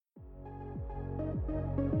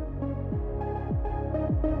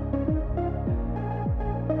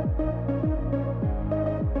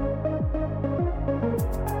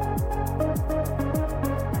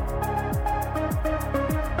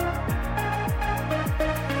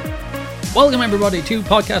Welcome everybody to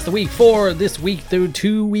Podcast a Week for this week through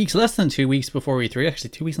 2 weeks, less than 2 weeks before E3.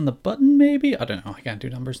 Actually 2 weeks on the button maybe? I don't know, I can't do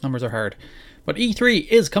numbers, numbers are hard. But E3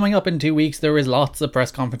 is coming up in 2 weeks. There is lots of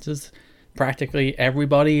press conferences. Practically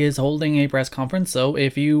everybody is holding a press conference, so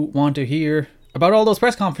if you want to hear about all those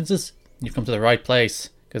press conferences, you've come to the right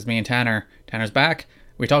place. Because me and Tanner's back,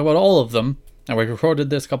 we talk about all of them, and we recorded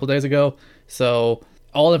this a couple of days ago, so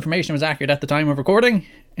all information was accurate at the time of recording,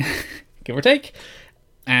 give or take.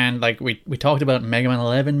 And like we talked about Mega Man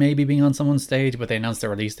 11 maybe being on someone's stage, but they announced the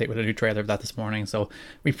release date with a new trailer of that this morning, so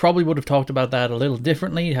we probably would have talked about that a little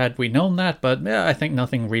differently had we known that. But yeah, I think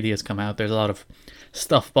nothing really has come out. There's a lot of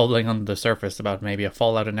stuff bubbling under the surface about maybe a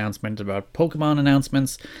Fallout announcement, about Pokemon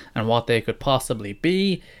announcements and what they could possibly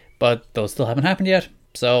be, but those still haven't happened yet.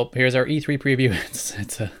 So here's our E3 preview.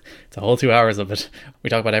 It's a whole 2 hours of it.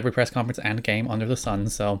 We talk about every press conference and game under the sun,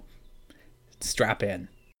 so strap in.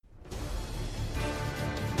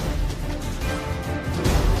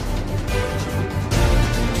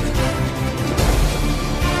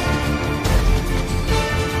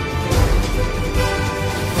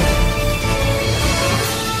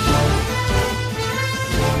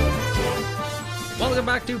 Welcome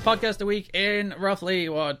back to Podcast a Week in roughly,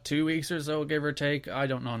 2 weeks or so, give or take. I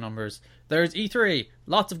don't know numbers. There's E3,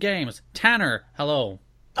 lots of games. Tanner, hello.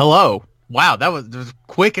 Hello. Wow, that was a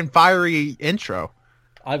quick and fiery intro.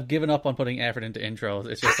 I've given up on putting effort into intros.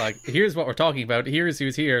 It's just like, here's what we're talking about. Here's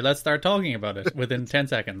who's here. Let's start talking about it within 10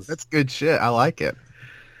 seconds. That's good shit. I like it.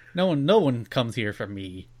 No one comes here for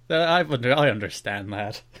me. I understand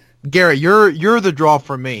that. Garrett, you're the draw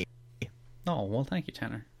for me. Oh, well, thank you,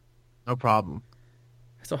 Tanner. No problem.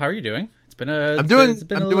 So how are you doing? I'm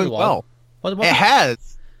doing well. What it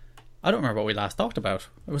has. I don't remember what we last talked about.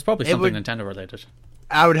 It was probably something Nintendo related.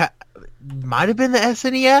 Might have been the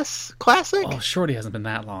SNES Classic? Oh, surely hasn't been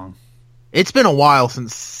that long. It's been a while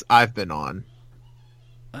since I've been on.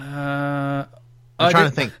 I'm trying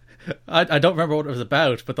to think. I don't remember what it was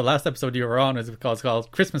about, but the last episode you were on is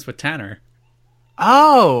called Christmas with Tanner.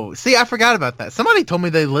 Oh, see, I forgot about that. Somebody told me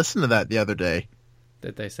they listened to that the other day.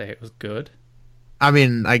 Did they say it was good? I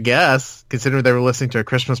mean, I guess, considering they were listening to a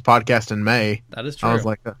Christmas podcast in May. That is true. I was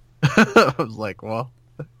like, well,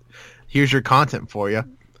 here's your content for you.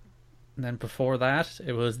 And then before that,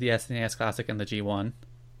 it was the SNES Classic and the G1.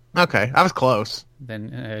 Okay, I was close.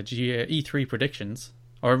 Then E3 predictions,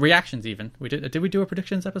 or reactions even. Did we do a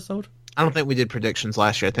predictions episode? I don't think we did predictions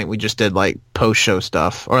last year. I think we just did like post-show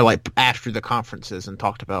stuff, or like after the conferences and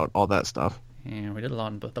talked about all that stuff. Yeah, we did a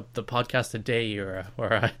lot, but the podcast today,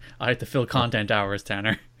 where I had to fill content hours,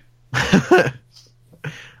 Tanner. I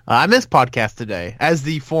miss Podcast Today. As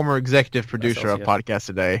the former executive producer of Podcast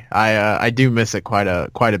Today, I do miss it quite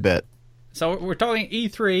a bit. So we're talking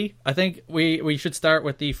E3. I think we should start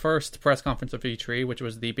with the first press conference of E3, which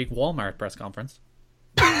was the big Walmart press conference.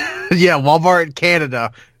 Yeah, Walmart in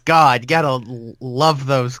Canada. God, you gotta love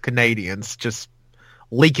those Canadians. Just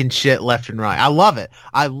leaking shit left and right. I love it.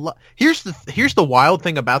 Here's the wild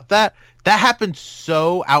thing about that. That happened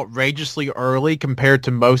so outrageously early compared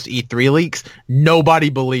to most E3 leaks. Nobody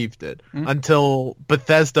believed it until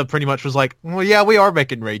Bethesda pretty much was like, well, yeah, we are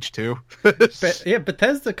making Rage 2.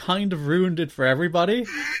 Bethesda kind of ruined it for everybody.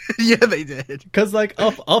 Yeah, they did. Because like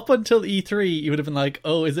up until E3, you would have been like,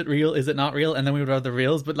 oh, is it real? Is it not real? And then we would have the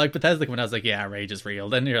reels. But like Bethesda, when I was like, yeah, Rage is real.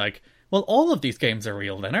 Then you're like, well, all of these games are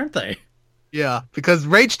real then, aren't they? Yeah, because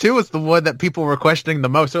Rage 2 was the one that people were questioning the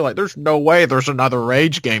most. They're like, there's no way there's another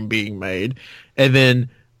Rage game being made. And then,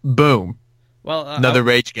 boom. Well, another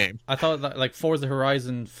Rage game. I thought that, like Forza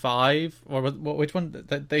Horizon 5, or which one?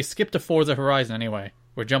 They skipped to Forza Horizon anyway.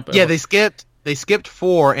 We're jumping. Yeah, they skipped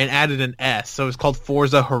 4 and added an S. So it's called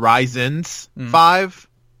Forza Horizons 5.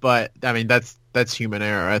 But, I mean, that's human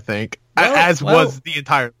error, I think. Was the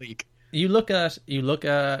entire leak. You look at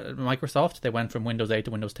Microsoft. They went from Windows 8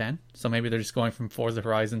 to Windows 10, so maybe they're just going from Forza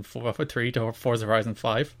Horizon 3 to Forza Horizon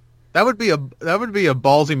 5. That would be a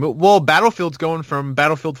ballsy move. Well, Battlefield's going from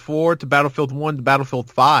Battlefield 4 to Battlefield 1 to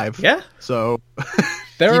Battlefield 5. Yeah. So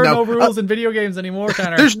there are no rules in video games anymore,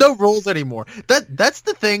 Tanner. There's no rules anymore. That's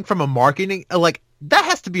the thing from a marketing, like that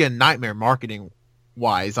has to be a nightmare marketing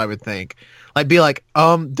wise, I would think. Like be like,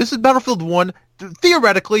 this is Battlefield 1.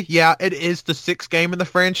 Theoretically, yeah, it is the 6th game in the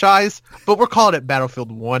franchise, but we're calling it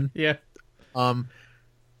Battlefield 1. Yeah. But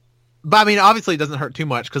I mean, obviously it doesn't hurt too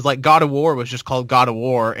much, because like God of War was just called God of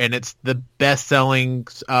War, and it's the best-selling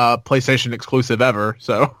PlayStation exclusive ever,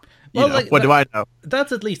 so what do I know?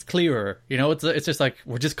 That's at least clearer. It's just like,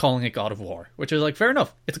 we're just calling it God of War, which is like, fair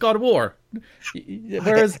enough, it's God of War.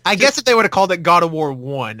 Whereas I guess if they would have called it God of War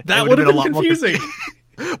 1, that would have been a lot confusing.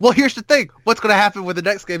 Well, here's the thing. What's going to happen with the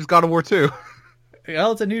next game is God of War 2?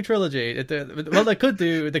 Well, it's a new trilogy. Well, they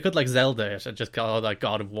could like Zelda it and just call it like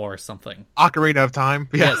God of War or something. Ocarina of Time.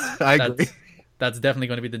 Yeah, Yes, I agree. That's definitely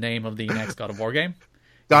going to be the name of the next God of War game.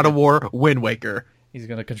 God of War, Wind Waker. He's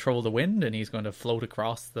going to control the wind, and he's going to float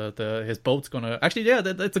across his boat's going to... Actually, yeah,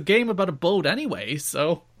 it's a game about a boat anyway,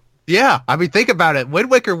 so... Yeah, I mean, think about it. Wind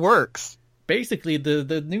Waker works. Basically,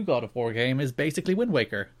 the new God of War game is basically Wind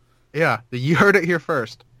Waker. Yeah, you heard it here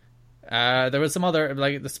first. There was some other...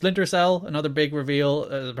 Like, the Splinter Cell, another big reveal,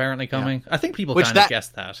 is apparently coming. Yeah. I think people kind of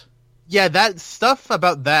guessed that. Yeah, that stuff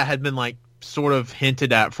about that had been, like, sort of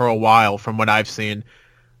hinted at for a while from what I've seen.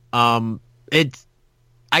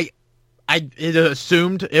 It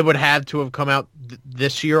assumed it would have to have come out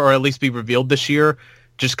this year, or at least be revealed this year,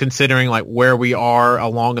 just considering like where we are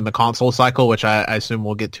along in the console cycle, which I assume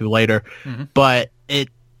we'll get to later. Mm-hmm. But it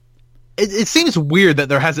seems weird that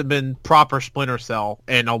there hasn't been proper Splinter Cell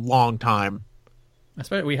in a long time. I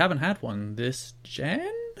swear we haven't had one this gen.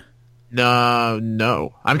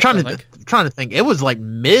 No. I'm trying to think. It was like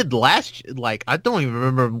mid last. Like I don't even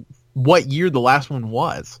remember what year the last one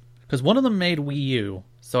was. Because one of them made Wii U.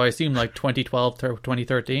 So I assume like 2012 to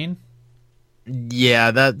 2013?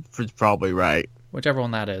 Yeah, that's probably right. Whichever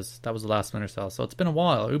one that is. That was the last Splinter Cell. So it's been a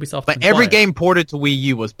while. Ubisoft. But every game ported to Wii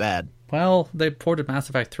U was bad. Well, they ported Mass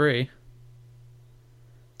Effect 3.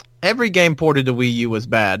 Every game ported to Wii U was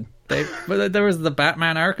bad. But there was the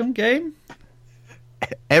Batman Arkham game?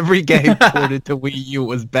 Every game ported to Wii U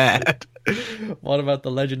was bad. What about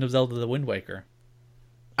The Legend of Zelda: The Wind Waker?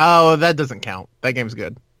 Oh, that doesn't count. That game's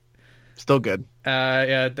good. Still good.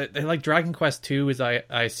 Yeah, they like Dragon Quest 2 is I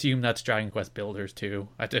assume that's Dragon Quest Builders 2.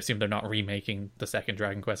 I assume they're not remaking the second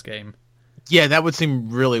Dragon Quest game. Yeah, that would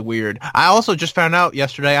seem really weird. I also just found out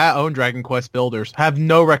yesterday I own Dragon Quest Builders. I have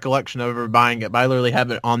no recollection of ever buying it, but I literally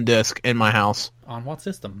have it on disc in my house. On what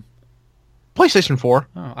system? PlayStation 4.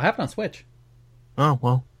 Oh, I have it on Switch. Oh,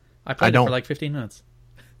 well. I played it for like 15 minutes.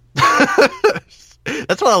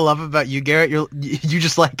 That's what I love about you, Garrett. You're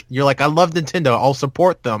like, I love Nintendo. I'll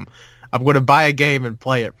support them. I'm going to buy a game and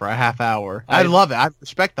play it for a half hour. I love it. I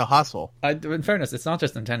respect the hustle. In fairness, it's not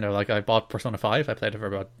just Nintendo. Like, I bought Persona 5. I played it for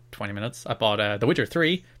about 20 minutes. I bought The Witcher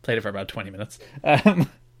 3. Played it for about 20 minutes.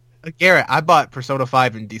 Garrett, I bought Persona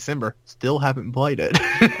 5 in December. Still haven't played it.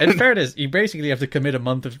 In fairness, you basically have to commit a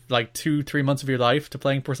month of, like, 2-3 months of your life to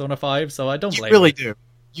playing Persona 5, so I don't blame you. You really do.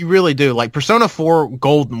 You really do. Like, Persona 4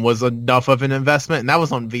 Golden was enough of an investment, and that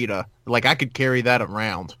was on Vita. Like, I could carry that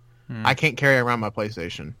around. I can't carry around my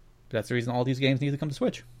PlayStation. That's the reason all these games need to come to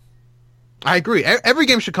Switch. I agree. Every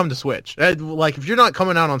game should come to Switch. Like, if you're not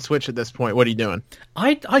coming out on Switch at this point, what are you doing?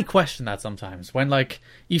 I question that sometimes. When, like,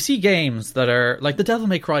 you see games that are... Like, the Devil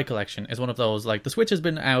May Cry collection is one of those. Like, the Switch has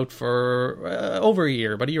been out for over a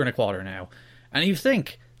year, about a year and a quarter now. And you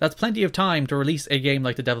think that's plenty of time to release a game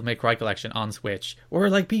like the Devil May Cry collection on Switch, where,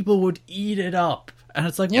 like, people would eat it up. And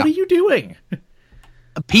it's like, what are you doing?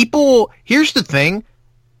 Here's the thing.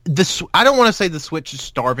 I don't want to say the Switch is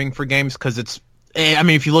starving for games because it's. I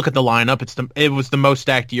mean, if you look at the lineup, it was the most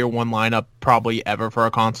stacked year one lineup probably ever for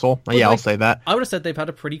a console. But yeah, I'll say that. I would have said they've had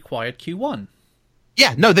a pretty quiet Q1.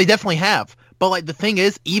 Yeah, no, they definitely have. But like the thing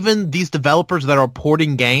is, even these developers that are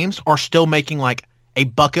porting games are still making like a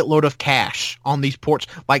bucket load of cash on these ports.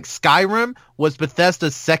 Like Skyrim was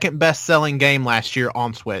Bethesda's second best selling game last year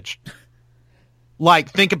on Switch.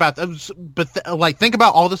 Like think about all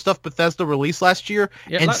the stuff Bethesda released last year,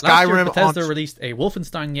 and last Skyrim. Year Bethesda released a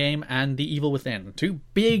Wolfenstein game and The Evil Within, 2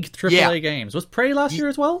 big AAA games. Was Prey last year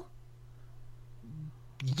as well?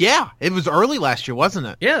 Yeah, it was early last year, wasn't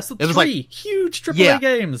it? Yeah, so it was like huge AAA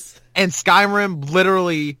games. And Skyrim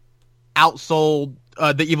literally outsold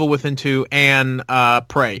The Evil Within 2 and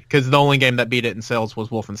Prey, because the only game that beat it in sales was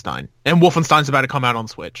Wolfenstein, and Wolfenstein's about to come out on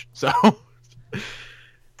Switch, so.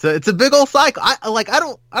 So it's a big old cycle.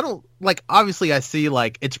 Obviously I see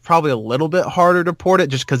like it's probably a little bit harder to port it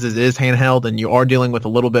just because it is handheld and you are dealing with a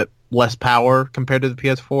little bit less power compared to the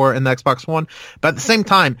PS4 and the Xbox One. But at the same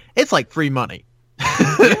time, it's like free money.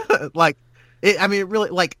 Again,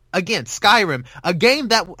 Skyrim, a game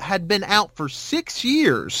that had been out for 6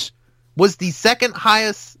 years, was the second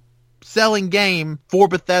highest selling game for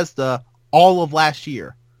Bethesda all of last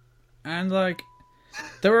year. And like,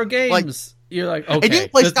 there are games... You're like, okay,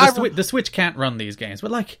 the Switch can't run these games,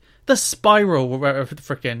 but like the Spyro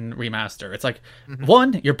freaking remaster, it's like,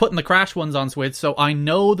 one, you're putting the Crash ones on Switch, so I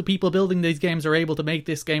know the people building these games are able to make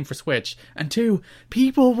this game for Switch, and two,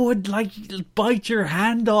 people would like bite your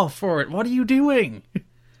hand off for it. What are you doing?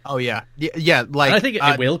 Oh yeah. Like, and I think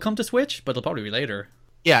it will come to Switch, but it'll probably be later.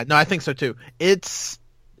 Yeah, no, I think so too.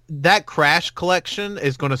 That Crash collection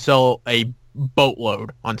is going to sell a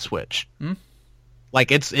boatload on Switch.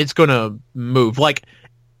 Like it's gonna move. Like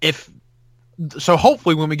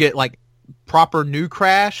hopefully when we get like proper new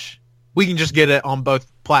Crash, we can just get it on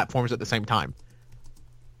both platforms at the same time.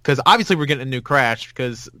 Because obviously we're getting a new Crash,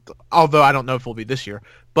 because although I don't know if it'll be this year,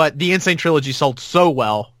 but the Insane Trilogy sold so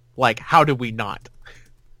well, like, how did we not?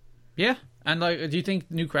 Yeah, and like, do you think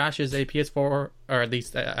New Crash is a PS4, or at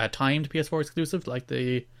least a timed PS4 exclusive, like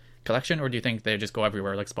the collection, or do you think they just go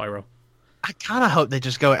everywhere, like Spyro? I kind of hope they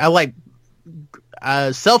just go.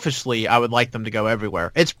 Selfishly, I would like them to go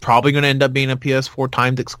everywhere. It's probably going to end up being a PS4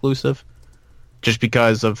 timed exclusive, just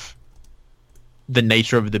because of the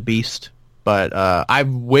nature of the beast. But I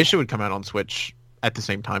wish it would come out on Switch at the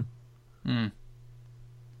same time.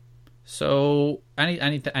 So,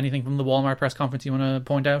 anything from the Walmart press conference you want to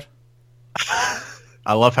point out?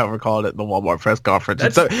 I love how we're calling it the Walmart press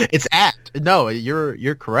conference.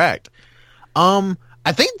 You're correct.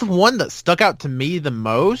 I think the one that stuck out to me the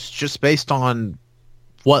most, just based on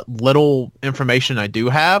what little information I do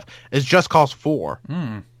have, is Just Cause 4.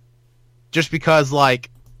 Just because, like,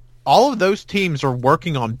 all of those teams are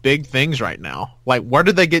working on big things right now. Like, where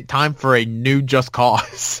did they get time for a new Just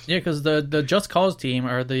Cause? Yeah, because the Just Cause team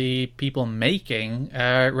are the people making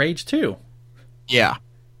Rage 2. Yeah.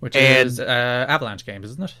 Which is Avalanche Games,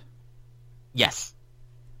 isn't it? Yes.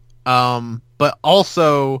 But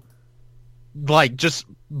also, like, just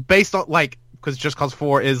based on, like, because Just Cause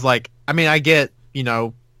 4 is, like, I mean, I get,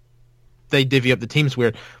 they divvy up the teams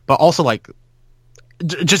weird, but also, like,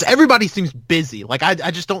 just everybody seems busy. Like, I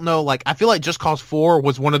just don't know. Like, I feel like Just Cause 4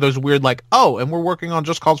 was one of those weird, like, oh, and we're working on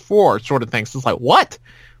Just Cause 4 sort of things. So it's like, what?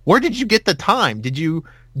 Where did you get the time? Did you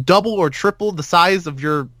double or triple the size of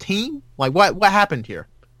your team? Like, what happened here?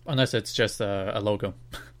 Unless it's just a logo.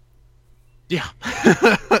 Yeah.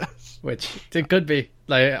 Which it could be.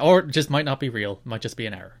 Like, or just might not be real. Might just be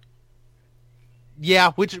an error.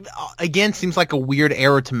 Yeah, which, again, seems like a weird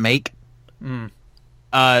error to make.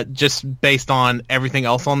 Just based on everything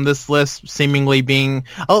else on this list seemingly being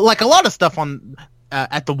like a lot of stuff on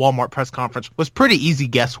at the Walmart press conference was pretty easy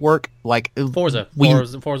guesswork. Like Forza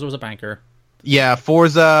was a banker. Yeah,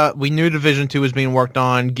 Forza. We knew Division 2 was being worked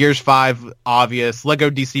on. Gears 5, obvious.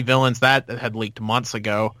 Lego DC Villains, that had leaked months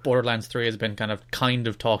ago. Borderlands 3 has been kind of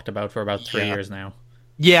talked about for about 3 years now.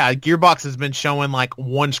 Yeah, Gearbox has been showing like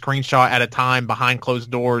one screenshot at a time behind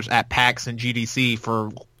closed doors at PAX and GDC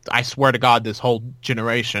for, I swear to God, this whole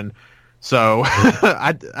generation. So,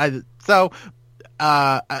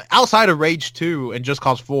 outside of Rage 2 and Just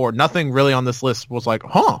Cause 4, nothing really on this list was like,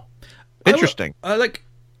 interesting.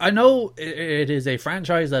 I know it is a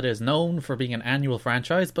franchise that is known for being an annual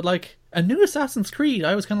franchise, but like a new Assassin's Creed,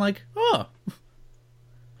 I was kind of like, oh.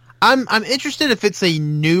 I'm interested if it's a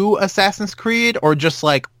new Assassin's Creed or just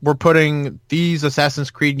like we're putting these Assassin's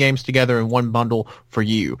Creed games together in one bundle for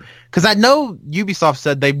you. Because I know Ubisoft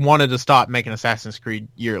said they wanted to stop making Assassin's Creed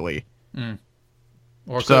yearly. Or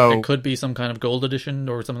it could be some kind of gold edition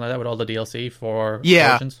or something like that with all the DLC for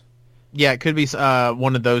versions. Yeah, it could be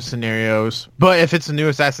one of those scenarios. But if it's a new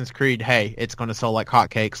Assassin's Creed, hey, it's going to sell like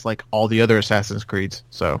hotcakes like all the other Assassin's Creeds.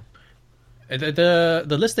 So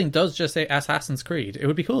the listing does just say Assassin's Creed. It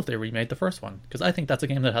would be cool if they remade the first one, because I think that's a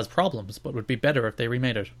game that has problems, but would be better if they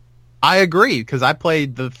remade it. I agree, because I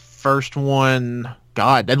played the first one,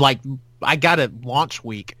 and like I got it launch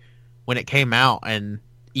week when it came out, and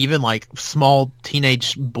even like small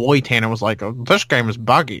teenage boy Tanner was like, oh, this game is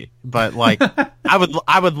buggy. But like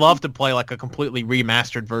I would love to play like a completely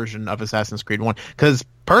remastered version of Assassin's Creed 1, because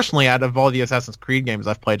personally, out of all the Assassin's Creed games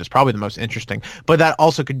I've played, it's probably the most interesting. But that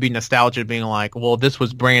also could be nostalgia, being like, well, this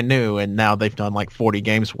was brand new and now they've done like 40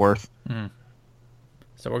 games worth.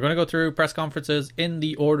 So we're going to go through press conferences in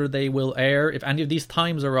the order they will air. If any of these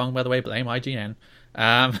times are wrong, by the way, blame IGN.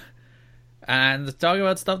 And talk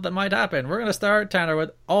about stuff that might happen. We're going to start, Tanner,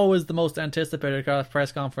 with always the most anticipated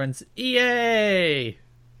press conference, EA.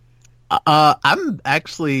 I'm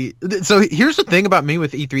actually... So here's the thing about me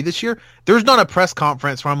with E3 this year. There's not a press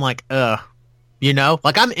conference where I'm like,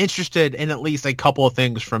 Like, I'm interested in at least a couple of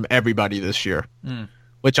things from everybody this year.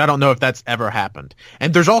 Which I don't know if that's ever happened.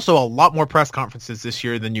 And there's also a lot more press conferences this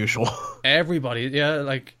year than usual. Everybody, yeah,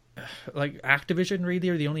 like Activision really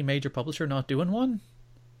are the only major publisher not doing one.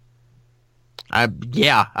 I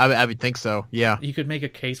would think so. Yeah, you could make a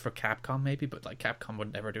case for Capcom maybe, but like Capcom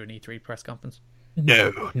would never do an E3 press conference.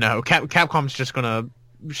 No. Capcom's just gonna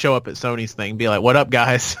show up at Sony's thing, be like, "What up,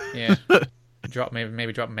 guys?" Yeah,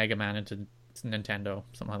 maybe drop Mega Man into Nintendo,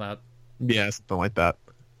 something like that. Yeah, something like that.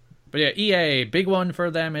 But yeah, EA, big one for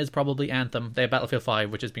them is probably Anthem. They have Battlefield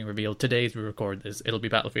 5, which is being revealed today as we record this. It'll be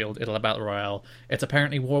Battlefield, it'll have Battle Royale. It's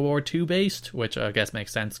apparently World War II based, which I guess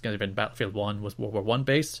makes sense, given Battlefield 1 was World War 1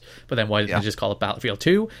 based. But then why didn't they just call it Battlefield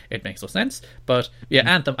 2? It makes no sense. But yeah,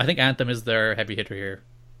 Anthem, I think Anthem is their heavy hitter here.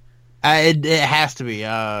 It has to be,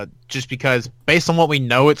 just because based on what we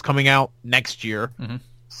know, it's coming out next year. Mm-hmm.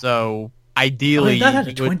 So ideally, that had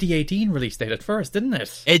a 2018 release date at first, didn't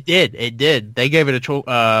it? It did. They gave it a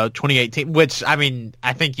 2018, which I mean,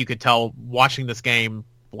 I think you could tell watching this game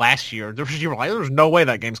last year. You were like, "There's no way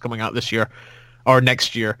that game's coming out this year or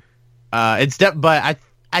next year." But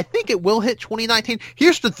I think it will hit 2019.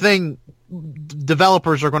 Here's the thing.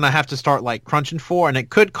 Developers are going to have to start like crunching for, and it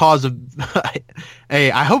could cause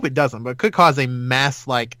I hope it doesn't, but it could cause a mass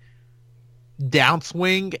like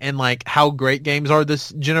downswing in like how great games are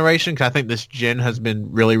this generation, because I think this gen has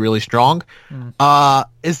been really, really strong.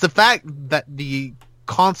 Is the fact that the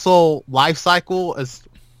console life cycle is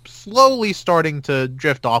slowly starting to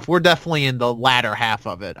drift off. We're definitely in the latter half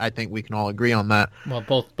of it. I think we can all agree on that. Well,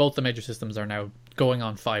 both the major systems are now going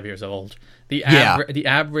on 5 years old. The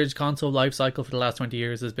average console life cycle for the last 20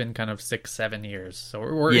 years has been kind of 6-7 years. So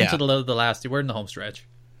we're into the last. We're in the home stretch.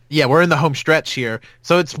 Yeah, we're in the home stretch here.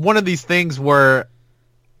 So it's one of these things where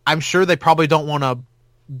I'm sure they probably don't want to,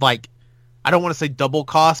 like, I don't want to say double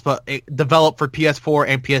cost, but develop for PS4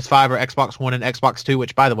 and PS5 or Xbox One and Xbox 2,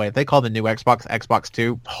 which, by the way, if they call the new Xbox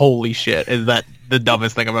 2, holy shit, is that the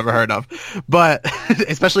dumbest thing I've ever heard of. But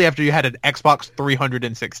especially after you had an Xbox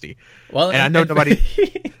 360. Well, and I know nobody...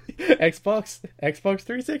 Xbox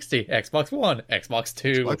 360, Xbox One, Xbox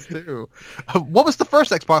 2. What was the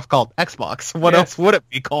first Xbox called? Xbox. What else would it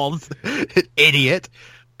be called? Idiot.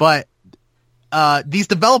 But these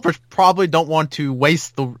developers probably don't want to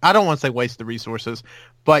I don't want to say waste the resources,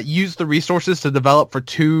 but use the resources to develop for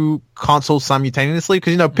two consoles simultaneously.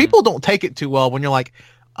 Because, people don't take it too well when you're like,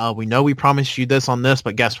 we know we promised you this on this,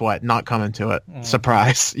 but guess what? Not coming to it.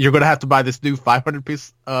 Surprise. You're going to have to buy this new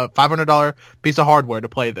 $500 piece of hardware to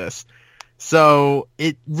play this. So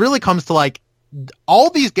it really comes to like all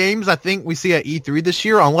these games I think we see at E3 this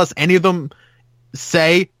year, unless any of them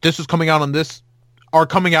say this is coming out on this, are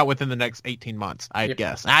coming out within the next 18 months, I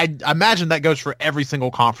guess. I imagine that goes for every single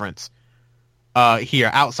conference here,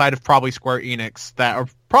 outside of probably Square Enix, that are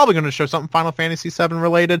probably going to show something Final Fantasy VII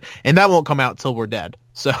related, and that won't come out till we're dead.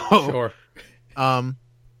 So, sure. Anthem,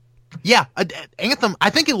 I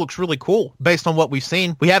think it looks really cool based on what we've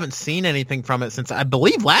seen. We haven't seen anything from it since, I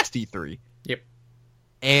believe, last E3. Yep.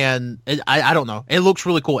 And I don't know. It looks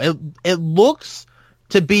really cool. It looks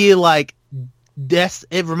to be like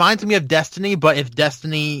it reminds me of Destiny, but if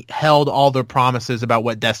Destiny held all their promises about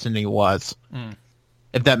what Destiny was.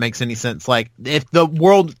 If that makes any sense. Like, if the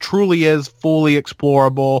world truly is fully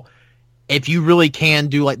explorable, if you really can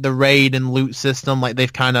do like the raid and loot system like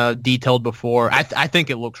they've kind of detailed before, I think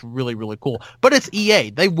it looks really, really cool. But it's EA.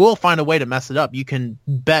 They will find a way to mess it up. You can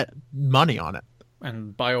bet money on it.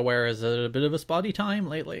 And BioWare is a bit of a spotty time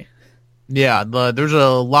lately. Yeah, there's a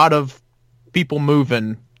lot of people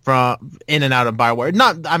moving from in and out of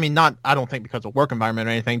BioWare. I don't think because of work environment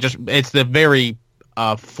or anything. Just it's the very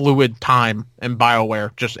fluid time in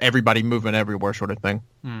BioWare, just everybody moving everywhere sort of thing.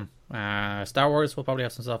 Star Wars will probably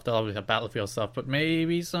have some stuff. They'll obviously have Battlefield stuff, but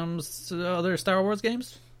maybe some other Star Wars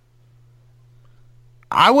games?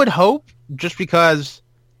 I would hope, just because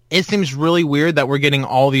it seems really weird that we're getting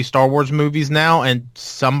all these Star Wars movies now and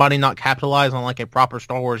somebody not capitalize on like a proper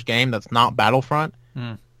Star Wars game that's not Battlefront.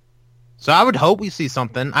 So I would hope we see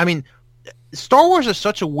something. I mean, Star Wars is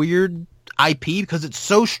such a weird IP because it's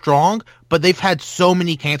so strong, but they've had so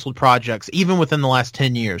many canceled projects, even within the last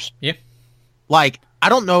 10 years. Yeah. Like, I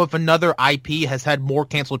don't know if another IP has had more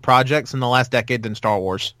canceled projects in the last decade than Star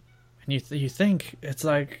Wars. And you think, it's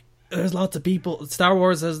like, there's lots of people. Star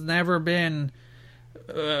Wars has never been,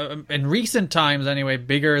 in recent times anyway,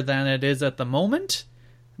 bigger than it is at the moment.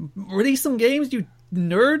 Release some games, you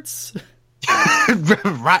nerds.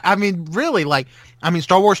 Right. I mean, really,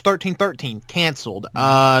 Star Wars 1313 canceled.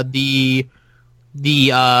 The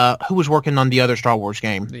who was working on the other Star Wars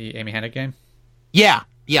game? The Amy Hennig game? Yeah.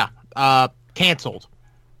 Canceled.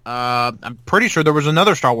 I'm pretty sure there was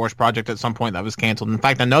another Star Wars project at some point that was canceled. In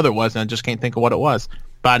fact, I know there was, and I just can't think of what it was.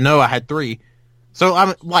 But I know I had 3. So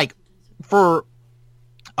I'm like, for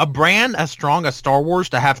a brand as strong as Star Wars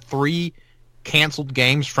to have 3 canceled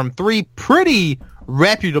games from 3 pretty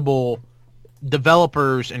reputable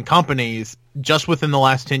developers and companies just within the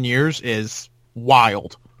last 10 years is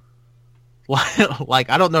wild.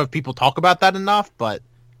 Like, I don't know if people talk about that enough, but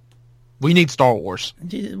we need Star Wars.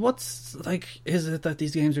 What's, like, is it that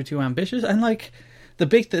these games are too ambitious? And, like,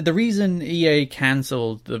 the reason EA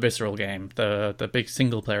cancelled the Visceral game, the big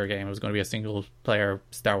single player game, it was going to be a single player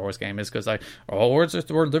Star Wars game, is because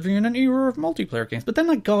we're living in an era of multiplayer games. But then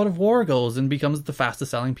like God of War goes and becomes the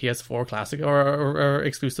fastest selling PS4 classic or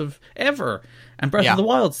exclusive ever, and Breath of the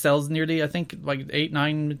Wild sells nearly, I think, like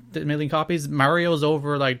 8-9 million copies. Mario's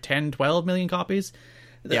over like 10-12 million copies.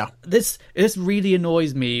 Yeah. This really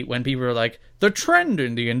annoys me when people are like, the trend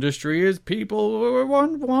in the industry is people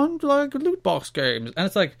want like loot box games. And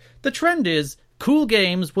it's like, the trend is cool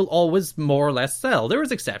games will always more or less sell. There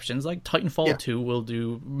is exceptions, like Titanfall 2 will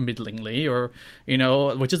do middlingly, or, you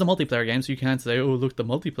know, which is a multiplayer game, so you can't say, oh, look, the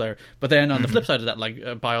multiplayer. But then on the flip side of that,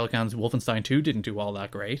 like, by all accounts, Wolfenstein 2 didn't do all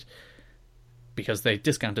that great, because they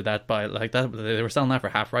discounted that by, like, that they were selling that for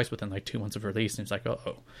half price within, like, 2 months of release, and it's like,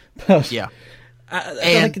 uh-oh. But, yeah.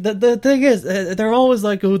 And like the thing is, they're always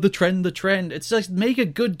like, oh, the trend. It's just make a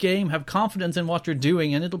good game, have confidence in what you're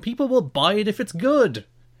doing, and people will buy it if it's good.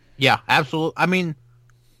 Yeah, absolutely. I mean,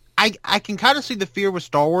 I can kind of see the fear with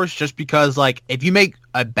Star Wars, just because, like, if you make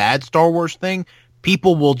a bad Star Wars thing,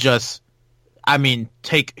 people will just, I mean,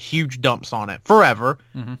 take huge dumps on it forever.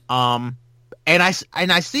 Mm-hmm.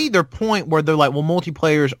 And I see their point where they're like, well,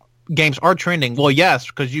 multiplayer games are trending. Well, yes,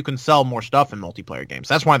 because you can sell more stuff in multiplayer games.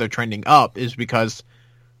 That's why they're trending up, is because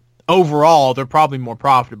overall they're probably more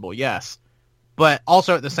profitable, yes. But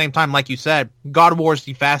also at the same time, like you said, God of War is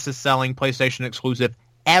the fastest selling PlayStation exclusive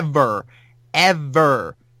ever.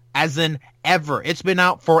 As in ever. It's been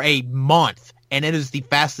out for a month, and it is the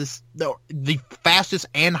fastest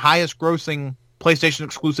and highest grossing PlayStation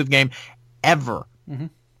exclusive game ever. Mm-hmm.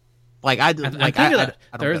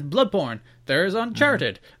 There's Bloodborne, there's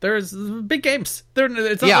Uncharted, there's big games.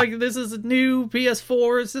 It's not like this is new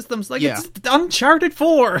PS4 systems. Like, it's Uncharted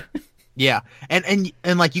 4. Yeah, and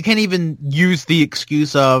like, you can't even use the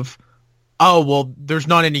excuse of, oh, well, there's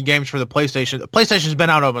not any games for the PlayStation. The PlayStation's been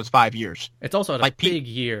out almost 5 years. It's also had a big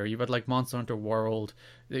year. You've had like Monster Hunter World.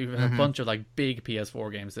 You've had a bunch of like big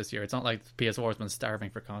PS4 games this year. It's not like PS4 has been starving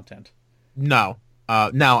for content. No.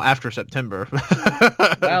 Now after September.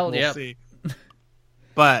 Well, yeah. See.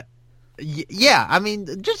 But yeah, I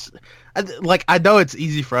mean, just like, I know it's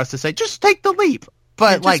easy for us to say, just take the leap.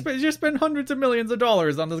 But just spend hundreds of millions of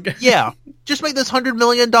dollars on this game. Yeah, just make this $100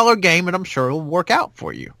 million game, and I'm sure it'll work out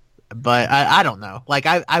for you. But I don't know. Like,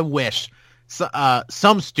 I wish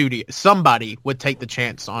somebody would take the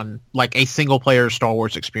chance on like a single player Star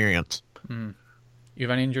Wars experience. You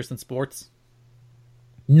have any interest in sports?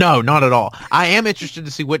 No, not at all. I am interested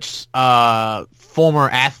to see which former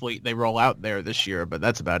athlete they roll out there this year, but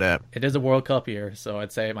that's about it. It is a World Cup year, so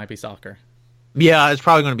I'd say it might be soccer. Yeah, it's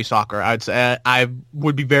probably going to be soccer. I'd say I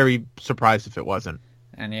would be very surprised if it wasn't.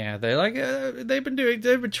 And yeah, they're like they've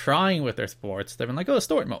been trying with their sports. They've been like, oh,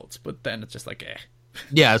 story modes, but then it's just like, eh.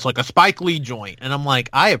 Yeah, it's like a Spike Lee joint, and I'm like,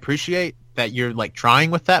 I appreciate that you're like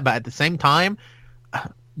trying with that, but at the same time,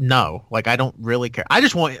 no, like, I don't really care. I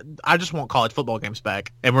just want college football games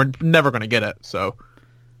back, and we're never going to get it. So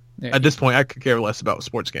at this point, I could care less about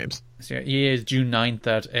sports games. So EA is June 9th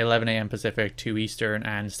at 11 a.m. Pacific, 2 Eastern,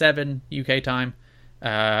 and 7 UK time.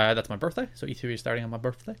 That's my birthday, so E3 is starting on my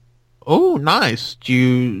birthday. Oh, nice. Do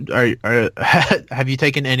you have you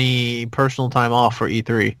taken any personal time off for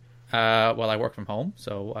E3? Well, I work from home,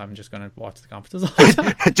 so I'm just going to watch the conferences all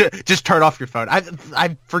the time. Just turn off your phone.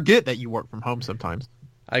 I forget that you work from home sometimes.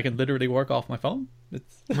 I can literally work off my phone.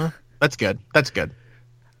 That's good.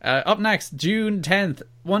 Up next, June 10th,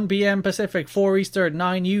 1 p.m. Pacific, 4 Eastern,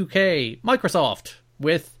 9 UK. Microsoft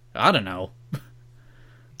with, I don't know.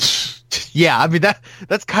 Yeah, I mean,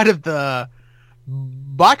 that's kind of the...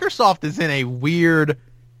 Microsoft is in a weird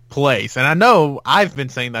place, and I know I've been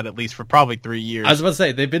saying that at least for probably 3 years. I was about to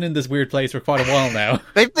say, they've been in this weird place for quite a while now.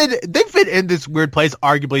 They've been in this weird place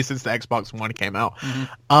arguably since the Xbox One came out.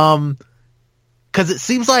 Mm-hmm. Because it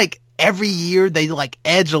seems like every year they like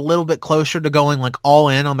edge a little bit closer to going like all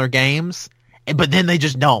in on their games, but then they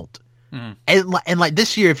just don't. Mm. And like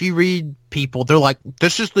this year, if you read people, they're like,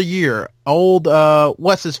 this is the year. Old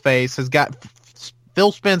what's his face has got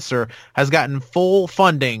Phil Spencer has gotten full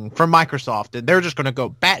funding from Microsoft, and they're just going to go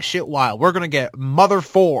batshit wild. We're going to get Mother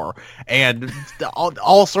 4 and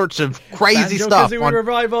all sorts of crazy stuff. Banjo-Kazooie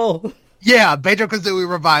Revival. Yeah, Banjo-Kazooie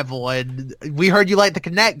Revival, and we heard you like the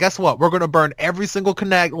Kinect. Guess what? We're going to burn every single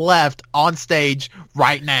Kinect left on stage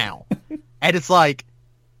right now. And it's like,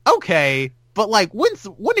 okay, but like, when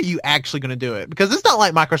are you actually going to do it? Because it's not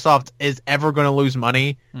like Microsoft is ever going to lose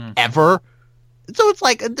money, ever. So it's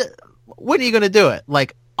like, when are you going to do it?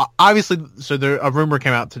 Like, obviously, so a rumor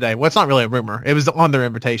came out today. Well, it's not really a rumor. It was on their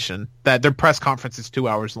invitation that their press conference is 2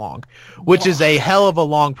 hours long, which is a hell of a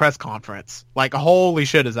long press conference. Like, holy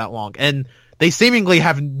shit, is that long? And they seemingly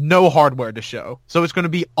have no hardware to show, so it's going to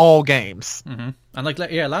be all games. Mm-hmm.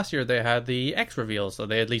 And last year they had the X reveal, so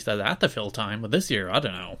they at least had that to fill time. But this year, I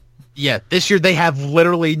don't know. Yeah, this year they have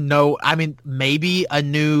literally no. I mean, maybe a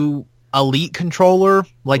new Elite controller,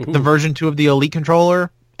 like the version 2 of the Elite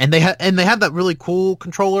controller, and they have that really cool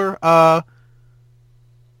controller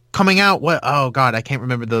coming out. What? Oh God, I can't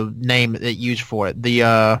remember the name it used for it.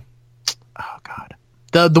 The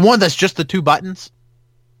one that's just the 2 buttons.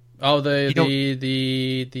 Oh,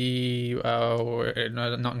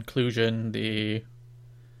 not inclusion. To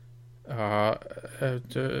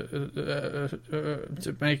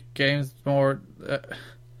make games more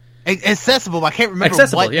accessible. I can't remember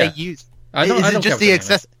what they use.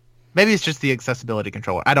 Maybe it's just the accessibility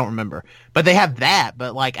controller. I don't remember. But they have that.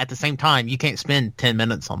 But like at the same time, you can't spend 10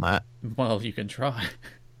 minutes on that. Well, you can try.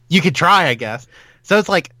 You could try, I guess. So it's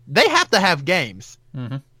like they have to have games.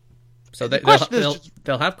 Mm-hmm. So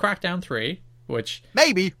they'll have Crackdown 3, which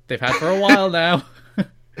maybe they've had for a while now.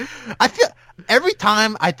 I feel every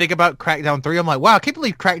time I think about Crackdown 3, I'm like, wow, I can't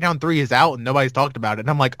believe Crackdown 3 is out and nobody's talked about it. And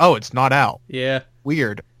I'm like, oh, it's not out. Yeah.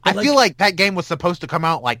 Weird. I feel like that game was supposed to come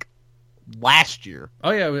out like last year.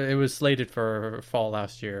 Oh yeah, it was slated for fall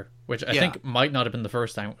last year, which I think might not have been the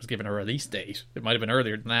first time it was given a release date. It might have been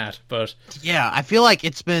earlier than that, but yeah, I feel like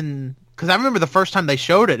it's been, because I remember the first time they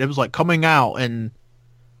showed it, it was like coming out in,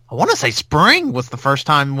 I want to say spring was the first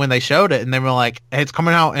time when they showed it, and they were like, hey, it's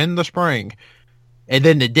coming out in the spring. And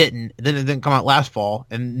then it didn't. Then it didn't come out last fall,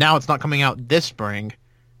 and now it's not coming out this spring.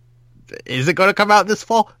 Is it going to come out this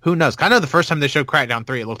fall? Who knows? I know the first time they showed Crackdown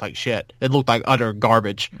 3, it looked like shit. It looked like utter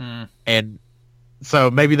garbage. And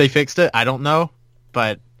so maybe they fixed it. I don't know.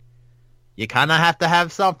 But you kind of have to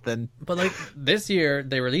have something. But like this year,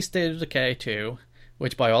 they released State of Decay 2,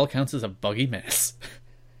 which by all accounts is a buggy mess.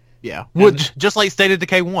 Yeah. Which, just like State of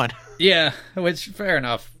Decay 1. Yeah, which, fair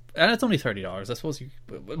enough. And it's only $30, I suppose.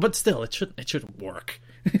 But still, it shouldn't work.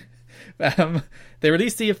 They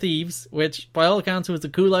released Sea of Thieves, which, by all accounts, was a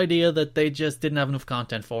cool idea that they just didn't have enough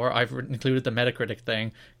content for. I've included the Metacritic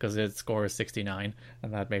thing because its score is 69,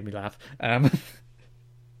 and that made me laugh. That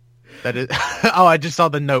is. Oh, I just saw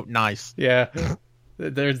the note. Nice. Yeah,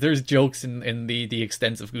 there's jokes in the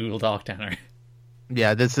extensive Google Doc, Tanner.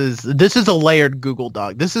 Yeah, this is a layered Google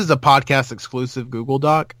Doc. This is a podcast exclusive Google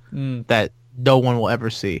Doc that no one will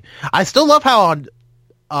ever see. I still love how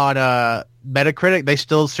on Metacritic they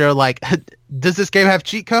still share like, does this game have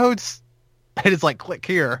cheat codes? And it's like, click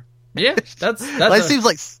here. Yeah, that's that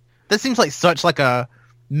seems like such like a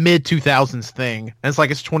mid 2000s thing. And it's like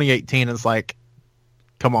it's 2018. And it's like,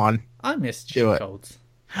 come on, I miss cheat codes.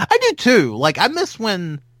 I do too. Like I miss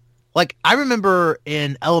when, like I remember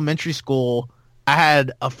in elementary school, I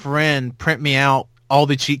had a friend print me out all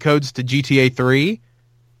the cheat codes to GTA 3.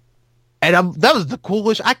 And that was the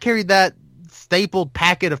coolest. I carried that stapled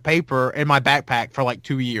packet of paper in my backpack for like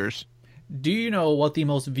 2 years. Do you know what the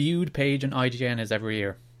most viewed page on IGN is every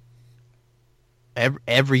year?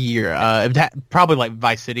 Every year? Probably like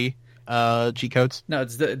Vice City cheat codes. No,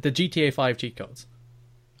 it's the GTA 5 cheat codes.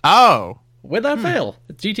 Oh. Without fail,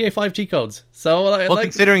 it's GTA 5 cheat codes. So,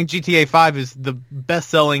 considering GTA 5 is the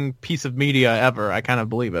best-selling piece of media ever, I kind of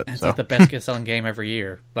believe it. It's like the best-selling game every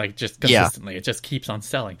year, like just consistently. Yeah. It just keeps on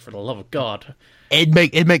selling. For the love of God,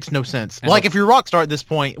 it makes no sense. And like if you're Rockstar at this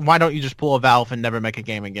point, why don't you just pull a Valve and never make a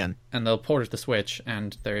game again? And they'll port it to Switch,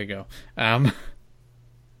 and there you go.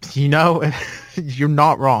 You know, you're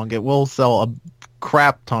not wrong. It will sell a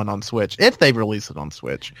crap ton on Switch if they release it on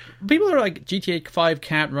Switch. People are like, GTA 5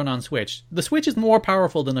 can't run on Switch. The Switch is more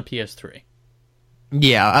powerful than a PS3.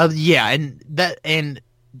 Yeah, I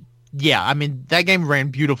mean that game ran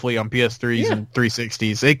beautifully on PS3s and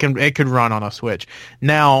 360s. It could run on a Switch.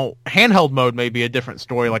 Now, handheld mode may be a different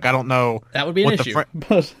story. Like I don't know. That would be an issue.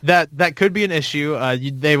 But that could be an issue.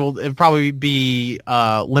 It'll probably be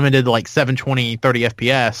limited to like 720 30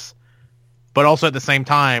 FPS. But also at the same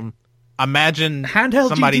time, imagine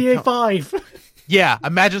handheld GTA 5. Yeah,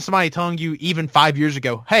 imagine somebody telling you even 5 years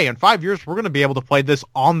ago, hey, in 5 years we're going to be able to play this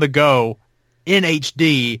on the go in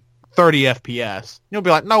HD 30 FPS. You'll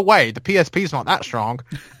be like, no way, the PSP's not that strong.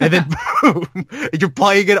 And then boom, you're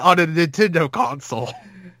playing it on a Nintendo console.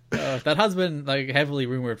 That has been like heavily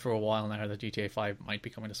rumored for a while now that GTA 5 might be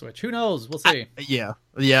coming to Switch. Who knows? We'll see. Yeah.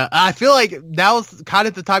 I feel like now's kind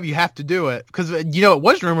of the time you have to do it because it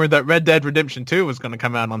was rumored that Red Dead Redemption 2 was going to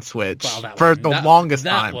come out on Switch for the longest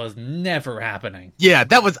time. That was never happening. Yeah,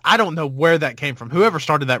 that was. I don't know where that came from. Whoever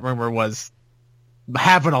started that rumor was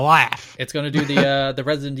having a laugh. It's going to do the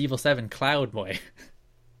Resident Evil 7 Cloud Boy.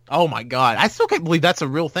 Oh my god, I still can't believe that's a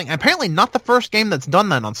real thing. Apparently not the first game that's done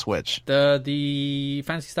that on Switch. The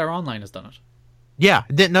Phantasy Star Online has done it. Yeah,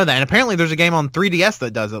 didn't know that. And apparently there's a game on 3DS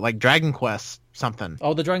that does it, like Dragon Quest something.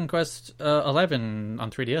 Oh, the Dragon Quest 11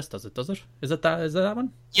 on 3DS does it? Is it that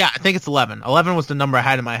one? Yeah, I think it's 11. 11 was the number I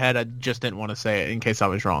had in my head. I just didn't want to say it in case I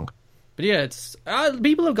was wrong. But yeah, it's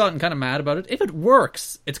people have gotten kind of mad about it. If it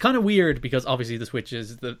works, it's kind of weird because obviously the Switch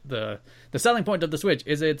is the selling point of the Switch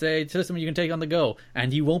is it's a system you can take on the go,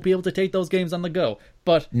 and you won't be able to take those games on the go.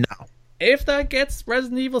 But no, if that gets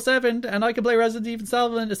Resident Evil 7 and I can play Resident Evil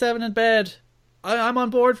 7 in bed, I'm on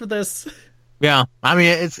board for this. Yeah, I mean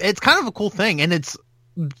it's kind of a cool thing, and it's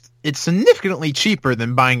significantly cheaper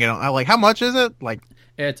than buying it on. Like, how much is it? Like,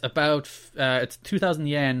 it's about it's 2,000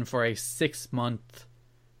 yen for a 6-month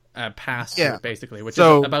pass, basically, which is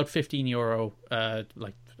about €15.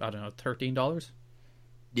 Like, I don't know, $13.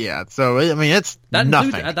 Yeah, so I mean it's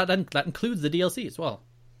nothing. That includes the DLC as well.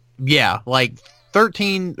 Yeah, like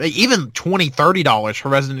 $13, even $20, $30 for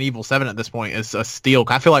Resident Evil 7 at this point is a steal.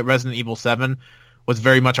 I feel like Resident Evil 7 was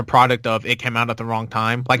very much a product of it came out at the wrong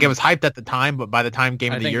time. Like, it was hyped at the time, but by the time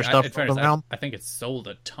Game of the Year stuff rolled around, I think it sold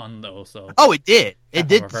a ton though. So it did. It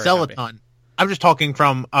did sell a ton. I'm just talking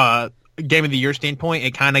from Game of the Year standpoint.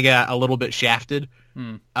 It kind of got a little bit shafted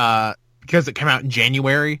because it came out in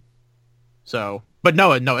January. So, but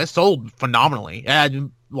no, it sold phenomenally.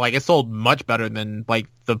 Like, it sold much better than like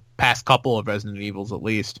the past couple of Resident Evils, at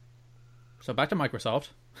least. So back to Microsoft.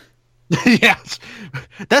 Yes,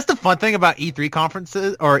 that's the fun thing about E3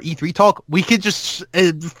 conferences or E3 talk. We could just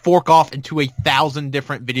fork off into 1,000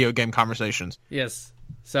 different video game conversations. Yes.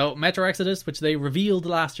 So Metro Exodus, which they revealed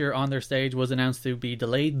last year on their stage, was announced to be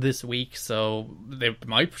delayed this week. So they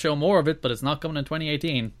might show more of it, but it's not coming in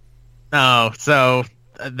 2018. Oh, so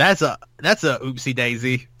that's a oopsie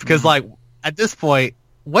daisy because like at this point,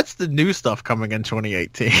 what's the new stuff coming in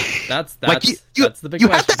 2018? That's like that's the big question. You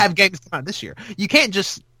have to have games come out this year. You can't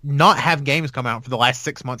just not have games come out for the last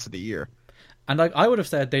 6 months of the year. And like I would have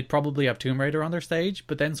said, they'd probably have Tomb Raider on their stage,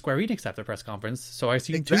 but then Square Enix have their press conference, so I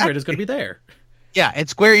assume Tomb Raider's going to be there. Yeah, and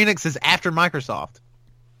Square Enix is after Microsoft.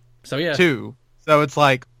 So yeah, too. So it's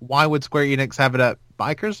like, why would Square Enix have it at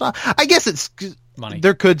Microsoft? I guess it's money.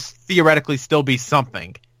 There could theoretically still be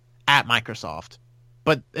something at Microsoft,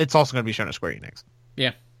 but it's also going to be shown at Square Enix.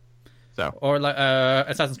 Yeah. So, or like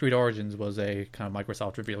Assassin's Creed Origins was a kind of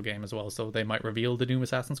Microsoft reveal game as well, so they might reveal the new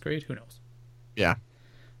Assassin's Creed. Who knows? Yeah.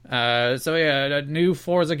 So yeah, new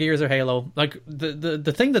Forza, Gears, or Halo. Like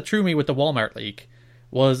the thing that threw me with the Walmart leak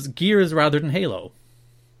was Gears rather than Halo.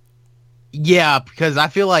 Yeah, because I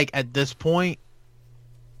feel like at this point,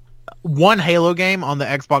 one Halo game on the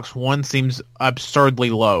Xbox One seems absurdly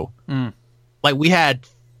low. Like, we had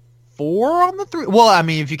 4 on the 3. Well, I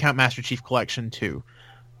mean, if you count Master Chief Collection 2.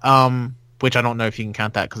 Which I don't know if you can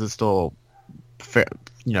count that because it's still,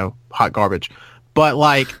 hot garbage. But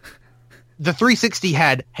like, the 360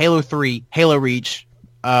 had Halo 3, Halo Reach,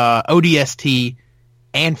 ODST,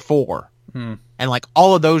 and 4, and like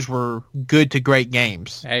all of those were good to great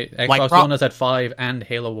games. Hey, Xbox like, One is at 5 and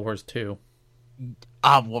Halo Wars 2.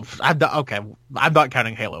 Well, I'm not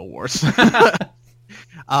counting Halo Wars.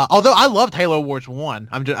 Although I loved Halo Wars 1,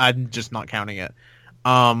 I'm just not counting it.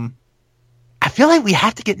 I feel like we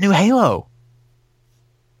have to get new Halo.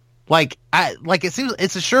 Like it seems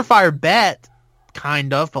it's a surefire bet,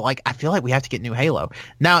 kind of, but like I feel like we have to get new Halo.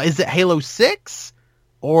 Now, is it Halo 6?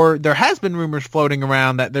 Or there has been rumors floating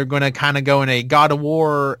around that they're going to kind of go in a God of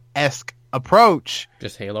War-esque approach.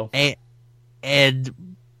 Just Halo.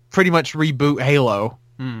 And pretty much reboot Halo,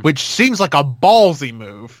 which seems like a ballsy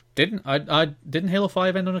move. Didn't Halo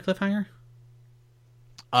 5 end on a cliffhanger?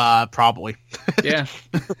 Probably. Yeah.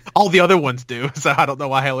 All the other ones do, so I don't know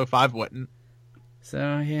why Halo 5 wouldn't.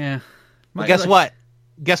 So, yeah. Well, guess what?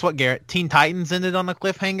 Guess what, Garrett? Teen Titans ended on a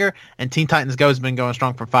cliffhanger, and Teen Titans Go has been going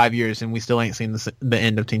strong for 5 years, and we still ain't seen the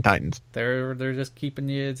end of Teen Titans. They're just keeping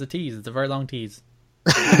you. It's a tease. It's a very long tease.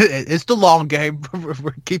 It's the long game.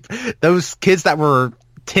 Those kids that were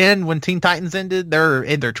 10 when Teen Titans ended, they're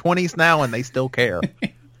in their 20s now, and they still care.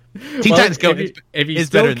 Teen Titans Go if you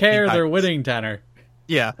still care, they're winning, Tanner.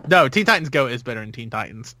 Yeah. No, Teen Titans Go is better than Teen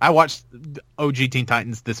Titans. I watched OG Teen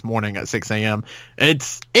Titans this morning at 6 a.m.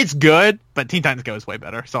 It's good, but Teen Titans Go is way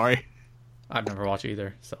better. Sorry. I've never watched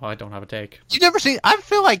either, so I don't have a take. You've never seen... I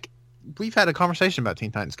feel like we've had a conversation about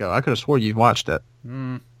Teen Titans Go. I could have swore you've watched it.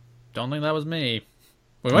 Don't think that was me.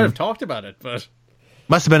 We might have talked about it, but...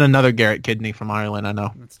 Must have been another Garrett Kidney from Ireland, I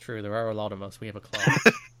know. That's true. There are a lot of us. We have a club.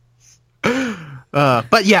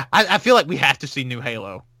 But yeah, I feel like we have to see new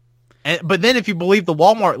Halo. But then if you believe the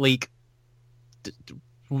Walmart leak,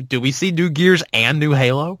 do we see new Gears and new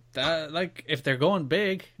Halo? Like, if they're going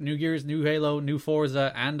big, new Gears, new Halo, new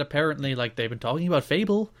Forza, and apparently, like, they've been talking about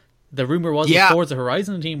Fable. The rumor was the Forza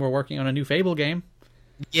Horizon team were working on a new Fable game.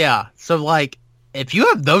 Yeah, so like, if you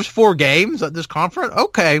have those 4 games at this conference,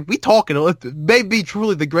 okay, we talking. It may be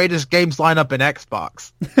truly the greatest games lineup in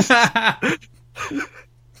Xbox.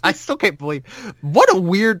 I still can't believe what a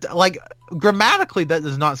weird, like, grammatically that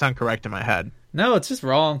does not sound correct in my head. No, it's just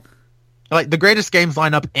wrong. Like, the greatest games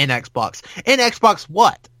lineup in Xbox. In Xbox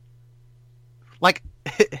what? Like,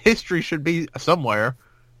 history should be somewhere.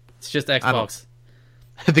 It's just Xbox.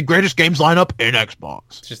 The greatest games lineup in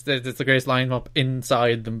Xbox. It's the greatest lineup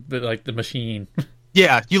inside the machine.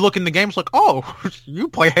 Yeah, you look in the games like, oh, you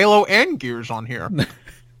play Halo and Gears on here.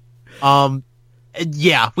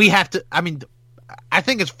 Yeah, we have to. I mean, I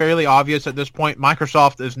think it's fairly obvious at this point.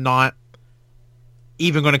 Microsoft is not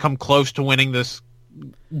even going to come close to winning this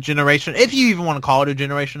generation, if you even want to call it a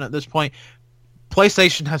generation at this point.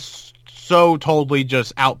 PlayStation has so totally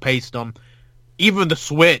just outpaced them. Even the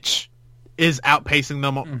Switch is outpacing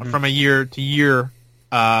them from a year to year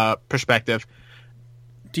perspective.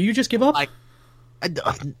 Do you just give up?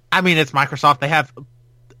 I mean, it's Microsoft. They have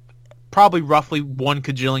probably roughly $1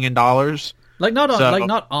 kajillion.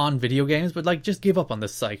 Not on video games, but like just give up on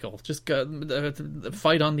this cycle. Just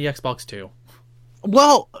fight on the Xbox too.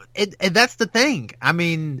 Well, that's the thing. I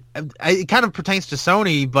mean, it kind of pertains to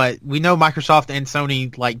Sony, but we know Microsoft and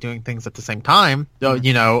Sony like doing things at the same time,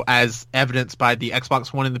 you know, as evidenced by the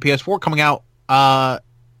Xbox One and the PS4 coming out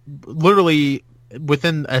literally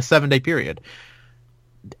within a 7-day period.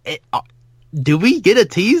 Do we get a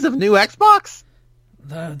tease of new Xbox?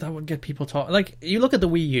 That would get people talking. Like, you look at the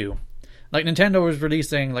Wii U. Like, Nintendo was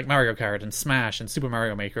releasing, like, Mario Kart and Smash and Super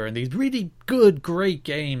Mario Maker and these really good, great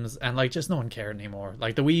games, and, like, just no one cared anymore.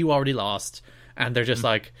 Like, the Wii U already lost, and they're just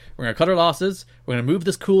like, we're going to cut our losses, we're going to move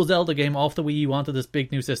this cool Zelda game off the Wii U onto this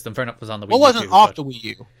big new system. Fair enough, it was on the Wii U. It wasn't off the Wii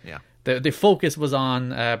U, yeah. The focus was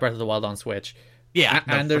on Breath of the Wild on Switch. Yeah.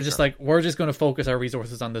 And they're just like, we're just going to focus our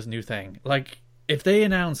resources on this new thing. Like, if they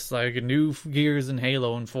announce, like, new Gears and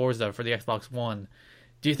Halo and Forza for the Xbox One,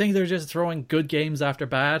 do you think they're just throwing good games after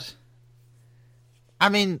bad? I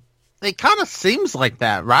mean, it kind of seems like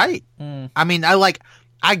that, right? I mean,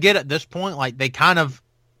 I get at this point, like, they kind of,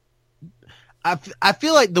 I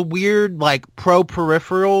feel like the weird, like, pro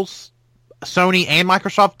peripherals Sony and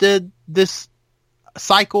Microsoft did this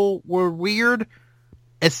cycle were weird.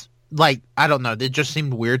 It's, like, I don't know, it just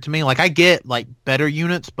seemed weird to me. Like, I get, like, better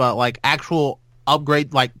units, but, like, actual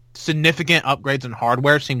upgrade, like, significant upgrades in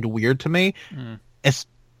hardware seemed weird to me. It's,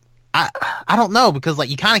 I don't know, because, like,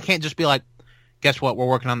 you kind of can't just be like, guess what? We're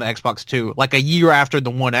working on the Xbox 2 like a year after the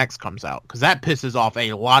One X comes out, because that pisses off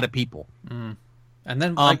a lot of people. And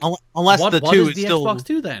then, like, unless what, the what 2 is is the still Xbox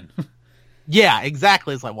 2 then? Yeah,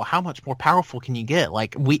 exactly. It's like, well, how much more powerful can you get?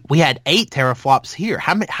 Like, we had 8 teraflops here.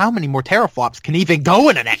 How many more teraflops can even go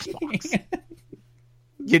in an Xbox?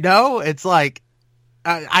 You know, it's like,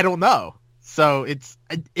 I don't know. So it's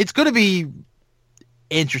going to be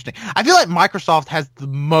interesting. I feel like Microsoft has the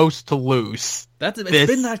most to lose. It's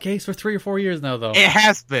been that case for 3 or 4 years now, though. It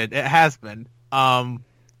has been.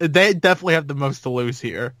 They definitely have the most to lose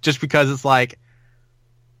here, just because it's like,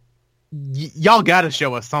 y'all got to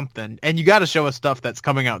show us something, and you got to show us stuff that's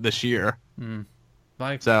coming out this year.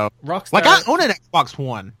 Like, so, Rockstar, like, I own an Xbox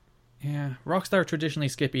One. Yeah, Rockstar traditionally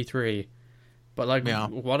skip E3, but like,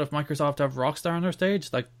 what if Microsoft have Rockstar on their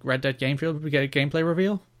stage? Like, Red Dead Gamefield would get a gameplay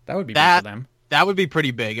reveal. That would be big for them. That would be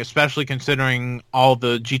pretty big, especially considering all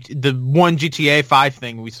the one GTA 5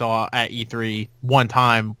 thing we saw at E3 one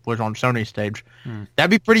time was on Sony's stage. That'd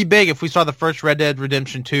be pretty big if we saw the first Red Dead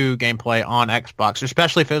Redemption 2 gameplay on Xbox,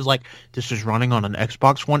 especially if it was like, this is running on an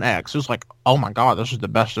Xbox One X. It was like, oh my god, this is the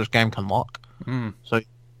best this game can look. So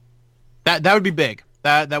that would be big.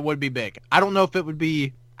 That would be big. I don't know if it would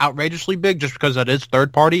be outrageously big just because that is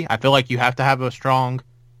third party. I feel like you have to have a strong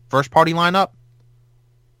first party lineup.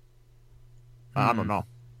 I don't know.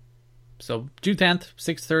 So June 10th,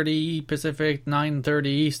 6:30 Pacific, 9:30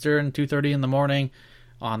 Eastern, 2:30 in the morning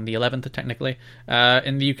on the 11th, technically.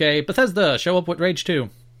 In the UK, Bethesda show up with Rage 2.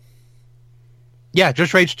 Yeah,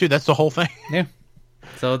 just Rage 2. That's the whole thing. Yeah.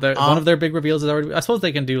 So one of their big reveals is already. I suppose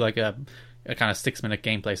they can do like a kind of 6-minute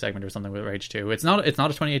gameplay segment or something with Rage 2. It's not a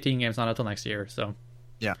 2018 game. It's not until next year. So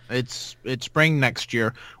yeah, it's spring next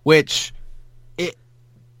year. Which,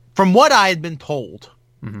 from what I had been told.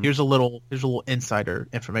 Here's a little insider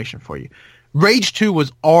information for you. Rage 2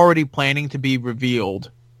 was already planning to be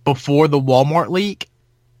revealed before the Walmart leak.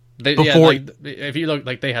 If you look,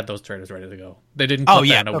 like, they had those trailers ready to go. They didn't. Put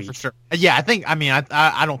that in a week. For sure. Yeah, I think. I mean,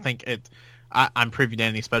 I don't think it. I'm privy to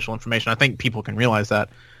any special information. I think people can realize that.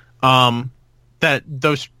 That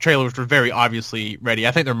those trailers were very obviously ready.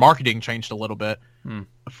 I think their marketing changed a little bit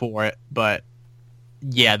for it, but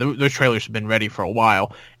yeah, those trailers have been ready for a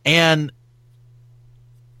while. And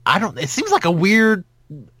I don't. It seems like a weird.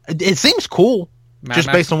 It seems cool, Mad just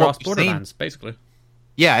Max based on across what we've seen. Borderlands, basically.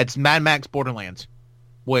 Yeah, it's Mad Max Borderlands,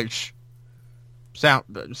 which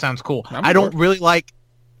sounds cool. I'm I don't bored. really like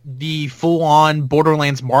the full-on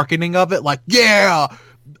Borderlands marketing of it. Like, yeah,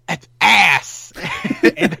 it's ass,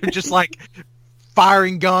 and they're just like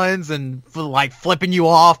firing guns and like flipping you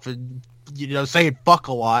off and saying fuck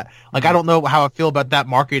a lot. Like, I don't know how I feel about that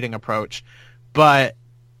marketing approach, but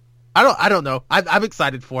I don't know. I'm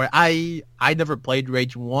excited for it. I never played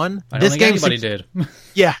Rage 1. I don't think anybody did.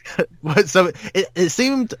 Yeah. So it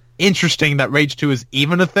seemed interesting that Rage 2 is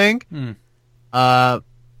even a thing. But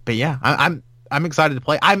yeah, I'm excited to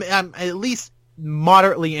play. I'm at least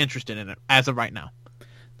moderately interested in it as of right now.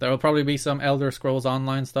 There will probably be some Elder Scrolls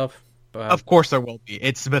Online stuff. But Of course there will be.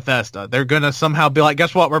 It's Bethesda. They're going to somehow be like,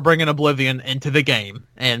 guess what? We're bringing Oblivion into the game.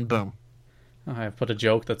 And boom. I put a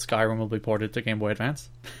joke that Skyrim will be ported to Game Boy Advance.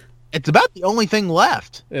 It's about the only thing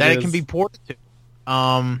left that it can be ported to.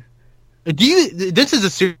 This is a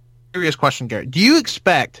serious question, Garrett. Do you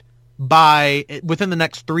expect within the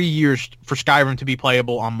next 3 years for Skyrim to be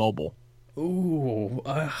playable on mobile? Ooh.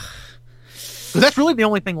 Because that's really the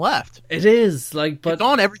only thing left. It is, but It's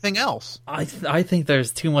on everything else. I think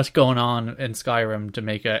there's too much going on in Skyrim to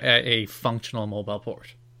make a functional mobile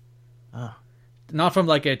port. Not from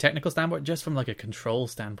like a technical standpoint, just from like a control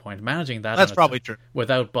standpoint. Managing that That's probably true.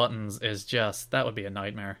 without buttons is that would be a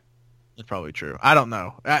nightmare. That's probably true. I don't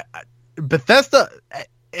know. Bethesda,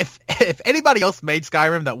 if anybody else made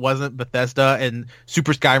Skyrim that wasn't Bethesda and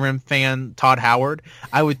Super Skyrim fan Todd Howard,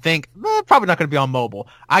 I would think probably not going to be on mobile.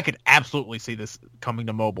 I could absolutely see this coming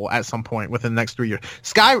to mobile at some point within the next 3 years.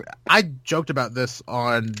 I joked about this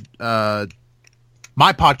on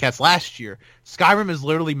my podcast last year. Skyrim is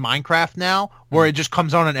literally Minecraft now, where it just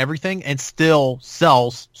comes on everything and still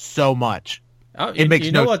sells so much. It makes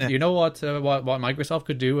no sense. You know what Microsoft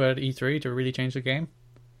could do at E3 to really change the game?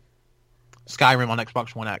 Skyrim on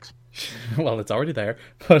Xbox One X. Well, it's already there,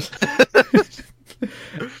 but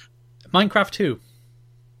Minecraft 2.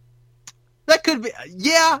 That could be,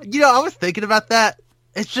 yeah. I was thinking about that.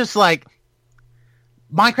 It's just like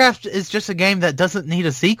Minecraft is just a game that doesn't need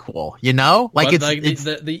a sequel. Like but it's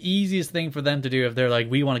the easiest thing for them to do if they're like,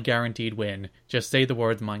 we want a guaranteed win, just say the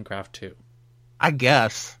words Minecraft 2. I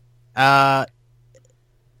guess.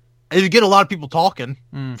 It'd get a lot of people talking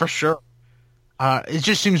for sure. It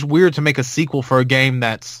just seems weird to make a sequel for a game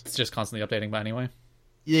It's just constantly updating, but anyway.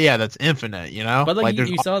 Yeah, that's infinite, But like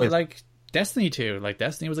you saw always... that, like Destiny 2. Like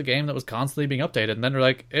Destiny was a game that was constantly being updated, and then they're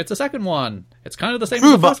like, it's a second one. It's kind of the same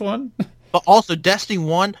as the first one. But also, Destiny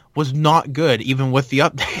 1 was not good, even with the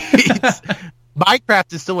updates.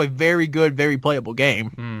 Minecraft is still a very good, very playable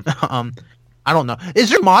game. I don't know. Is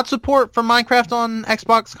there mod support for Minecraft on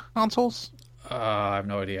Xbox consoles? I have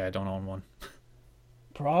no idea. I don't own one.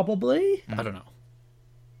 Probably? I don't know.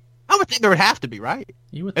 I would think there would have to be, right?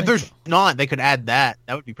 You would If think there's so. not, they could add that.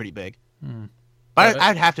 That would be pretty big. But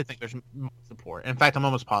I'd have to think there's mod support. In fact, I'm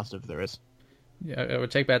almost positive there is. Yeah, I would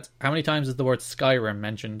take bets. How many times is the word Skyrim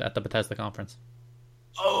mentioned at the Bethesda conference?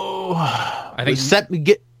 Oh, I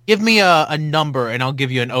think give me a number and I'll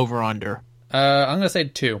give you an over/under. I'm gonna say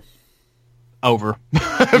 2. Over. Do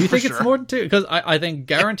you think it's more than 2? Because I think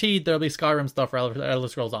guaranteed there'll be Skyrim stuff for Elder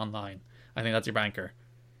Scrolls Online. I think that's your banker.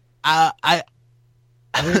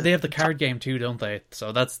 They have the card game too, don't they?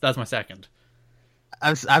 So that's my second.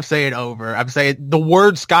 I'm saying over. I'm saying the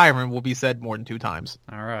word Skyrim will be said more than 2 times.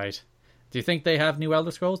 All right. Do you think they have new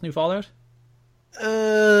Elder Scrolls, new Fallout?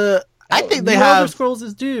 I think they new have. Elder Scrolls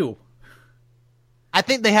is due. I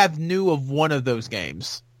think they have new of one of those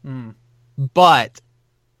games, but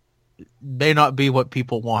may not be what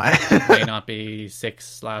people want. May not be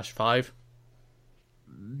 6/5.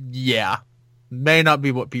 Yeah, may not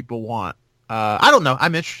be what people want. I don't know.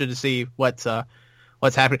 I'm interested to see what's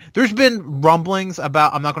happening. There's been rumblings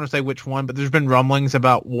about. I'm not going to say which one, but there's been rumblings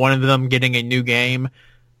about one of them getting a new game.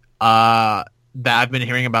 That I've been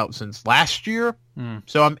hearing about since last year.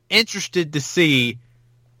 So I'm interested to see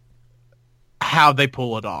how they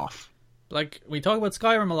pull it off. Like, we talk about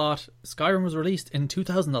Skyrim a lot. Skyrim was released in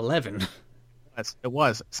 2011. Yes, it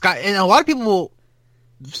was. And a lot of people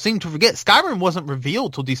seem to forget Skyrim wasn't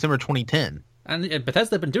revealed till December 2010. And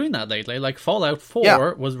Bethesda have been doing that lately. Like, Fallout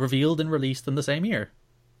 4 was revealed and released in the same year.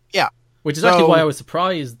 Yeah. Which is actually why I was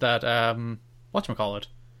surprised that, whatchamacallit,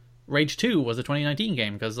 Rage 2 was a 2019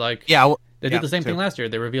 game, because, like, they did the same thing last year.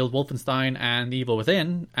 They revealed Wolfenstein and Evil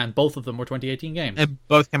Within, and both of them were 2018 games. And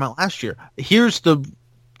both came out last year. Here's the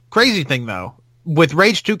crazy thing, though. With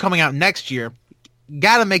Rage 2 coming out next year,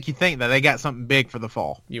 gotta make you think that they got something big for the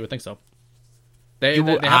fall. You would think so. They You-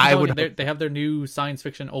 have I would they have their new science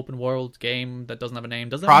fiction open world game that doesn't have a name.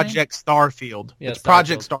 Does it have a name? Project Starfield. Yeah, It's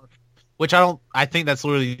Project Starfield. Star, which I think that's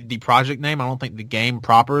literally the project name. I don't think the game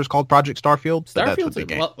proper is called Project Starfield. But that's what Starfield's the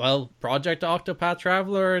game. well, Project Octopath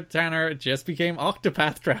Traveler, Tanner, it just became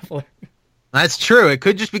Octopath Traveler. That's true. It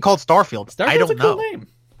could just be called Starfield. Starfield's I don't a cool know. name.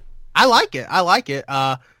 I like it.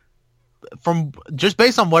 From just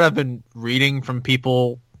based on what I've been reading from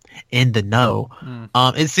people in the know,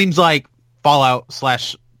 it seems like Fallout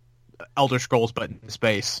 / Elder Scrolls, but in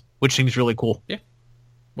space, which seems really cool. Yeah.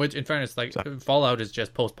 Which, in fairness, like Fallout is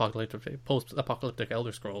just post-apocalyptic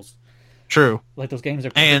Elder Scrolls. True. Like those games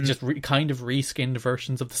are And- just kind of reskinned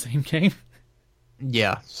versions of the same game.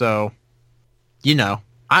 Yeah. So,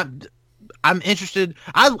 I'm interested.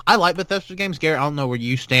 I like Bethesda games, Garrett. I don't know where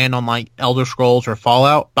you stand on like Elder Scrolls or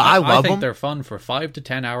Fallout, but I love think them. they're fun for 5 to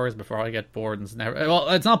 10 hours before I get bored and well,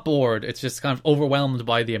 it's not bored. It's just kind of overwhelmed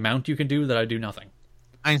by the amount you can do that I do nothing.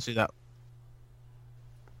 I can see that.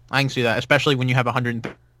 Especially when you have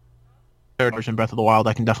 130 hours in Breath of the Wild.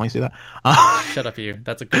 I can definitely see that. Shut up, you.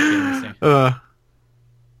 That's a good game to see.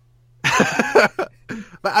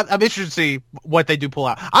 But I'm interested to see what they do pull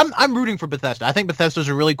out. I'm rooting for Bethesda. I think Bethesda's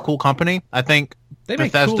a really cool company. I think They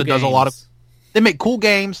make Bethesda cool does a lot of. games. They make cool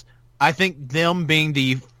games. I think them being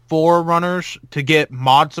the forerunners to get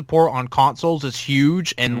mod support on consoles is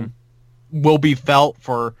huge and will be felt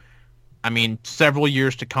for, several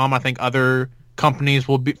years to come. I think other companies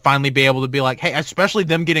will finally be able to be like, hey, especially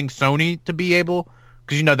them getting Sony to be able,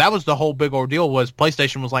 because that was the whole big ordeal. Was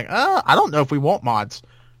PlayStation was like, I don't know if we want mods.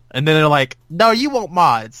 And then they're like, no, you want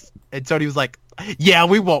mods. And Sony was like, yeah,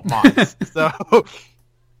 we want mods. So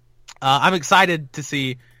I'm excited to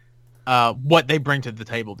see what they bring to the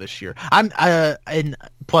table this year. And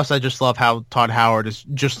plus I just love how Todd Howard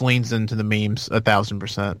just leans into the memes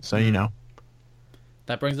 1,000%. So,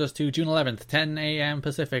 That brings us to June 11th, 10 a.m.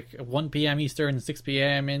 Pacific, 1 p.m. Eastern, 6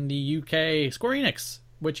 p.m. in the UK. Square Enix,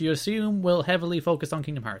 which you assume will heavily focus on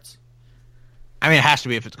Kingdom Hearts. it has to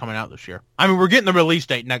be if it's coming out this year. We're getting the release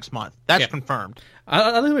date next month. That's confirmed.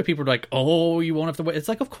 I like the way people are like, oh, you won't have to wait. It's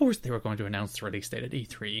like, of course they were going to announce the release date at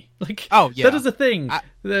E3. Like, oh, yeah. that is a thing.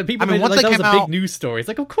 The people made it once like they that was a came big out- news story. It's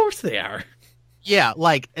like, of course they are. Yeah,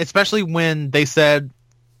 especially when they said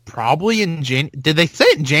probably in did they say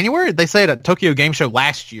it in January? Did they say it at Tokyo Game Show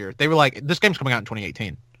last year? They were like, this game's coming out in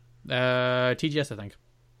 2018. TGS, I think.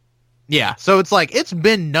 Yeah, so it's like, it's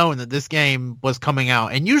been known that this game was coming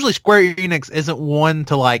out, and usually Square Enix isn't one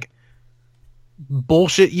to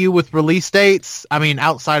bullshit you with release dates.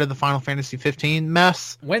 Outside of the Final Fantasy 15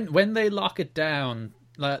 mess. When they lock it down,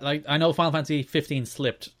 like I know Final Fantasy 15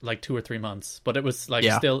 slipped 2 or 3 months, but it was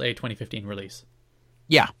still a 2015 release.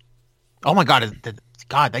 Yeah. Oh my god,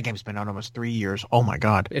 God, that game's been out almost 3 years. Oh my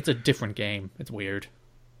god. It's a different game. It's weird.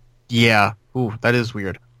 Yeah. Ooh, that is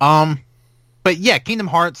weird. But yeah, Kingdom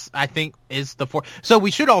Hearts, I think, is the So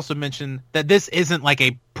we should also mention that this isn't like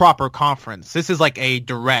a proper conference. This is like a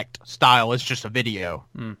direct style. It's just a video.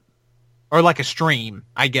 Or like a stream,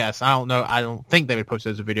 I guess. I don't know. I don't think they would post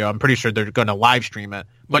it as a video. I'm pretty sure they're going to live stream it,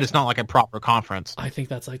 but it's not like a proper conference. I think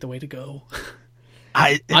that's the way to go.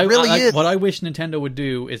 It really is. What I wish Nintendo would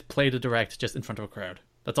do is play the Direct just in front of a crowd.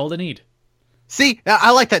 That's all they need. See,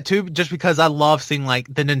 I like that too, just because I love seeing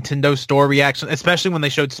the Nintendo Store reaction, especially when they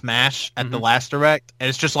showed Smash at the last Direct, and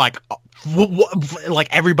it's just like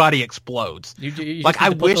everybody exploes. You just need to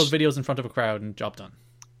put those videos in front of a crowd and job done.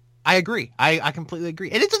 I agree. I completely agree.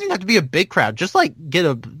 And it doesn't even have to be a big crowd. Just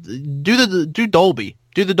do Dolby.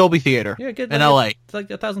 Do the Dolby Theater in LA. It's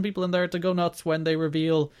 1,000 people in there to go nuts when they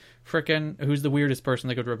reveal who's the weirdest person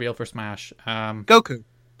they could reveal for Smash. Goku.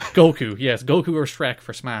 Goku, yes, Goku or Shrek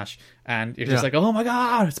for Smash, and you're just like, oh my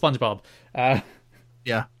god, SpongeBob.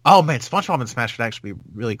 Yeah. Oh man, SpongeBob and Smash would actually be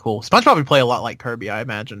really cool. SpongeBob would play a lot like Kirby, I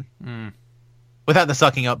imagine. Without the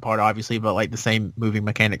sucking up part, obviously, but the same moving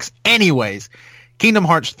mechanics. Anyways, Kingdom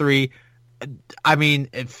Hearts 3.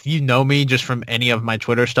 If you know me just from any of my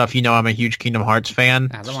Twitter stuff, I'm a huge Kingdom Hearts fan.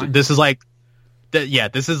 This is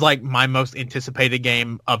this is my most anticipated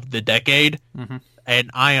game of the decade.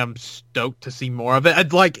 And I am stoked to see more of it.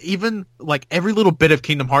 I'd even every little bit of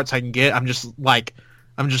Kingdom Hearts I can get, I'm just like,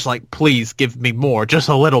 please give me more, just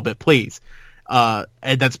a little bit, please. And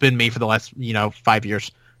that's been me for the last 5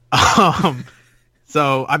 years.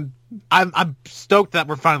 So I'm stoked that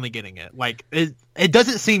we're finally getting it. It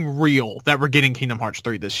doesn't seem real that we're getting Kingdom Hearts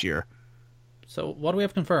 3 this year. So what do we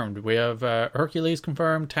have confirmed? We have Hercules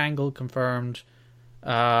confirmed, Tangled confirmed,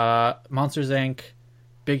 Monsters Inc.,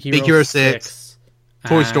 Big Hero 6.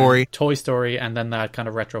 Toy Story, and then that kind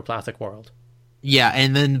of retro classic world. Yeah,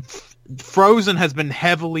 and then Frozen has been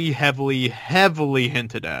heavily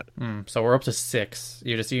hinted at. So we're up to 6.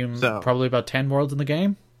 You'd assume So- probably about 10 worlds in the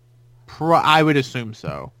game? I would assume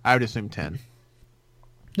so. I would assume 10.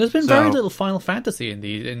 There's been So- very little Final Fantasy in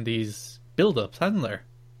these build-ups, hasn't there?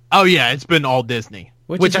 Oh yeah, it's been all Disney,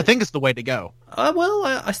 Which which is- I think is the way to go. Well,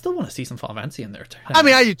 I still want to see some Final Fantasy in there. I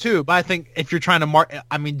mean, I do too, but I think if you're trying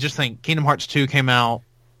to just think Kingdom Hearts 2 came out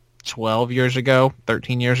 12 years ago,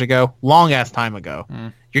 13 years ago, long ass time ago.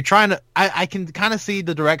 You're trying to, I can kind of see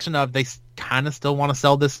the direction of they kind of still want to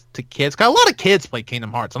sell this to kids. Cause a lot of kids play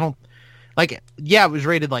Kingdom Hearts. I don't, like, yeah, it was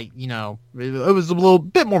rated like, it was a little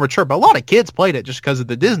bit more mature, but a lot of kids played it just because of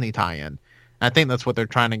the Disney tie-in. And I think that's what they're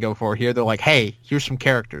trying to go for here. They're like, hey, here's some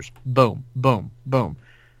characters. Boom, boom, boom.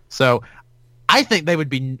 So I think they would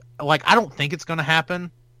be, like, I don't think it's going to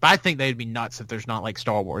happen, but I think they'd be nuts if there's not, like,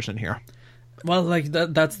 Star Wars in here. Well, like,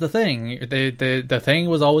 that's the thing. The thing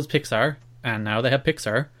was always Pixar, and now they have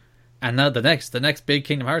Pixar. And now the next big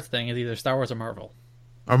Kingdom Hearts thing is either Star Wars or Marvel.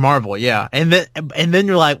 Or Marvel, yeah. And then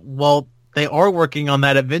you're like, well, they are working on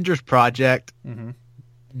that Avengers project.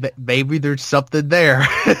 Maybe there's something there.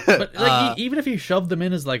 But like, even if you shoved them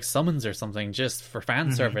in as like summons or something, just for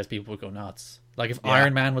fan service, people would go nuts. Like if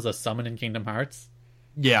Iron Man was a summon in Kingdom Hearts.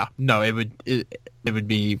 Yeah, no, it would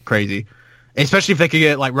be crazy. Especially if they could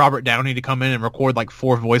get like Robert Downey to come in and record like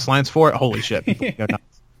 4 voice lines for it. Holy shit. People would go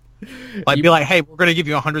nuts. Like, be like, hey, we're going to give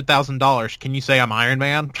you $100,000. Can you say I'm Iron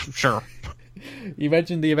Man? Sure. You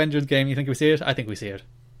mentioned the Avengers game. You think we see it? I think we see it.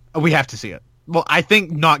 We have to see it. Well, I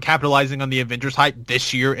think not capitalizing on the Avengers hype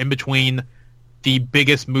this year in between the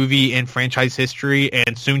biggest movie in franchise history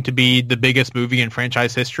and soon to be the biggest movie in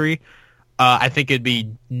franchise history, I think it'd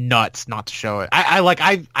be nuts not to show it.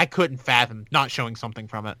 I couldn't fathom not showing something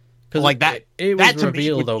from it. Because Like that, it that was to me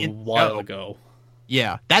revealed would a end- while no. ago.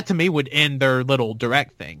 Yeah, that to me would end their little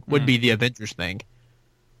direct thing. Would be the Avengers thing.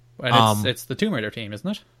 And it's the Tomb Raider team, isn't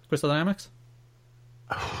it? Crystal Dynamics.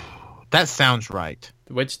 That sounds right.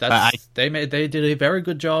 Which they did a very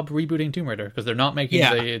good job rebooting Tomb Raider because they're not making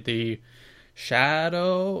the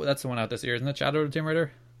Shadow. That's the one out this year, isn't it? Shadow of Tomb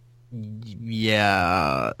Raider.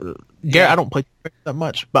 Yeah, I don't play that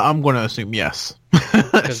much, but I'm going to assume yes.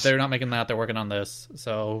 Because they're not making that; they're working on this.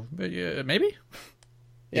 So maybe.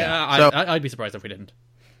 Yeah, So- I'd be surprised if we didn't.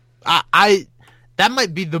 I that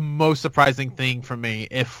might be the most surprising thing for me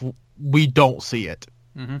if we don't see it.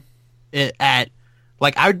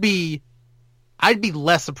 I'd be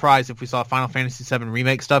less surprised if we saw Final Fantasy VII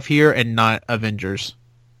remake stuff here and not Avengers.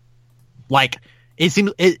 Like it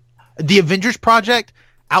seems the Avengers project,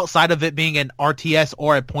 outside of it being an RTS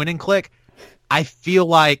or a point and click, I feel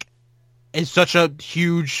like it's such a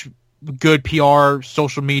huge, good PR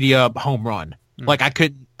social media home run. Like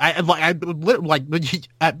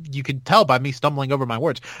you could tell by me stumbling over my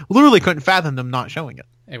words. Literally couldn't fathom them not showing it.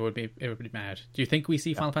 It would be mad. Do you think we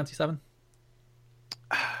see Final Fantasy VII?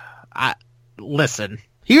 Listen,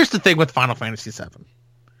 here's the thing with Final Fantasy VII.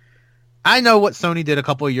 I know what Sony did a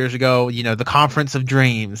couple of years ago. The Conference of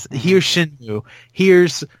Dreams. Here's Shenmue.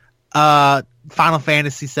 Here's Final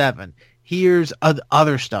Fantasy VII. Here's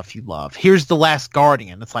other stuff you love. Here's The Last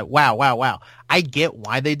Guardian. It's like, wow. I get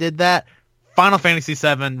why they did that. Final Fantasy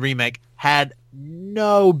VII Remake had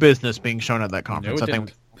no business being shown at that conference. No, it I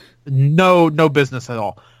think didn't. no business at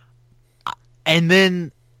all. And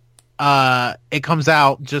then it comes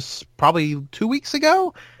out just probably 2 weeks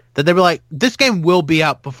ago that they were like, this game will be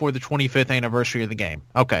out before the 25th anniversary of the game.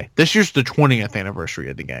 Okay, this year's the 20th anniversary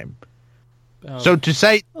of the game. Oh. So to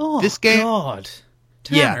say this game, God,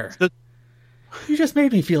 Tanner, yeah. you just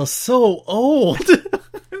made me feel so old.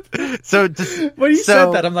 So When you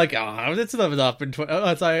said that, I'm like, it's not been 20.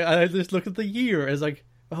 I just look at the year. It's like,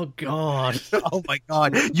 oh God. oh my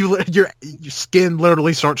God, your skin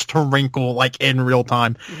literally starts to wrinkle like in real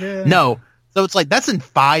time. Yeah. No, so it's like that's in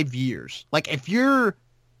 5 years. Like if you're,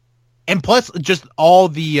 and plus just all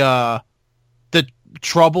the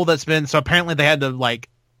trouble that's been. So apparently they had to like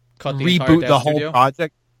Cut the entire reboot dev the whole studio.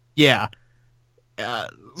 project. Yeah.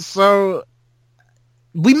 So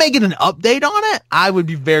we may get an update on it. I would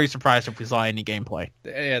be very surprised if we saw any gameplay.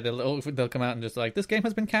 Yeah, they'll come out and just like, this game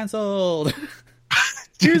has been cancelled.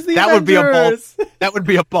 Here's the That would be a Avengers. That would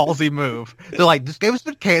be a ballsy move. They're like, this game has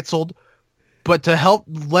been canceled, but to help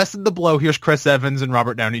lessen the blow, here's Chris Evans and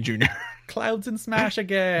Robert Downey Jr. Clouds in Smash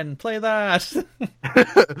again. Play that.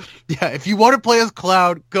 Yeah, if you want to play as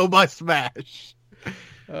Cloud, go buy Smash.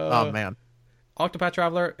 Oh man. Octopath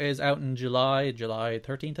Traveler is out in July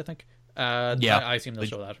 13th, I think. Yeah. I assume they'll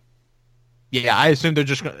show that. Yeah, I assume they're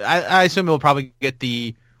just. I assume it'll probably get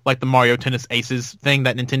the like the Mario Tennis Aces thing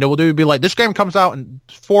that Nintendo will do. It'd be like, this game comes out in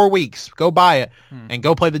 4 weeks. Go buy it and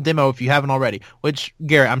go play the demo if you haven't already. Which,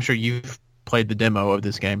 Garrett, I'm sure you've played the demo of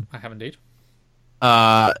this game. I have indeed.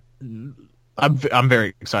 I'm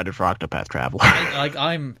very excited for Octopath Traveler.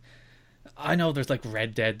 I know there's like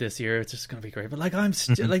Red Dead this year. It's just gonna be great. But like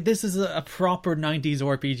like this is a proper 90s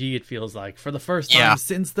RPG. It feels like for the first time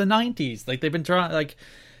since the 90s. Like they've been trying like.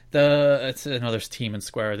 It's another team in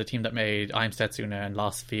Square, the team that made I'm Setsuna and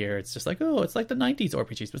Lost Sphere. It's just like, oh, it's like the 90s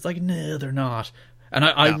RPGs, but it's like, no, they're not. And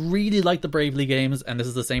I really like the Bravely games, and this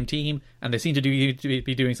is the same team, and they seem to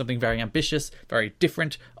be doing something very ambitious, very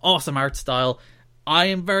different, awesome art style. I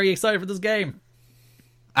am very excited for this game.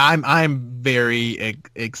 I'm very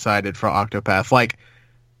excited for Octopath. Like,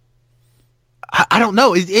 I don't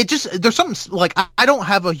know. It just, there's something like, I don't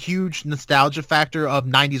have a huge nostalgia factor of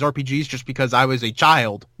 90s RPGs just because I was a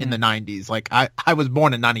child in the 90s. Like I was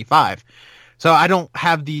born in 95. So I don't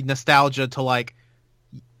have the nostalgia to like,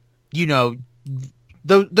 you know,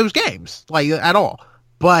 those games like at all.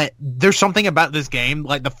 But there's something about this game.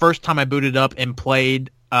 Like the first time I booted up and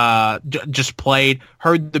played, heard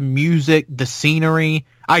the music, the scenery,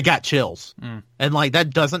 I got chills. And like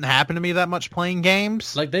that doesn't happen to me that much playing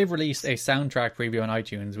games. Like they've released a soundtrack preview on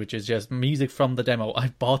iTunes, which is just music from the demo. I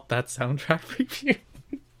bought that soundtrack preview.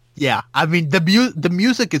 Yeah, I mean the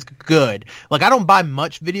music is good. Like I don't buy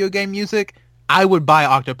much video game music. I would buy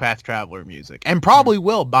Octopath Traveler music, and probably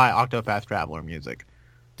will buy Octopath Traveler music.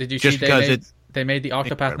 Did you just see they made the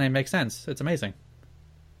Octopath incredible. name make sense? It's amazing.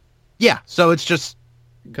 Yeah, so it's just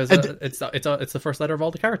because it's the first letter of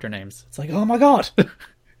all the character names. It's like, oh my god.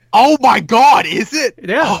 Oh my god, is it?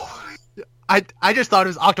 Yeah. Oh, I just thought it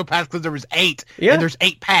was Octopath because there was 8. Yeah. And there's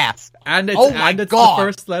 8 paths. And it's, oh my and it's god. the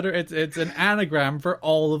first letter. It's an anagram for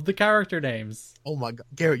all of the character names. Oh my god,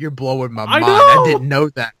 Garrett, you're blowing my I mind. know! I didn't know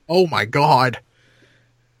that. Oh my god.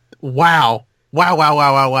 Wow.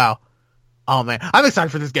 Wow. Oh man, I'm excited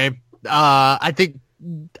for this game. I think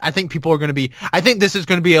people are going to be. I think this is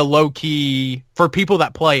going to be a low key for people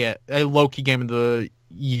that play it. A low key game of the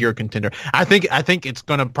year contender. I think it's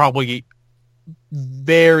going to probably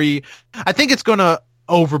I think it's going to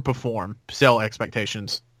overperform sell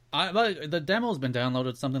expectations. The demo's been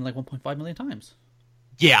downloaded something like 1.5 million times.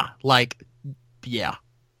 Yeah, so,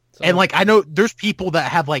 and like I know there's people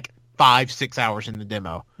that have like 5-6 hours in the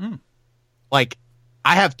demo. Like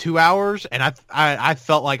I have 2 hours, and I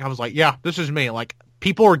felt like I was like, yeah, this is me. Like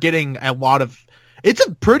people are getting a lot of. It's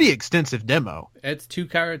a pretty extensive demo. It's two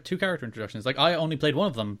character introductions. Like I only played one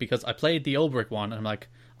of them because I played the Ulbrich one, and I'm like,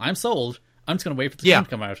 I'm sold. I'm just gonna wait for the game to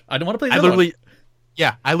come out. I don't want to play the other one.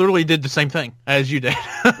 Yeah, I literally did the same thing as you did.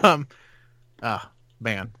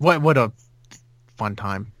 Man, what a fun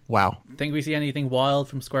time! Wow. Think we see anything wild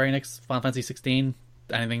from Square Enix? Final Fantasy 16?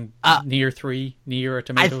 Anything Nier 3? Nier or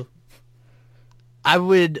Tomato? I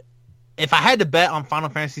would, if I had to bet on Final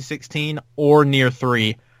Fantasy 16 or Nier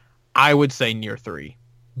 3, I would say Nier 3.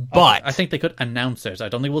 But I think they could announce it. I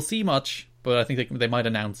don't think we'll see much, but I think they might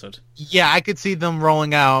announce it. Yeah, I could see them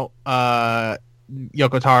rolling out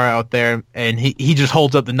Yoko Taro out there, and he just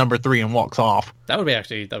holds up the number 3 and walks off. That would be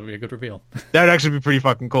a good reveal. That would actually be pretty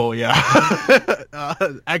fucking cool. Yeah.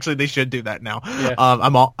 Actually, they should do that now. Yeah.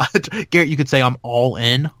 I'm all Garrett. You could say I'm all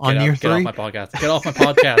in on Nier 3. Get off my podcast. Get off my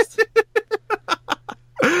podcast.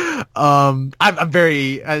 I'm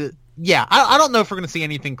very yeah. I don't know if we're gonna see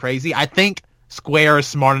anything crazy. I think Square is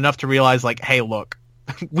smart enough to realize like, hey, look,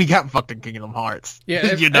 we got fucking Kingdom Hearts. Yeah,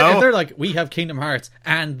 if they're like, we have Kingdom Hearts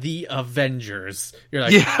and the Avengers. You're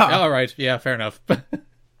like, yeah, all right, yeah, fair enough.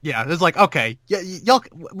 Yeah, it's like, okay, y'all,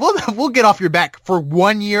 we'll get off your back for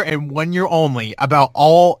 1 year and 1 year only about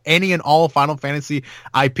any and all Final Fantasy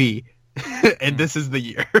IP, and this is the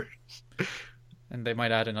year. And they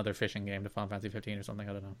might add another fishing game to Final Fantasy 15 or something.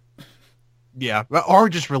 I don't know. Yeah, or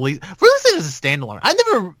just release it as a standalone. I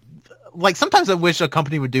never like. Sometimes I wish a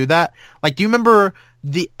company would do that. Like, do you remember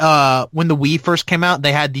when the Wii first came out?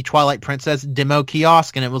 They had the Twilight Princess demo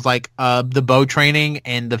kiosk, and it was like the bow training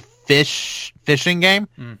and the fishing game.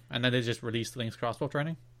 And then they just released Link's crossbow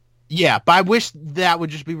training. Yeah, but I wish that would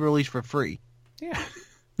just be released for free. Yeah.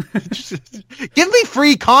 Just, give me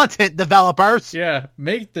free content, developers. Yeah,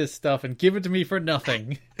 make this stuff and give it to me for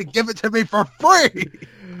nothing. Give it to me for free.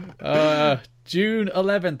 June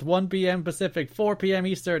 11th, 1 p.m. Pacific, 4 p.m.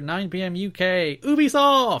 Eastern, 9 p.m. UK.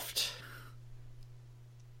 Ubisoft.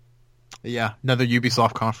 Yeah, another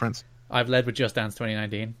Ubisoft conference. I've led with Just Dance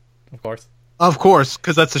 2019, of course. Of course,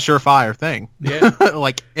 because that's a surefire thing. Yeah.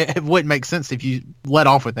 Like, it wouldn't make sense if you let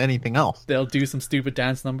off with anything else. They'll do some stupid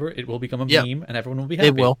dance number. It will become a meme, and everyone will be happy.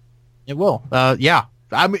 It will. Yeah.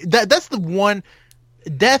 I mean, that's the one.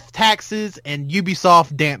 death, taxes, and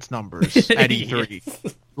Ubisoft dance numbers at E3.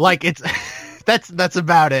 Yes. Like it's that's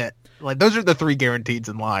about it. Like those are the 3 guarantees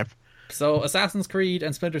in life. So Assassin's Creed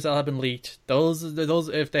and Splinter Cell have been leaked. Those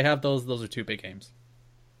if they have those are 2 big games.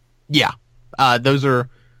 Yeah, those are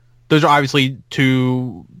obviously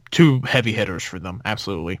two heavy hitters for them.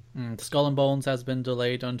 Absolutely. Skull and Bones has been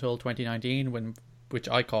delayed until 2019, which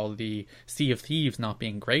I call the Sea of Thieves not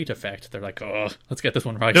being great effect. They're like, oh, let's get this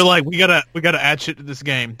one right. They're like, we gotta add shit to this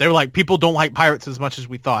game. They're like, people don't like pirates as much as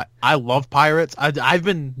we thought. I love pirates. I've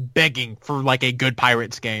been begging for like a good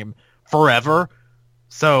pirates game forever.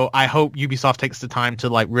 So I hope Ubisoft takes the time to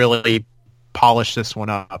like really polish this one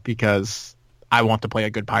up because I want to play a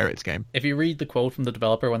good pirates game. If you read the quote from the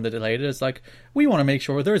developer when they delayed it, it's like, we want to make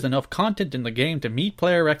sure there's enough content in the game to meet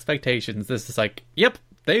player expectations. This is like, yep,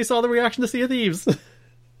 they saw the reaction to Sea of Thieves.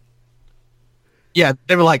 Yeah,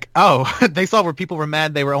 they were like, oh, they saw where people were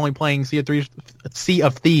mad they were only playing Sea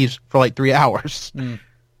of Thieves for like 3 hours.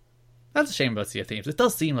 That's a shame about Sea of Thieves. It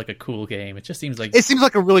does seem like a cool game. It just seems like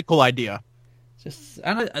a really cool idea.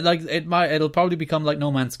 It'll probably become like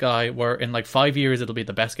No Man's Sky, where in like 5 years it'll be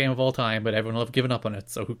the best game of all time, but everyone will have given up on it.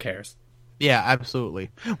 So who cares? Yeah, absolutely.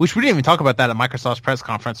 Which we didn't even talk about that at Microsoft's press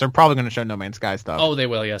conference. They're probably going to show No Man's Sky stuff. Oh, they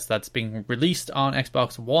will. Yes, that's being released on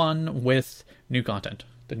Xbox One with new content,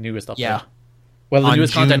 the newest update. Yeah. Well, the On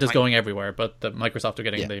newest June content is going everywhere, but the Microsoft are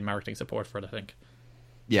getting Yeah. the marketing support for it, I think.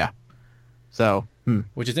 Yeah. So,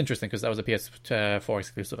 Which is interesting because that was a PS4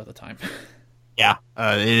 exclusive at the time. yeah,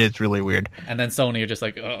 it is really weird. And then Sony are just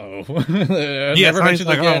like, uh-oh. Yeah, never mention it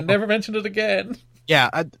like, again. oh. Never mention it again.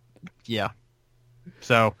 Yeah, yeah.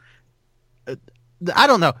 So, I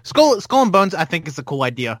don't know. Skull and Bones, I think, is a cool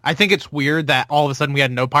idea. I think it's weird that all of a sudden we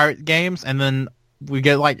had no pirate games, and then we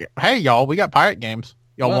get like, hey, y'all, we got pirate games.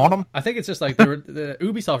 Y'all want them? I think it's just like the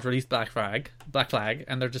Ubisoft released Black Flag,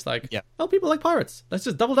 and they're just like, Yeah. oh, people like pirates. Let's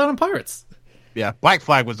just double down on pirates. Yeah, Black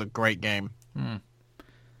Flag was a great game. Beyond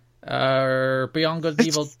Good and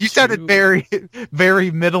Evil. You sounded 2, very,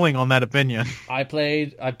 very middling on that opinion. I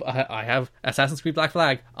have Assassin's Creed Black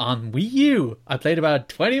Flag on Wii U. I played about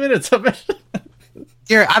 20 minutes of it.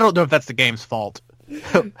 Garrett, I don't know if that's the game's fault.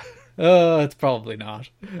 It's probably not.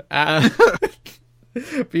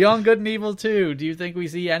 Beyond Good and Evil 2, do you think we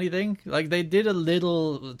see anything? Like, they did a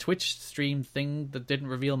little Twitch stream thing that didn't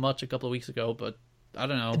reveal much a couple of weeks ago, but I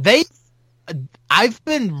don't know. I've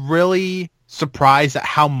been really surprised at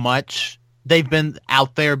how much they've been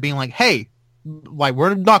out there being like, hey, like,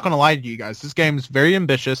 we're not going to lie to you guys. This game is very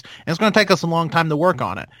ambitious, and it's going to take us a long time to work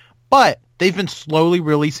on it. But they've been slowly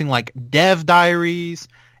releasing, like, dev diaries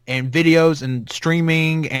and videos and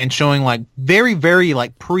streaming and showing, like, very, very,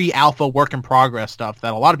 like, pre-alpha work in progress stuff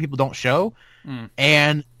that a lot of people don't show.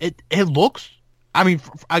 And it looks, I mean,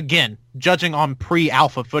 again, judging on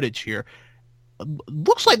pre-alpha footage here,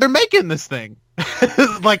 looks like they're making this thing.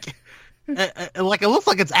 like it looks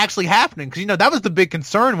like it's actually happening. Because, you know, that was the big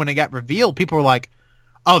concern when it got revealed. People were like,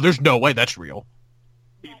 oh, there's no way that's real.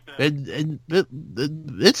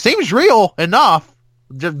 It seems real enough.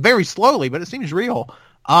 Just very slowly, but it seems real.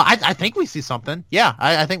 I think we see something. Yeah,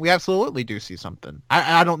 I think we absolutely do see something.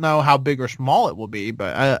 I don't know how big or small it will be,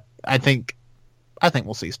 but I think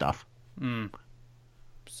we'll see stuff.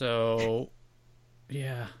 So,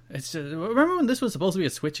 yeah, it's just, remember when this was supposed to be a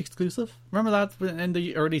Switch exclusive? Remember that in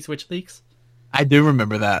the early Switch leaks? I do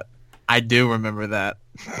remember that.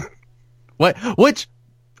 Which,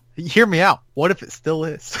 hear me out. What if it still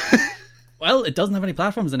is? Well, it doesn't have any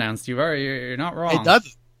platforms announced. You're not wrong. It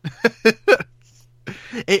doesn't.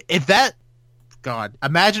 If that, God,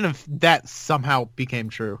 imagine if that somehow became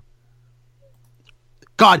true.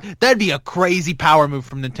 God, that'd be a crazy power move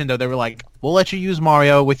from Nintendo. They were like, we'll let you use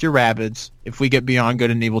Mario with your Rabbids if we get Beyond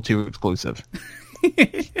Good and Evil 2 exclusive.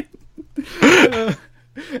 In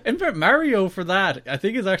fact, Mario for that, I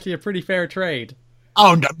think, is actually a pretty fair trade.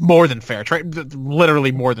 Oh, no, more than fair trade.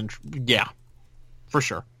 Literally more than, yeah, for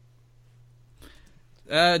sure.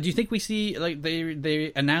 Do you think we see, like,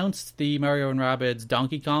 they announced the Mario and Rabbids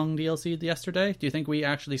Donkey Kong DLC yesterday? Do you think we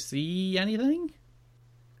actually see anything?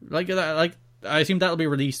 Like I assume that'll be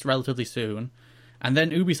released relatively soon. And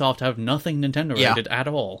then Ubisoft have nothing Nintendo related at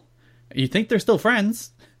all. You think they're still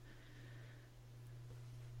friends?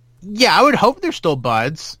 Yeah, I would hope they're still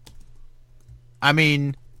buds. I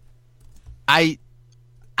mean, I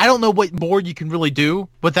don't know what more you can really do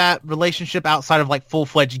with that relationship outside of, like,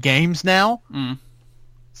 full-fledged games now.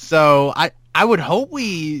 So I would hope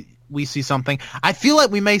we see something. I feel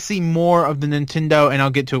like we may see more of the Nintendo, and I'll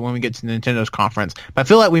get to it when we get to Nintendo's conference, but I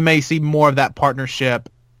feel like we may see more of that partnership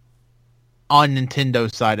on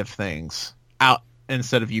Nintendo's side of things out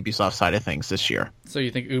instead of Ubisoft's side of things this year. So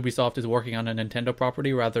you think Ubisoft is working on a Nintendo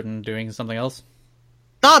property rather than doing something else?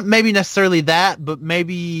 Not maybe necessarily that, but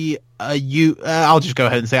maybe I'll just go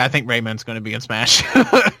ahead and say I think Rayman's going to be in Smash.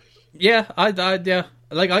 Yeah, yeah.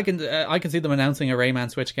 Like I can see them announcing a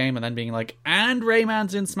Rayman Switch game and then being like, and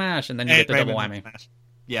Rayman's in Smash, and then you get the double whammy.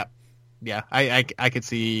 Yeah, yeah. I could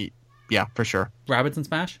see. Yeah, for sure. Rabbids in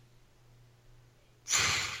Smash.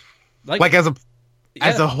 Like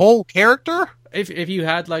as a whole character. If you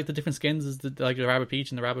had like the different skins as the Rabbid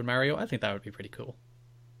Peach and the Rabbid Mario, I think that would be pretty cool.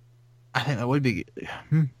 I think that would be,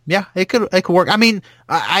 yeah, it could work. I mean,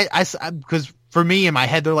 I because for me in my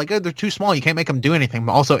head they're like, oh, they're too small, you can't make them do anything.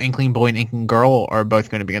 But also, Inkling Boy and Inkling Girl are both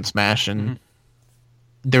going to be in Smash, and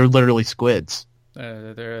they're literally squids.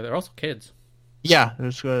 They're also kids. Yeah,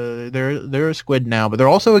 they're a squid now, but they're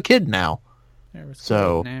also a kid now. They're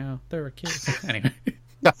a kid. Anyway.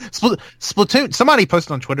 Yeah, Splatoon. Somebody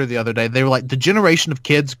posted on Twitter the other day. They were like, the generation of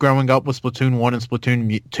kids growing up with Splatoon 1 and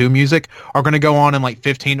Splatoon 2 music are going to go on in like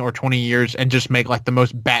 15 or 20 years and just make like the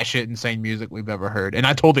most batshit insane music we've ever heard. And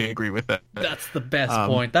I totally agree with that. That's the best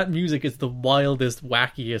point. That music is the wildest,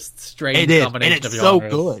 wackiest, strange combination of genres. It's so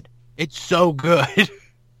good. It's so good.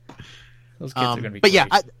 Those kids are going to be But great.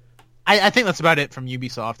 yeah, I think that's about it from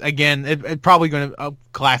Ubisoft. Again, it probably going to a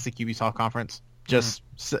classic Ubisoft conference. Just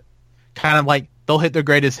kind of like they'll hit their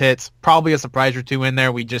greatest hits. Probably a surprise or two in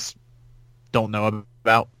there we just don't know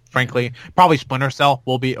about, frankly. Probably Splinter Cell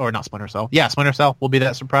will be, or not Splinter Cell. Yeah, Splinter Cell will be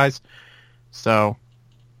that surprise. So,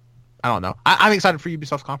 I don't know. I'm excited for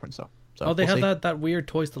Ubisoft's conference, though. So they we'll have that weird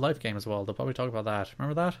Toys to Life game as well. They'll probably talk about that.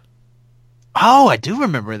 Remember that? Oh, I do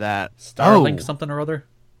remember that. Starlink something or other.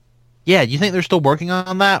 Yeah, do you think they're still working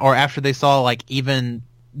on that? Or after they saw, like, even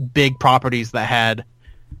big properties that had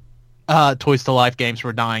Toys to Life games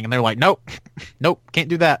were dying, and they're like, nope, can't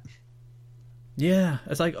do that. Yeah,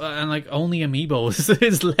 it's like, and like only Amiibo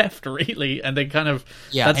is left, really, and they kind of,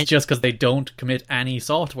 that's just because they don't commit any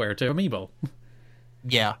software to Amiibo.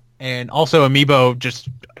 Yeah, and also Amiibo just,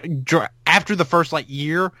 after the first, like,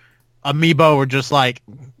 year, Amiibo were just like,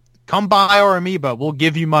 come buy our Amiibo, we'll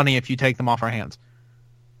give you money if you take them off our hands.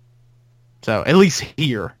 So, at least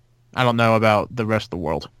here. I don't know about the rest of the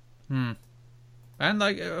world. And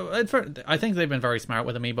like, I think they've been very smart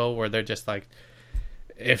with Amiibo, where they're just like,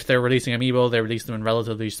 if they're releasing Amiibo, they release them in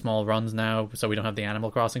relatively small runs now, so we don't have the Animal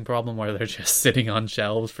Crossing problem where they're just sitting on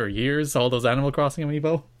shelves for years, all those Animal Crossing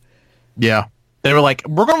Amiibo. Yeah. They were like,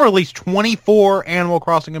 we're going to release 24 Animal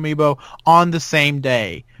Crossing Amiibo on the same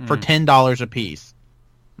day for $10 a piece.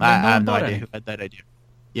 I have no idea who had that idea.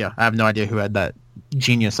 Yeah, I have no idea who had that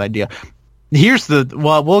genius idea. Here's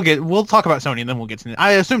we'll talk about Sony and then we'll get to,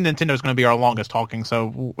 I assume Nintendo's going to be our longest talking,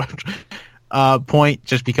 so point,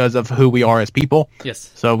 just because of who we are as people.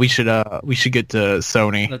 Yes. So we should get to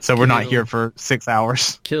Sony. We're not here for 6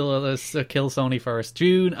 hours. Kill Sony first.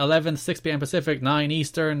 June 11th, 6 p.m. Pacific, 9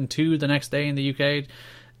 Eastern, 2 the next day in the UK.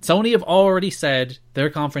 Sony have already said their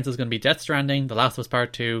conference is going to be Death Stranding, The Last of Us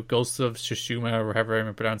Part 2, Ghosts of Tsushima, or however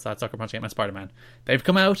I pronounce that, Sucker Punch Game, and Spider-Man. They've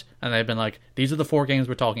come out, and they've been like, these are the 4 games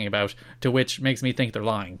we're talking about, to which makes me think they're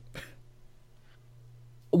lying.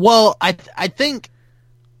 Well, I think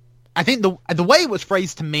the way it was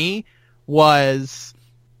phrased to me was,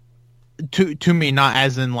 to me, not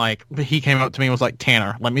as in like, he came up to me and was like,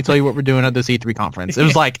 Tanner, let me tell you what we're doing at this E3 conference. It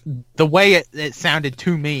was like, the way it sounded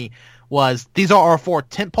to me was, these are our 4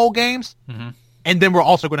 tentpole games, and then we're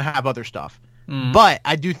also going to have other stuff. But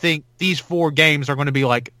I do think these 4 games are going to be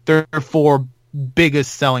like their 4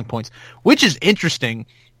 biggest selling points, which is interesting,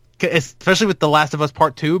 especially with The Last of Us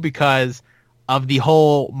Part 2, because of the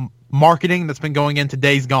whole marketing that's been going into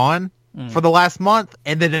Days Gone for the last month,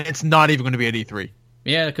 and then it's not even going to be at E3.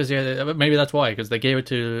 Yeah, because maybe that's why, because they gave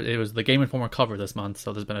it was the Game Informer cover this month,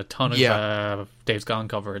 so there's been a ton of Days Gone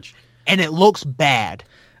coverage. And it looks bad.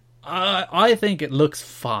 I think it looks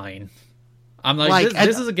fine. I'm like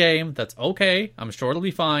this is a game that's okay. I'm sure it'll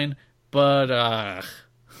be fine, but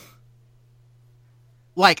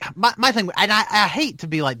like my thing, and I hate to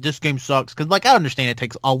be like, this game sucks, because like, I understand it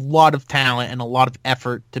takes a lot of talent and a lot of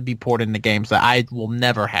effort to be poured into games that I will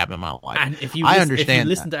never have in my life. And if you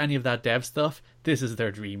listen to any of that dev stuff, this is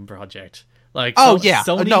their dream project. Like,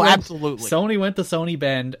 absolutely. Sony went to Sony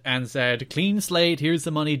Bend and said, clean slate, here's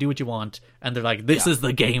the money, do what you want. And they're like, this is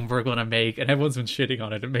the game we're going to make. And everyone's been shitting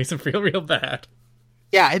on it. It makes them feel real bad.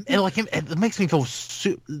 Yeah, it makes me feel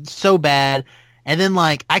so bad. And then,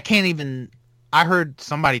 like, I heard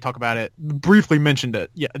somebody talk about it, briefly mentioned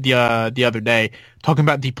it the other day, talking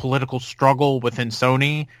about the political struggle within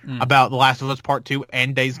Sony about The Last of Us Part 2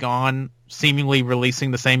 and Days Gone seemingly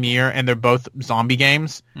releasing the same year, and they're both zombie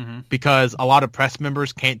games, because a lot of press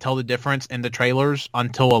members can't tell the difference in the trailers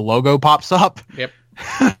until a logo pops up. Yep.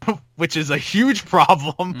 Which is a huge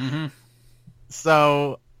problem.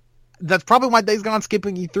 So that's probably why Days Gone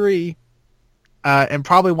skipping E3, and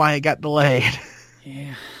probably why it got delayed.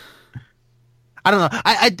 Yeah. I don't know.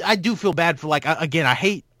 I do feel bad for, like, again, I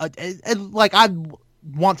hate, like, I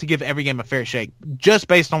want to give every game a fair shake just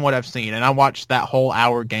based on what I've seen, and I watched that whole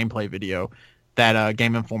hour gameplay video that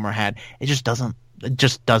Game Informer had. It just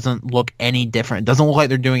doesn't look any different. It doesn't look like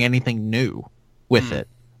they're doing anything new with it.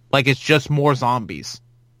 Like, it's just more zombies.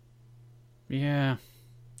 Yeah.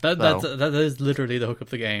 That is literally the hook of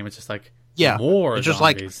the game. It's just like, yeah, more it's just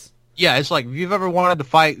zombies. like, yeah, it's like, if you've ever wanted to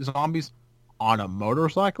fight zombies on a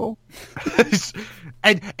motorcycle,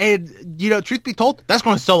 and you know, truth be told, that's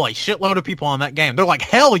going to sell a shitload of people on that game. They're like,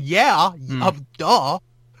 hell yeah, duh.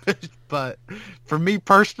 But for me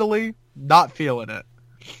personally, not feeling it.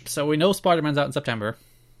 So we know Spider-Man's out in September.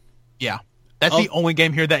 Yeah, that's the only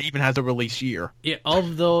game here that even has a release year. Yeah,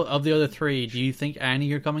 of the other three, do you think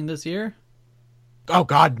any are coming this year? Oh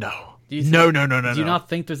God, no. No. Do you not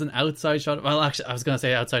think there's an outside shot? Well, actually, I was going to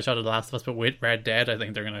say outside shot of The Last of Us, but with Red Dead, I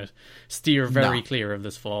think they're going to steer very clear of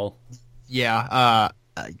this fall. Yeah,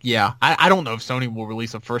 yeah. I don't know if Sony will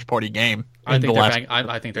release a first-party game. I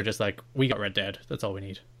think they're just like, we got Red Dead. That's all we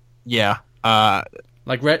need. Yeah.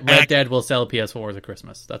 Like Red Dead will sell PS4s at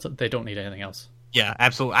Christmas. They don't need anything else. Yeah,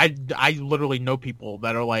 absolutely. I literally know people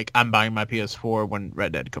that are like, I'm buying my PS4 when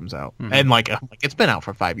Red Dead comes out, and like it's been out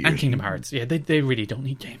for 5 years. And Kingdom Hearts. Yeah, they really don't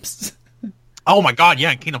need games. Oh my God,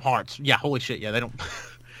 yeah, Kingdom Hearts. Yeah, holy shit, yeah, they don't.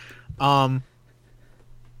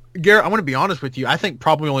 Garrett, I want to be honest with you. I think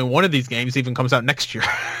probably only one of these games even comes out next year.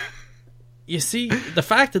 You see, the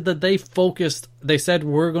fact that they said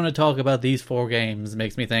we're going to talk about these 4 games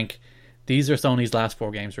makes me think these are Sony's last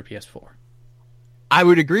 4 games for PS4. I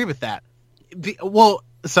would agree with that. Well,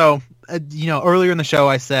 so, you know, earlier in the show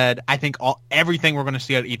I said I think everything we're going to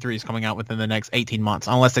see at E3 is coming out within the next 18 months,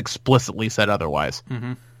 unless explicitly said otherwise.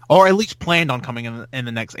 Or at least planned on coming in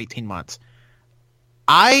the next 18 months.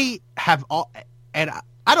 I have and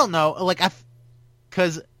I don't know, like,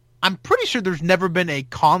 because I'm pretty sure there's never been a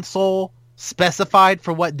console specified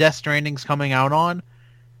for what Death Stranding's coming out on.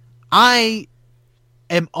 I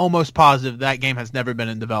am almost positive that game has never been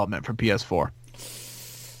in development for PS4.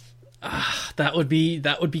 That would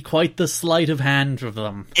be quite the sleight of hand of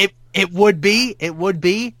them. It would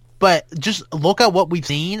be. But just look at what we've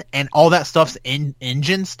seen, and all that stuff's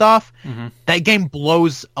engine stuff. That game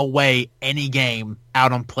blows away any game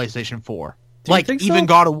out on PlayStation 4. Like, even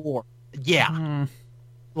God of War. Yeah.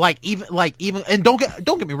 Like even and don't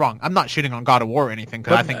get me wrong, I'm not shitting on God of War or anything,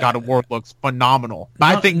 because I think God of War looks phenomenal.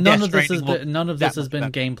 But I think none of this has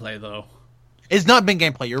been gameplay though. It's not been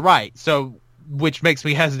gameplay, you're right. So, which makes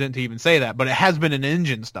me hesitant to even say that, but it has been an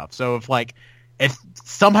engine stuff. So if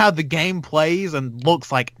somehow the game plays and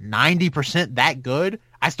looks like 90% that good,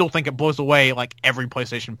 I still think it blows away like every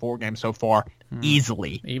PlayStation 4 game so far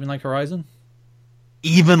easily. Even like Horizon?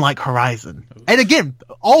 Even like Horizon. Ooh. And again,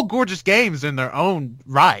 all gorgeous games in their own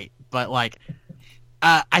right, but like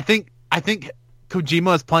I think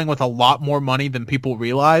Kojima is playing with a lot more money than people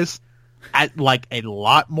realize. At like a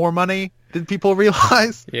lot more money than people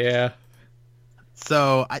realize. Yeah.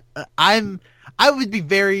 So I would be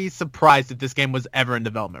very surprised if this game was ever in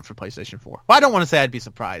development for PlayStation 4. Well, I don't want to say I'd be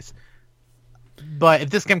surprised. But if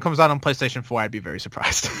this game comes out on PlayStation 4, I'd be very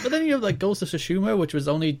surprised. But then you have like Ghost of Tsushima, which was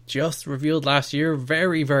only just revealed last year,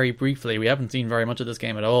 very, very briefly. We haven't seen very much of this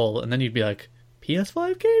game at all. And then you'd be like,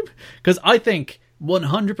 PS5 game? Because I think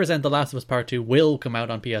 100% The Last of Us Part 2 will come out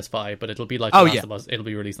on PS5, but it'll be like The Last of Us. It'll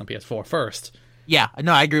be released on PS4 first. Yeah,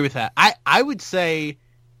 no, I agree with that. I would say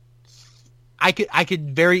I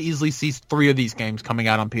could very easily see 3 of these games coming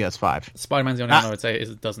out on PS5. Spider-Man's the only one I would say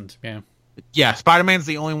it doesn't, yeah. Yeah, Spider-Man's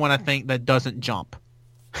the only one I think that doesn't jump.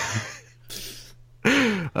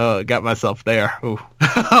 Got myself there. Ooh.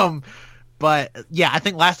 But yeah, I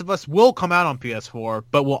think Last of Us will come out on PS4,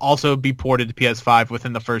 but will also be ported to PS5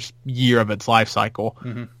 within the first year of its life cycle.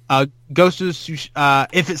 Ghost of Tsushima,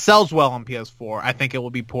 if it sells well on PS4, I think it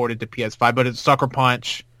will be ported to PS5. But it's Sucker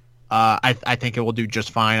Punch. I think it will do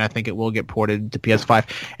just fine. I think it will get ported to PS5.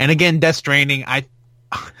 And again, Death Stranding,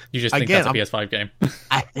 you just think that's a PS5 game?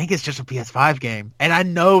 I think it's just a PS5 game, and I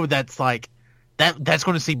know that's like that's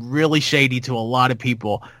going to seem really shady to a lot of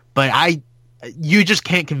people. But you just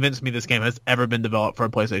can't convince me this game has ever been developed for a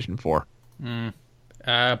PlayStation 4.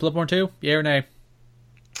 Bloodborne 2, yeah or nay?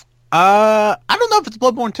 I don't know if it's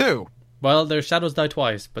Bloodborne 2. Well, there's Shadows Die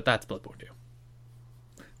Twice, but that's Bloodborne 2.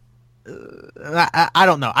 I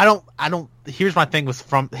don't know. I don't. Here's my thing with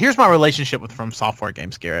Here's my relationship with From Software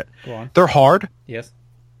games, Garrett. Go on. They're hard. Yes.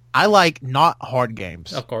 I like not hard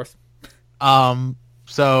games. Of course.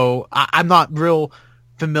 So I'm not real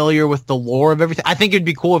familiar with the lore of everything. I think it'd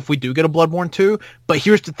be cool if we do get a Bloodborne 2. But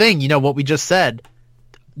here's the thing. You know what we just said.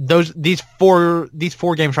 These four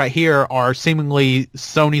games right here are seemingly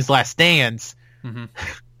Sony's last stands. Mm-hmm.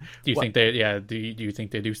 Do you think they? Yeah. Do you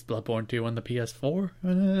think they do Bloodborne 2 on the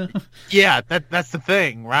PS4? Yeah, that's the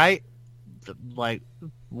thing, right? Like,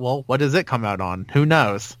 well, what does it come out on? Who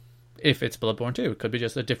knows? If it's Bloodborne 2, it could be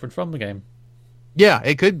just a different From the game. Yeah,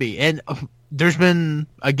 it could be. And there's been,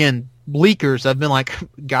 again, leakers that have been like,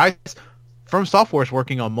 guys, From Software is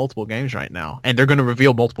working on multiple games right now, and they're going to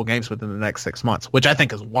reveal multiple games within the next 6 months, which I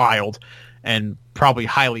think is wild and probably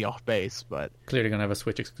highly off base. But clearly going to have a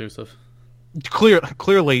Switch exclusive.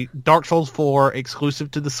 Clearly, Dark Souls 4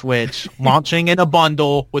 exclusive to the Switch, launching in a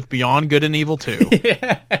bundle with Beyond Good and Evil 2.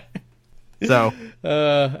 Yeah. So,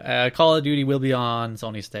 Call of Duty will be on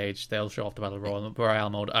Sony's stage. They'll show off the Battle Royale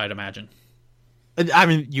mode, I'd imagine. I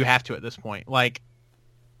mean, you have to at this point. Like,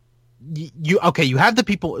 you have the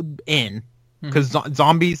people in, because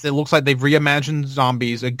zombies, it looks like they've reimagined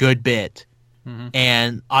zombies a good bit. Mm-hmm.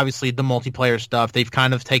 And obviously the multiplayer stuff, they've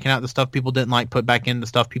kind of taken out the stuff people didn't like, put back in the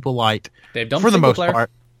stuff people liked. They've done for the most player.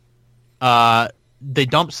 part. They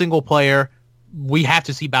dumped single player. We have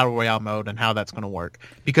to see Battle Royale mode and how that's going to work.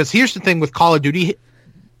 Because here's the thing with Call of Duty.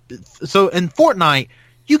 So in Fortnite,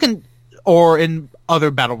 you can, or in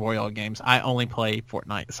other Battle Royale games, I only play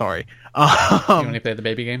Fortnite, sorry. You only play the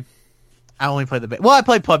baby game? I only play well, I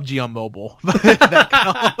play PUBG on mobile.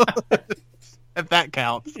 If that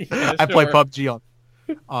counts. Yeah, I play PUBG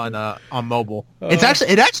on mobile. It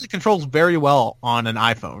actually controls very well on an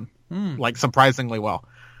iPhone. Like surprisingly well.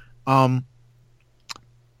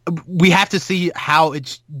 We have to see how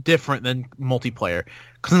it's different than multiplayer.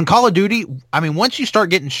 Because in Call of Duty, I mean, once you start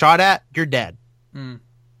getting shot at, you're dead.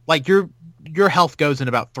 Like your health goes in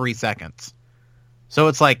about 3 seconds. So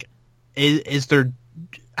it's like, is there?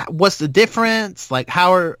 What's the difference? Like,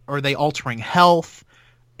 how are they altering health?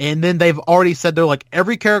 And then they've already said they're like,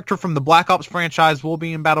 every character from the Black Ops franchise will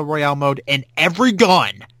be in Battle Royale mode, and every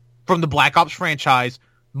gun from the Black Ops franchise,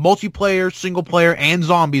 multiplayer, single player, and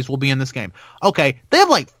zombies will be in this game. Okay, they have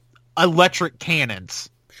like electric cannons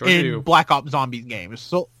in Black Ops Zombies games.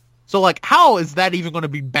 So like, how is that even going to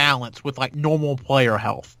be balanced with like normal player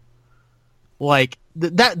health? Like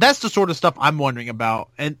that's the sort of stuff I'm wondering about.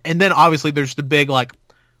 And then obviously there's the big like,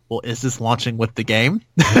 well, is this launching with the game?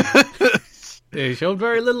 They showed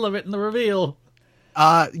very little of it in the reveal.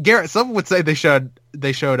 Garrett, some would say they showed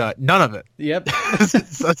none of it. Yep.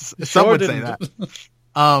 Some would say that.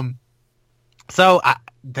 So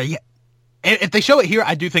if they show it here,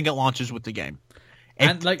 I do think it launches with the game.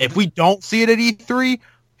 If we don't see it at E3,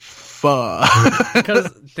 fuck. Because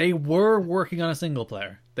they were working on a single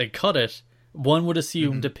player. They cut it. One would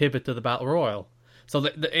assume to pivot to the Battle Royale. So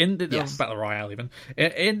in the Battle Royale, even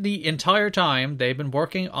in the entire time they've been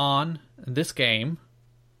working on this game,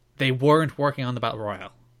 they weren't working on the Battle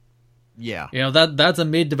Royale. Yeah, you know that's a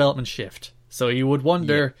mid-development shift. So you would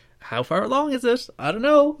wonder how far along is it? I don't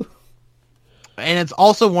know. And it's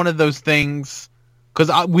also one of those things because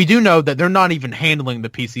we do know that they're not even handling the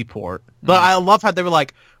PC port. But I love how they were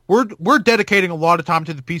like, we're dedicating a lot of time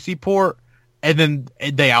to the PC port, and then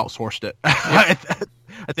they outsourced it.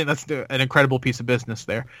 I think that's an incredible piece of business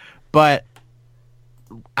there. But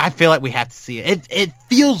I feel like we have to see it. It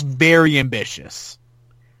feels very ambitious.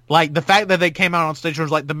 Like the fact that they came out on stage and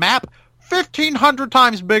was like, the map 1,500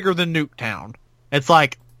 times bigger than Nuketown. It's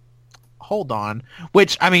like, hold on.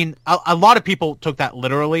 Which, I mean, a lot of people took that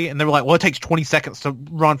literally, and they were like, well, it takes 20 seconds to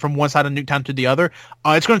run from one side of Nuketown to the other.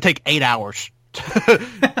 It's going to take 8 hours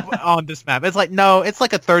on this map. It's like, no, it's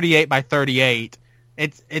like a 38 by 38.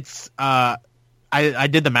 I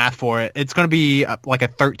did the math for it. It's going to be like a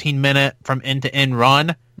 13-minute from end to end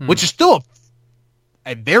run, which is still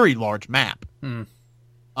a very large map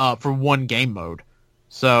for one game mode.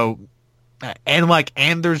 So,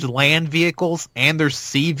 and there's land vehicles, and there's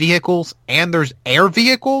sea vehicles, and there's air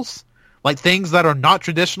vehicles, like things that are not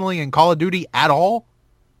traditionally in Call of Duty at all.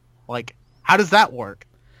 Like, how does that work?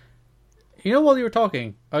 You know, while you were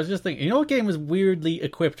talking, I was just thinking, you know what game is weirdly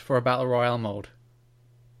equipped for a Battle Royale mode?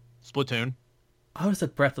 Splatoon. I would have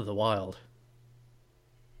said Breath of the Wild.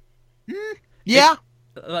 Yeah.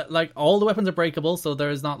 Like, all the weapons are breakable, so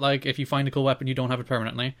there's not like, if you find a cool weapon, you don't have it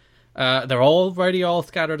permanently. They're already all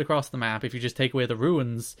scattered across the map. If you just take away the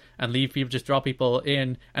ruins and leave people, just drop people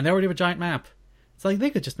in, and they already have a giant map. It's like, they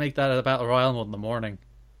could just make that a Battle Royale mode in the morning.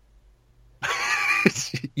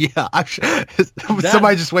 Yeah,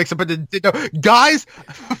 somebody just wakes up and guys,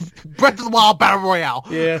 Breath of the Wild Battle Royale.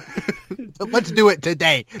 Yeah. Let's do it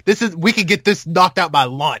today. We can get this knocked out by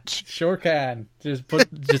lunch. Sure can. Just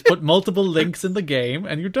put multiple links in the game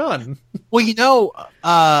and you're done. Well,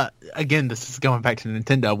 again, this is going back to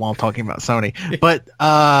Nintendo while I'm talking about Sony. But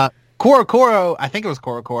CoroCoro, I think it was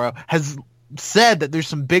CoroCoro, has said that there's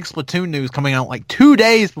some big Splatoon news coming out like 2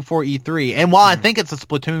 days before E3. And while I think it's a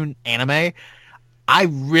Splatoon anime, I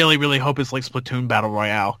really, really hope it's like Splatoon Battle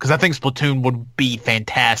Royale, because I think Splatoon would be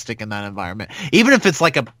fantastic in that environment. Even if it's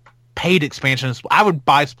like a paid expansion, I would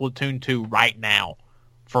buy Splatoon 2 right now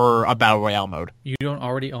for a Battle Royale mode. You don't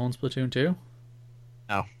already own Splatoon 2?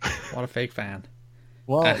 No. What a fake fan.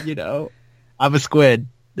 Well, I'm a squid.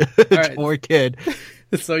 Right. Poor kid.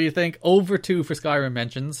 So you think over 2 for Skyrim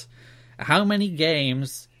mentions. How many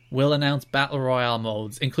games will announce Battle Royale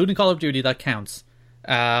modes, including Call of Duty, that counts,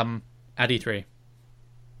 at E3?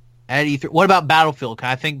 At E3. What about Battlefield?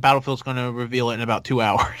 I think Battlefield's going to reveal it in about 2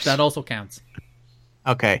 hours. That also counts.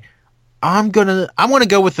 Okay. I'm gonna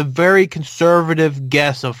go with a very conservative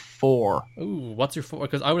guess of 4. Ooh, what's your 4th?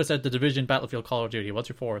 Because I would have said The Division, Battlefield, Call of Duty. What's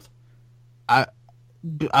your 4th?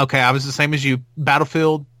 Okay, I was the same as you.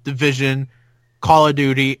 Battlefield, Division, Call of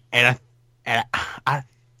Duty, and I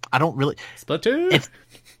don't really... Splatoon?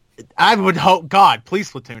 I would hope... God,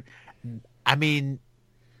 please Splatoon. I mean,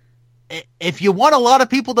 if you want a lot of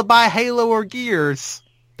people to buy Halo or Gears...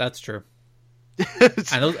 That's true.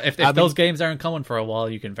 And if those games aren't coming for a while,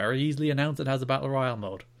 you can very easily announce it has a Battle Royale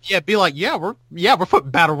mode. Yeah, be like, we're putting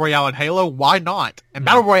Battle Royale in Halo. Why not? And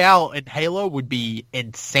Battle Royale in Halo would be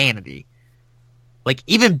insanity. Like,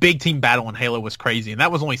 even Big Team Battle in Halo was crazy, and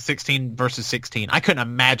that was only 16 versus 16. I couldn't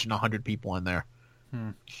imagine 100 people in there.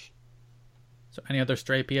 So any other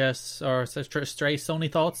stray PS or stray Sony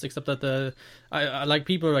thoughts, except that I like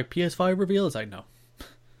people are like PS5 reveal? It's like, no.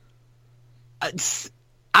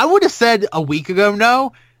 I would have said a week ago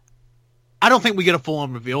no. I don't think we get a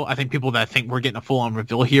full-on reveal. I think people that think we're getting a full-on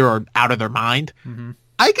reveal here are out of their mind. Mm-hmm.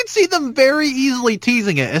 I could see them very easily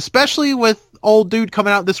teasing it, especially with old dude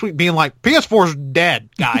coming out this week being like, PS4's dead,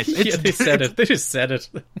 guys. Yeah, they said it. They just said it.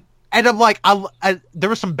 And I'm like, there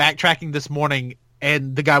was some backtracking this morning,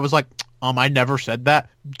 and the guy was like, I never said that.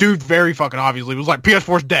 Dude very fucking obviously was like,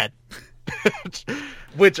 PS4's dead.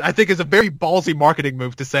 Which I think is a very ballsy marketing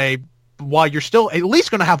move to say, while you're still at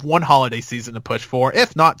least going to have one holiday season to push for,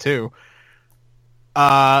 if not 2.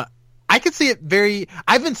 I could see it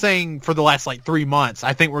I've been saying for the last 3 months,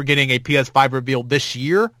 I think we're getting a PS5 reveal this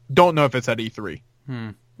year. Don't know if it's at E3.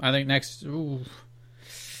 I think next... Ooh.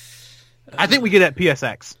 I think we get it at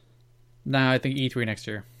PSX. Nah, I think E3 next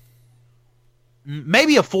year.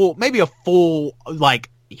 Maybe a full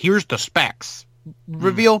here's the specs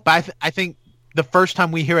reveal, but I think the first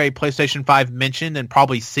time we hear a PlayStation 5 mentioned and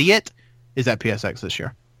probably see it is at PSX this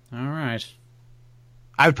year. All right.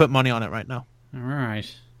 I would put money on it right now. All right.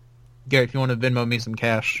 Garrett, if you want to Venmo me some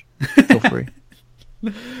cash, feel free.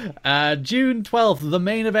 June 12th, the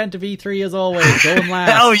main event of E3 as always, going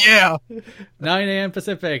last. Hell yeah! 9 a.m.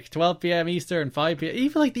 Pacific, 12 p.m. Eastern, 5 p.m.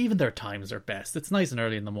 Even their times are best. It's nice and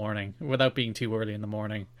early in the morning, without being too early in the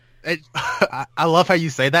morning. I love how you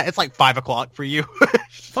say that. It's like 5 o'clock for you.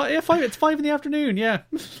 It's 5 in the afternoon, yeah.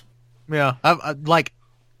 Yeah,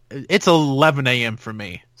 it's 11 a.m. for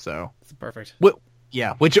me, so. It's perfect.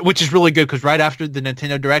 Yeah, which is really good, because right after the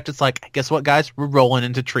Nintendo Direct, it's like, guess what, guys? We're rolling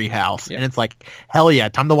into Treehouse. Yep. And it's like, hell yeah,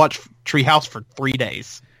 time to watch Treehouse for 3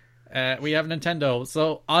 days. We have Nintendo,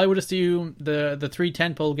 so I would assume the 3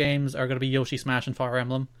 tentpole games are going to be Yoshi, Smash, and Fire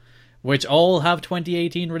Emblem, which all have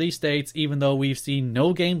 2018 release dates, even though we've seen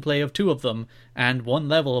no gameplay of 2 of them, and 1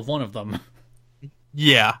 level of 1 of them.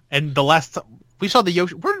 Yeah, and the last time we saw the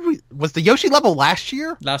Yoshi... was the Yoshi level last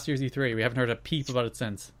year? Last year's E3. We haven't heard a peep about it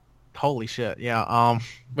since. Holy shit, yeah.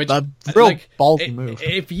 Which, a real ballsy move.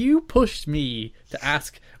 If you pushed me to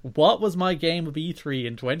ask what was my game of E3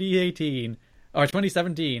 in 2018 or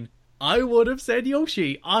 2017, I would have said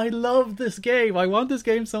Yoshi. I love this game. I want this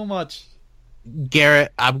game so much.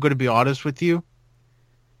 Garrett, I'm going to be honest with you.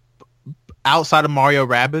 Outside of Mario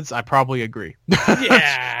Rabbids, I probably agree.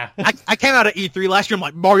 Yeah. I came out of E3 last year, I'm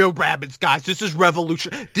like, Mario Rabbids, guys, this is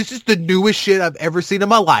revolution. This is the newest shit I've ever seen in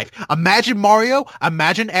my life. Imagine Mario,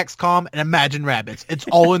 imagine XCOM, and imagine Rabbids. It's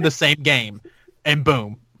all in the same game. And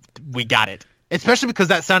boom, we got it. Especially because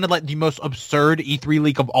that sounded like the most absurd E3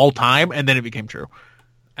 leak of all time, and then it became true.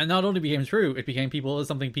 And not only became true, it became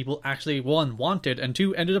something people actually, 1, wanted, and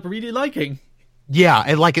 2, ended up really liking. Yeah,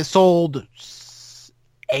 and it sold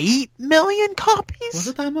 8 million copies? Was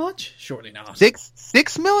it that much? Surely not.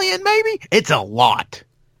 6 million, maybe? It's a lot.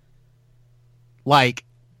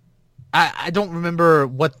 I don't remember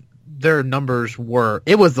what their numbers were.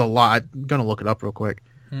 It was a lot. I'm gonna look it up real quick.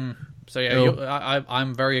 So yeah,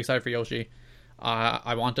 I'm very excited for Yoshi.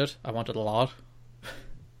 I want it. I want it a lot.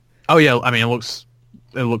 Oh yeah, I mean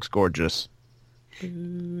it looks gorgeous.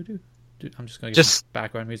 Dude, I'm just gonna get some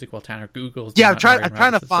background music while Tanner Googles. Yeah, I'm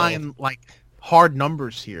trying to find like hard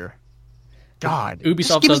numbers here. God,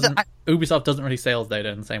 Ubisoft doesn't really sales data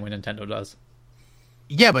in the same way Nintendo does.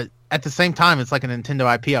 Yeah, but at the same time, it's like a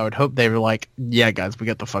Nintendo IP. I would hope they were like, yeah, guys, we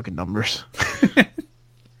got the fucking numbers.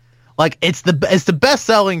 Like it's the best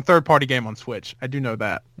selling third party game on Switch. I do know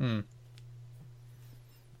that.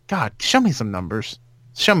 God, show me some numbers.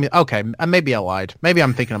 Show me. Okay, maybe I lied. Maybe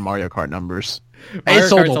I'm thinking of Mario Kart numbers. Mario Kart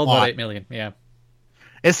sold about 8 million. Yeah,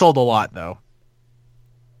 it sold a lot though.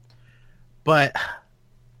 But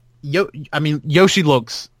Yoshi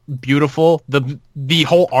looks beautiful. The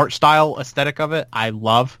whole art style aesthetic of it, I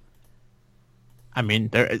love. I mean,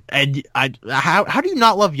 how do you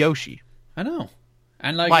not love Yoshi? I know,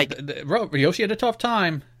 and Yoshi had a tough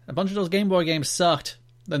time. A bunch of those Game Boy games sucked.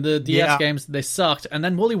 Then the DS games, they sucked, and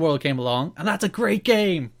then Woolly World came along, and that's a great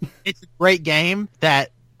game. It's a great game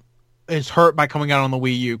that is hurt by coming out on the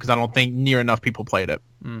Wii U because I don't think near enough people played it.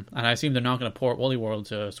 And I assume they're not going to port Woolly World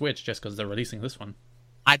to Switch just because they're releasing this one.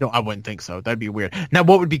 I wouldn't think so. That'd be weird. Now,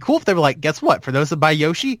 what would be cool if they were like, guess what? For those that buy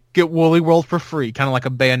Yoshi, get Woolly World for free. Kind of like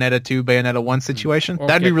a Bayonetta 2, Bayonetta 1 situation.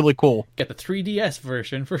 That'd be really cool. Get the 3DS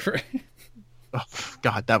version for free. Oh,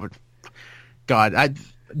 God, that would... God,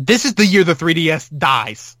 this is the year the 3DS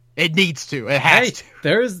dies. It needs to. It has to.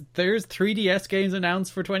 There's 3DS games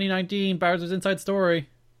announced for 2019. Bowser's Inside Story.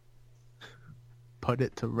 Put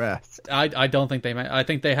it to rest. I don't think they might. I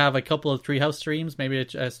think they have a couple of Treehouse streams, maybe a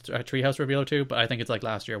Treehouse reveal or two, but I think it's like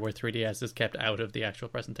last year where 3DS is kept out of the actual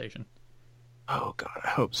presentation. Oh God, I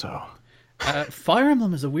hope so. Fire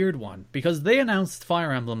Emblem is a weird one because they announced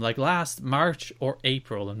Fire Emblem like last March or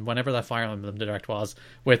April, and whenever that Fire Emblem Direct was,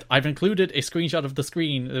 with I've included a screenshot of the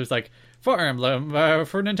screen. There's like Fire Emblem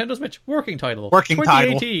for Nintendo Switch working title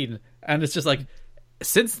 2018, and it's just like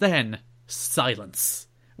since then silence.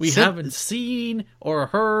 We haven't seen or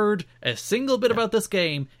heard a single bit about this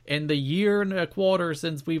game in the year and a quarter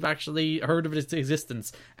since we've actually heard of its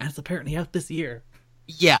existence, and it's apparently out this year.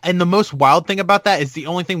 Yeah, and the most wild thing about that is the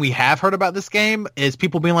only thing we have heard about this game is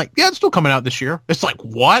people being like, yeah, it's still coming out this year. It's like,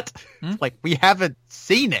 what? Like, we haven't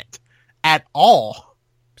seen it at all.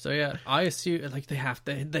 So yeah, I assume like they have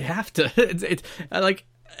to.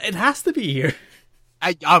 It has to be here.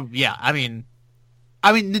 I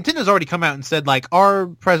mean, Nintendo's already come out and said, like, our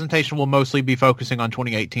presentation will mostly be focusing on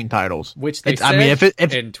 2018 titles. Which they said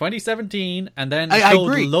in 2017, and then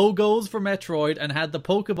showed logos for Metroid and had the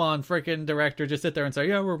Pokemon freaking director just sit there and say,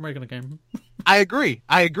 yeah, we're making a game. I agree.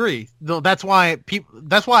 That's why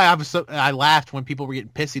I laughed when people were getting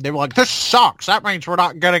pissy. They were like, this sucks. That means we're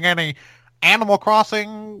not getting any Animal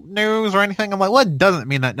Crossing news or anything. I'm like, well, it doesn't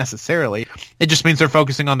mean that necessarily. It just means they're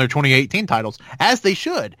focusing on their 2018 titles, as they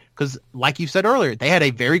should, because like you said earlier, they had a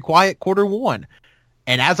very quiet Q1,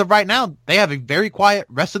 and as of right now, they have a very quiet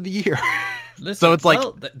rest of the year. Listen, so it's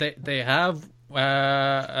they have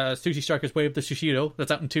Sushi Strikers Way of the Sushido that's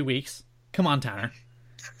out in 2 weeks. Come on, Tanner.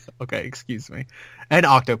 Okay, excuse me. And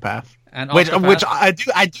Octopath, which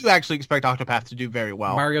I do actually expect Octopath to do very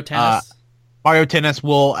well. Mario Tennis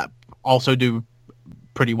will also do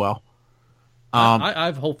pretty well. I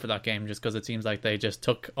have hope for that game just because it seems like they just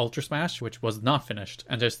took Ultra Smash, which was not finished,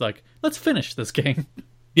 and just like, let's finish this game.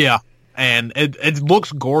 Yeah, and it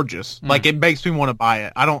looks gorgeous. Like, it makes me want to buy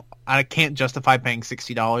it. I can't justify paying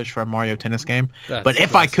 $60 for a Mario Tennis game, but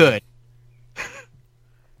if I could.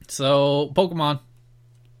 So, Pokemon.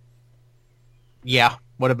 Yeah,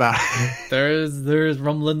 what about it? There's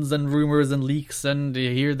rumblings and rumors and leaks and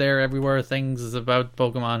here, there, everywhere things about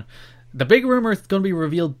Pokemon. The big rumor is going to be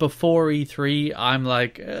revealed before E3. I'm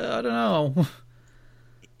like, I don't know.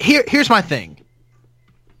 Here's my thing.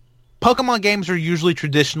 Pokemon games are usually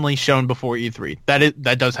traditionally shown before E3.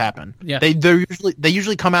 That does happen. Yeah. They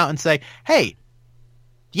usually come out and say, "Hey,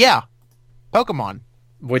 yeah, Pokemon."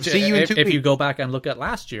 Which see you in 2 weeks. If you go back and look at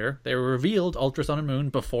last year, they revealed Ultra Sun and Moon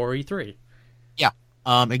before E3. Yeah.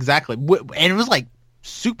 Exactly. And it was like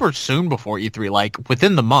super soon before E3, like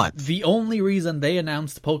within the month. The only reason they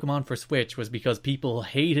announced Pokemon for Switch was because people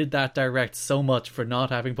hated that Direct so much for not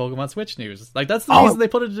having Pokemon Switch news. Like, that's the reason they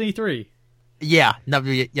put it in E3. Yeah. No,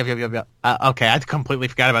 yeah. Okay, I completely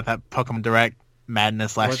forgot about that Pokemon Direct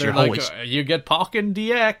madness last year. Like, you get Pokken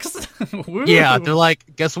DX. Yeah, they're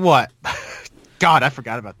like, guess what? God, I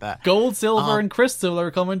forgot about that. Gold, Silver, and Crystal are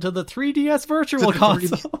coming to the 3DS Virtual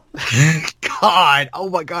Console. God, oh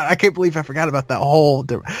my God, I can't believe I forgot about that whole...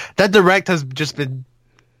 That Direct has just been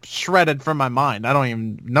shredded from my mind. I don't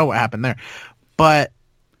even know what happened there. But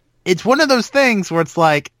it's one of those things where it's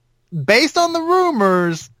like, based on the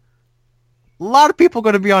rumors, a lot of people are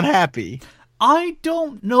going to be unhappy. I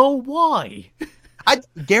don't know why.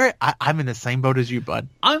 Garrett, I'm in the same boat as you, bud.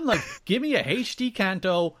 I'm like, give me a HD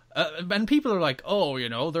Kanto, and people are like, oh,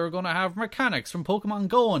 they're going to have mechanics from Pokemon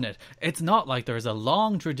Go in it. It's not like there's a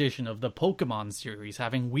long tradition of the Pokemon series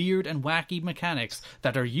having weird and wacky mechanics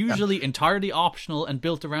that are usually entirely optional and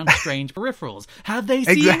built around strange peripherals. Have they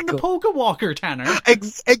seen the Pokewalker, Tanner?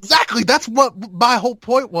 Exactly. That's what my whole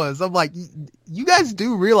point was. I'm like, you guys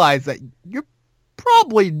do realize that you're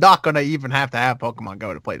probably not going to even have Pokemon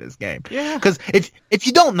Go to play this game. Yeah. Because if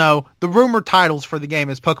you don't know, the rumored titles for the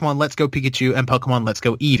game is Pokemon Let's Go Pikachu and Pokemon Let's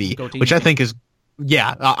Go Eevee, which I think is,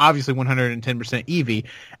 obviously 110% Eevee.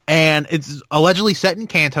 And it's allegedly set in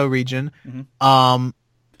Kanto region. Mm-hmm.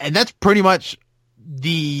 And that's pretty much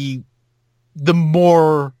the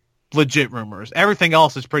more legit rumors. Everything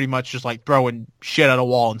else is pretty much just like throwing shit at a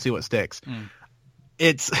wall and see what sticks.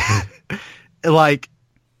 It's like,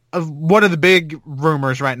 one of the big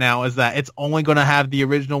rumors right now is that it's only going to have the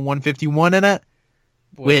original 151 in it,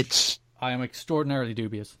 which I am extraordinarily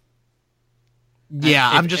dubious. Yeah,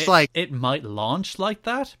 I'm just like, it might launch like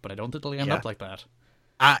that, but I don't think it'll end up like that.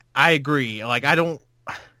 I agree. Like,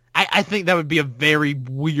 I think that would be a very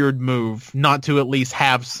weird move not to at least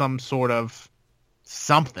have some sort of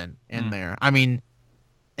something in there. I mean,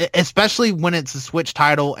 especially when it's a Switch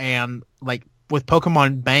title and like with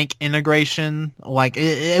Pokemon Bank integration, like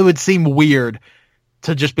it would seem weird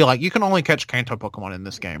to just be like, you can only catch Kanto Pokemon in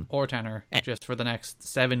this game. Or Tanner, just for the next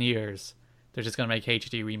 7 years, they're just going to make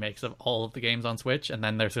HD remakes of all of the games on Switch, and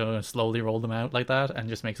then they're going to slowly roll them out like that and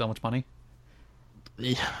just make so much money.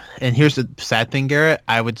 And here's the sad thing, Garrett.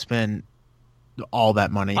 I would spend all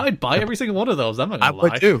that money. I'd buy every single one of those. I'm not going to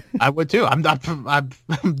lie. I would too. I'm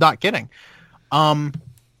not kidding. But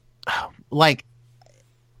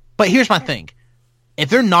here's my thing. If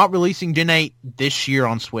they're not releasing Gen 8 this year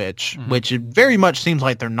on Switch, which it very much seems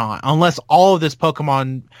like they're not, unless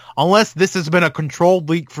this has been a controlled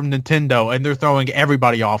leak from Nintendo and they're throwing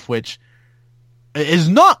everybody off, which is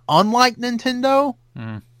not unlike Nintendo,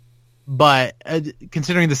 but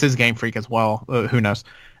considering this is Game Freak as well, who knows?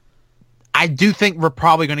 I do think we're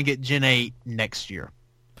probably going to get Gen 8 next year.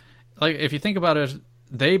 Like, if you think about it,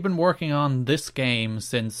 they've been working on this game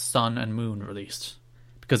since Sun and Moon released.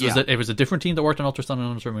 Because it was a different team that worked on Ultra Sun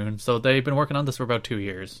and Ultra Moon, so they've been working on this for about 2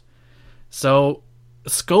 years. So,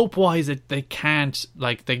 scope-wise, they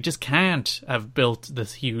just can't have built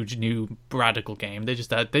this huge new radical game.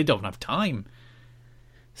 They don't have time.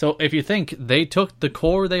 So, if you think they took the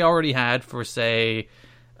core they already had for, say,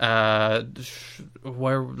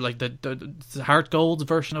 where like the Heart Gold's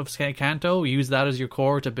version of Kanto, use that as your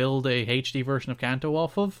core to build a HD version of Kanto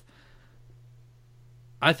off of,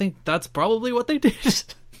 I think that's probably what they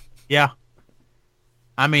did. Yeah.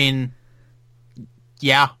 I mean,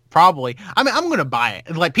 yeah, probably. I mean, I'm going to buy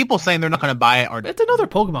it. Like, people saying they're not going to buy it. It's another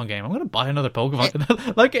Pokemon game. I'm going to buy another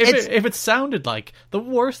Pokemon. Like, if it sounded like the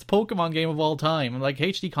worst Pokemon game of all time, like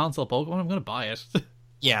HD console Pokemon, I'm going to buy it.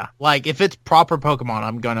 Yeah, like, if it's proper Pokemon,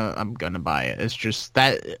 I'm gonna buy it. It's just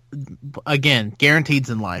that, again, guaranteed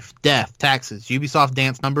in life. Death, taxes, Ubisoft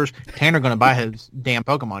dance numbers. Tanner gonna buy his damn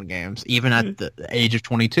Pokemon games, even at the age of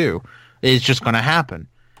 22. It's just gonna happen.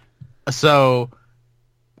 So,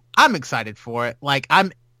 I'm excited for it. Like,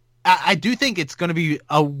 I do think it's gonna be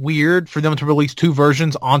weird for them to release 2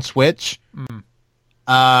 versions on Switch.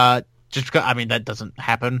 Just because, I mean, that doesn't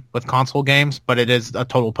happen with console games, but it is a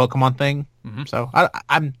total Pokemon thing. So I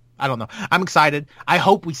don't know. I'm excited. I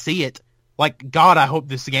hope we see it. Like, God, I hope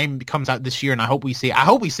this game comes out this year, and I hope we see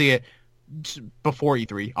it before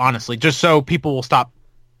E3, honestly, just so people will stop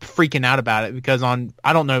freaking out about it. Because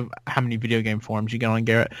I don't know how many video game forums you get on,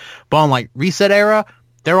 Garrett, but on like Reset Era,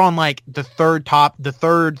 they're on like the third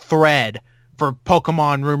thread for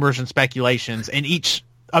Pokemon rumors and speculations, and each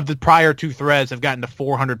of the prior 2 threads have gotten to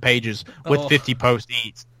 400 pages with 50 posts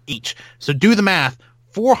each. So do the math.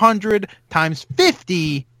 400 times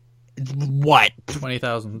 50 is what?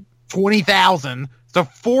 20,000. 20,000. So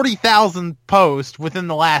 40,000 posts within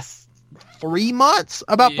the last 3 months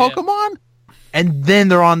about Pokemon? And then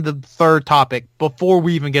they're on the third topic before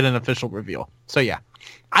we even get an official reveal. So yeah,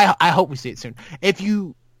 I hope we see it soon. If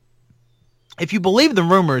you believe the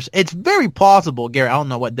rumors, it's very plausible, Gary. I don't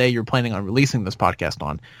know what day you're planning on releasing this podcast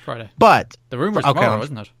on. Friday. But the rumor's tomorrow,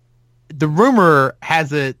 isn't it? The rumor has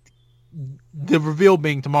the reveal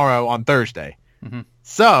being tomorrow on Thursday.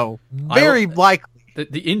 So, very likely.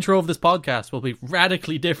 The intro of this podcast will be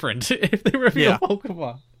radically different if they reveal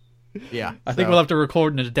Pokemon. Yeah. I think we'll have to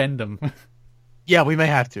record an addendum. Yeah, we may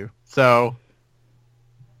have to. So,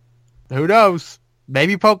 who knows?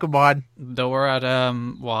 Maybe Pokemon. Though we're at,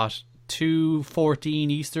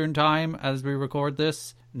 2:14 Eastern time as we record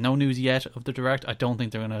this. No news yet of the Direct. I don't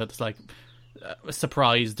think they're going to,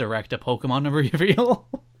 surprise Direct a Pokemon reveal.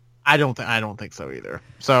 I don't think so either.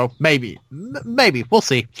 So, maybe. We'll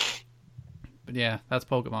see. But yeah, that's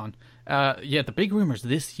Pokemon. The big rumors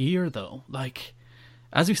this year, though,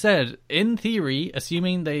 as we said, in theory,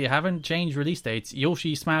 assuming they haven't changed release dates,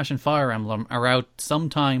 Yoshi, Smash, and Fire Emblem are out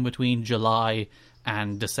sometime between July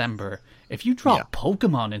and December. If you drop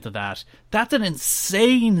Pokemon into that, that's an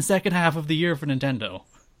insane second half of the year for Nintendo.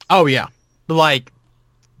 Oh yeah, I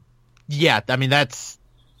mean that's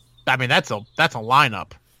a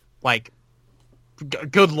lineup.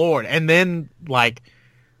 Good lord, and then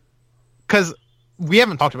because we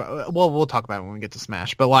haven't talked about. Well, we'll talk about it when we get to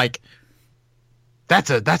Smash, but that's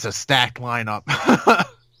a stacked lineup.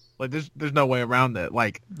 There's no way around it.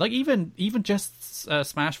 Even just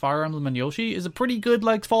Smash, Fire Emblem, and Yoshi is a pretty good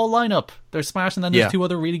fall lineup. There's Smash, and then there's two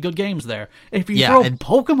other really good games there. If you throw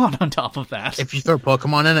Pokemon on top of that, if you throw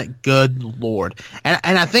Pokemon in it, good lord.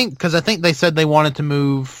 And I think they said they wanted to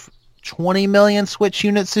move 20 million Switch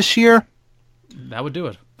units this year. That would do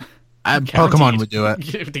it. Pokemon would do it.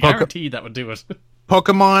 Guaranteed that would do it.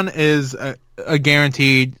 Pokemon is a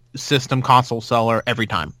guaranteed system console seller every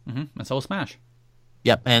time. Mm-hmm. And so is Smash.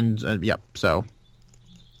 Yep, and so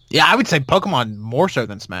yeah, I would say Pokemon more so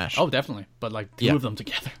than Smash. Oh, definitely, but two of them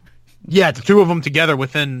together. Yeah, the two of them together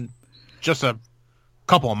within just a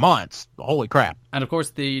couple of months. Holy crap! And of course,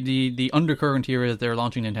 the undercurrent here is they're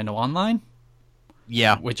launching Nintendo Online.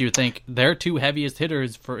 Yeah, which you think their two heaviest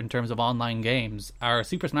hitters in terms of online games are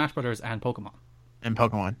Super Smash Bros. And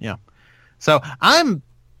Pokemon. Yeah. So I'm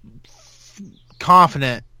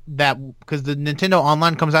confident that because the Nintendo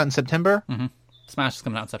Online comes out in September. Mm-hmm. Smash is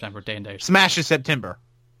coming out in September, day and date. Smash is September,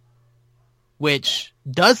 which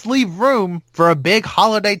does leave room for a big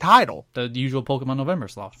holiday title. The usual Pokemon November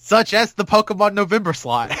slot. Such as the Pokemon November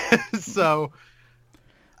slot. So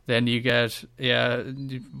then you get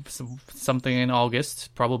something in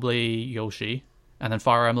August, probably Yoshi, and then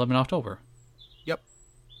Fire Emblem in October. Yep.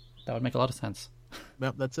 That would make a lot of sense.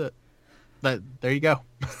 Yep, that's it. There you go.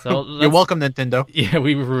 So you're welcome, Nintendo. Yeah,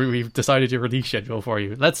 we've decided your release schedule for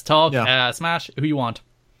you. Let's talk Smash. Who you want?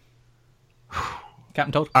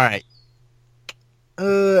 Captain Toad? All right.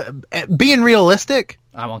 Being realistic,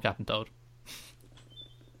 I want Captain Toad.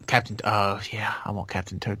 I want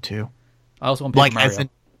Captain Toad too. I also want Paper Mario. As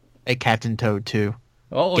a Captain Toad too.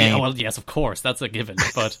 Oh game. Yeah, well yes, of course, that's a given.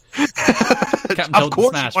 But Captain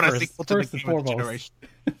Toad and Smash first and foremost.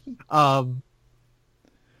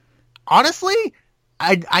 Honestly,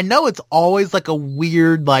 I know it's always a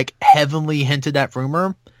weird, heavily hinted at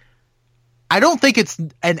rumor. I don't think it's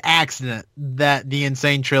an accident that the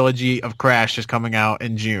Insane Trilogy of Crash is coming out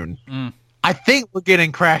in June. I think we're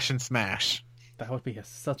getting Crash and Smash. That would be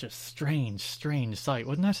such a strange sight,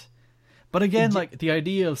 wouldn't it? But again, the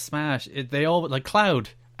idea of Smash, they all Cloud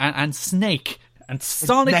and Snake and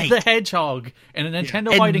Sonic the Hedgehog in a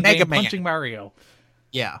Nintendo fighting game punching Mario.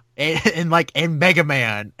 Yeah, and Mega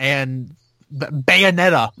Man and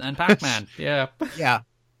Bayonetta and Pac-Man. Yeah, yeah.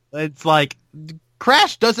 It's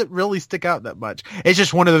Crash doesn't really stick out that much. It's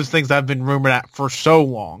just one of those things I've been rumored at for so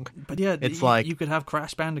long. But yeah, it's you could have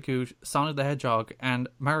Crash Bandicoot, Sonic the Hedgehog, and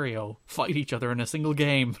Mario fight each other in a single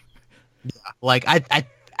game. Yeah,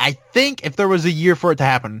 I think if there was a year for it to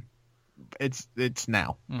happen, it's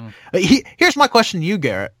now. Here's my question to you,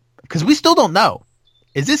 Garrett, because we still don't know.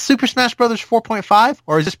 Is this Super Smash Bros. 4.5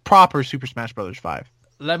 or is this proper Super Smash Bros. 5?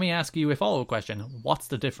 Let me ask you a follow-up question. What's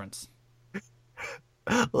the difference?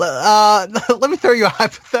 Let me throw you a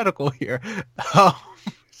hypothetical here.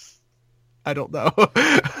 I don't know.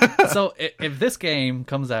 So if this game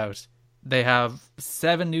comes out, they have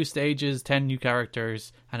 7 new stages, 10 new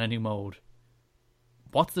characters, and a new mode.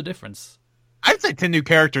 What's the difference? I'd say 10 new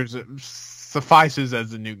characters suffices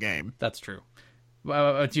as a new game. That's true.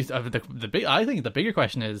 I think the bigger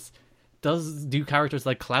question is, do characters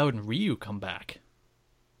like Cloud and Ryu come back?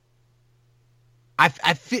 I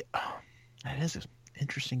feel that is an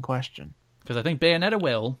interesting question. Because I think Bayonetta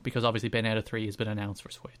will, because obviously Bayonetta 3 has been announced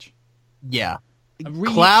for Switch. Yeah.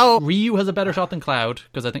 Ryu has a better shot than Cloud,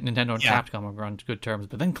 because I think Nintendo and Capcom are on good terms.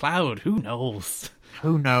 But then Cloud, who knows?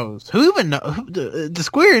 Who knows? Who even knows? Does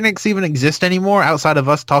Square Enix even exist anymore outside of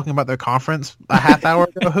us talking about their conference a half hour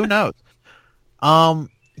ago? Who knows?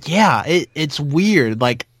 Yeah, it's weird.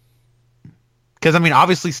 Because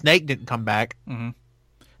obviously Snake didn't come back. Mm-hmm.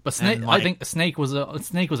 But Snake, I think Snake was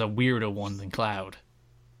a weirder one than Cloud.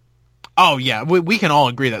 Oh yeah, we can all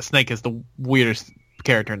agree that Snake is the weirdest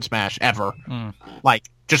character in Smash ever. Mm. Like,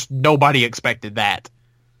 just nobody expected that.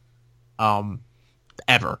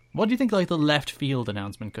 Ever. What do you think like the left field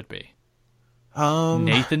announcement could be? God,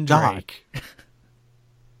 Nathan Drake.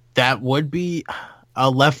 that would be a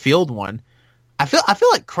left field one. I feel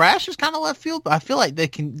like Crash is kind of left field, but I feel like they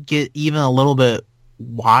can get even a little bit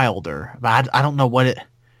wilder. But I don't know what it.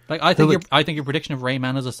 Like I think your prediction of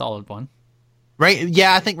Rayman is a solid one. Right?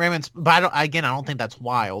 Yeah, I think Rayman's. But I don't think that's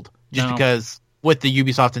wild. Just because with the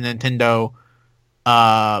Ubisoft and Nintendo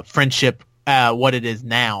friendship, what it is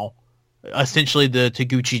now, essentially the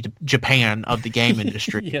Taguchi Japan of the game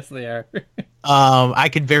industry. Yes, they are. I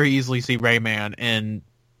could very easily see Rayman in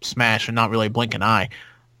Smash and not really blink an eye.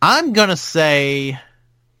 I'm gonna say,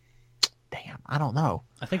 damn, I don't know.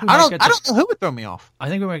 I don't know who would throw me off. I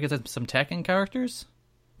think we might get some Tekken characters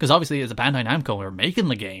because obviously as a Bandai Namco, we're making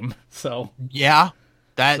the game, so yeah,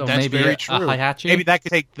 that's maybe very true. Heihachi? Maybe that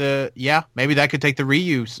could take the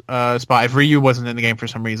Ryu spot if Ryu wasn't in the game for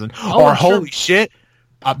some reason. Holy shit!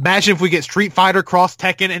 Imagine if we get Street Fighter cross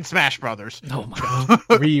Tekken and Smash Brothers. Oh my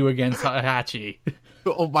god, Ryu against Heihachi.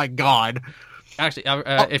 Oh my god. Actually,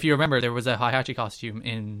 if you remember, there was a Heihachi costume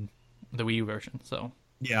in the Wii U version, so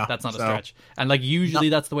yeah, that's not a stretch. And like usually,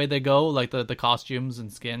 that's the way they go. Like the costumes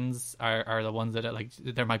and skins are the ones that like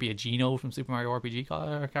there might be a Geno from Super Mario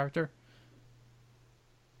RPG character.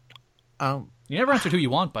 You never answered who you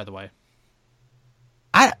want, by the way.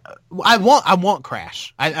 I want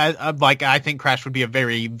Crash. I think Crash would be a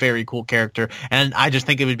very, very cool character, and I just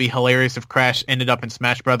think it would be hilarious if Crash ended up in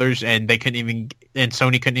Smash Brothers and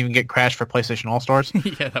Sony couldn't even get Crash for PlayStation All Stars.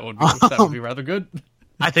 Yeah, that would be rather good.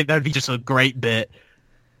 I think that would be just a great bit.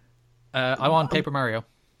 I want Paper Mario.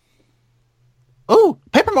 Oh,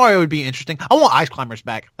 Paper Mario would be interesting. I want Ice Climbers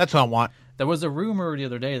back. That's what I want. There was a rumor the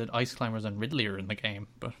other day that Ice Climbers and Ridley are in the game,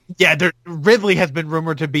 but yeah, Ridley has been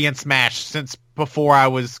rumored to be in Smash since before I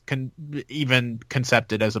was even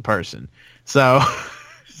concepted as a person. So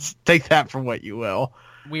take that for what you will.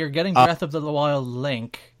 We are getting Breath of the Wild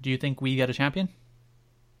Link. Do you think we get a champion?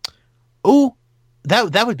 Oh,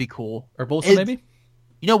 that would be cool. Or Bolsa, maybe?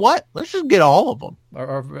 You know what? Let's just get all of them.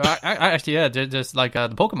 Or actually, yeah, just like the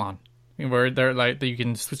Pokemon. Where they're like you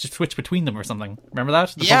can switch between them or something. Remember that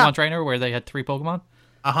Pokemon Trainer where they had 3 Pokemon?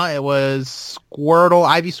 It was Squirtle,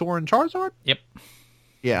 Ivysaur, and Charizard. Yep.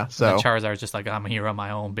 Yeah. So Charizard's just like I'm here on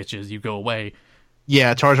my own, bitches. You go away.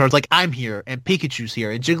 Yeah, Charizard's like I'm here, and Pikachu's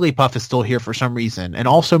here, and Jigglypuff is still here for some reason, and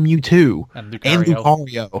also Mewtwo, and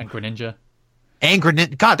Lucario, and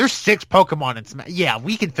Greninja. God, there's 6 Pokemon in Smash. Yeah,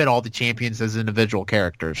 we can fit all the champions as individual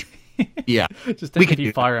characters. Yeah, just take a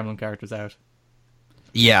few Fire Emblem characters out.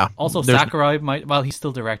 Yeah. Also, Sakurai might. Well, he's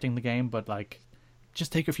still directing the game, but like,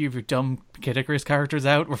 just take a few of your dumb Kid Icarus characters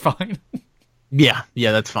out. We're fine. Yeah,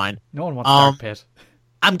 that's fine. No one wants Dark Pit.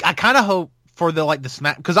 I kind of hope for the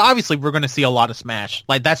Smash, because obviously we're going to see a lot of Smash.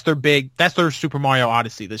 Like that's their Super Mario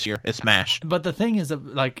Odyssey this year is Smash. But the thing is,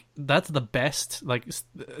 like, that's the best. Like,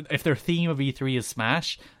 if their theme of E3 is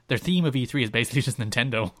Smash, their theme of E3 is basically just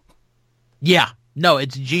Nintendo. Yeah. No,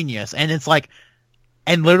 it's genius, and it's like.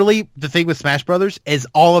 And literally, the thing with Smash Brothers is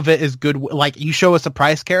all of it is good. Like, you show a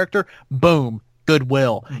surprise character, boom,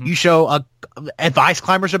 goodwill. Mm-hmm. You show if Ice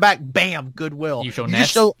Climbers are back, bam, goodwill. You show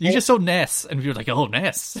Ness. You just show Ness, and you're like, oh,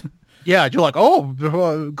 Ness. Yeah, you're like,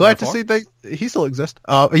 oh, glad to see he still exists.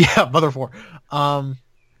 Yeah, Mother 4. I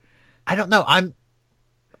don't know.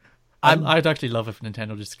 I'd actually love if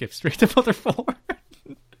Nintendo just skipped straight to Mother 4.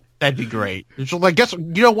 That'd be great. It's like,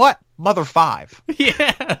 you know what? Mother 5.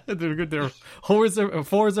 Yeah, they're good. They're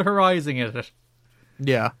Forza Horizon it.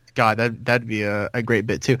 Yeah, God, that'd be a great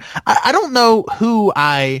bit too. I don't know who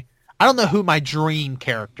my dream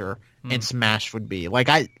character in Smash would be.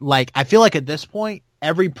 I feel like at this point,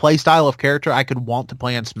 every play style of character I could want to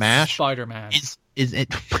play in Smash, Spider-Man is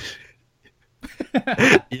it.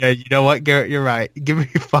 Yeah, you know what, Garrett? You're right. Give me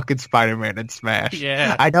fucking Spider-Man in Smash.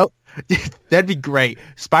 Yeah, I know. That'd be great.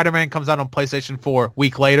 Spider-Man comes out on PlayStation 4.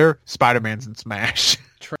 Week later, Spider-Man's in Smash.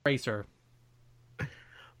 Tracer.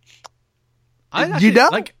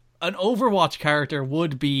 Like an Overwatch character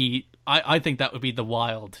would be. I think that would be the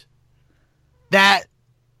wild. That,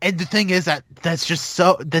 and the thing is that's just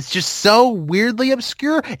so weirdly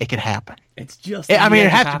obscure. It could happen. It's just. It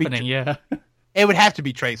has to be. Yeah. It would have to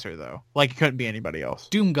be Tracer though. Like, it couldn't be anybody else.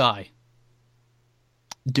 Doom Guy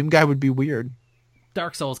would be weird.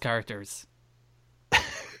 Dark Souls characters.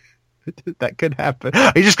 That could happen.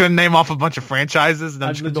 Are you just going to name off a bunch of franchises? And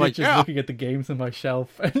I'm just looking at the games on my shelf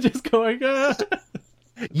and just going,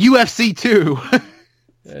 UFC 2.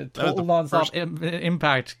 Total non-stop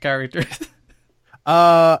impact characters.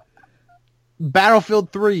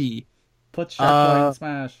 Battlefield 3. Put Sharkboy in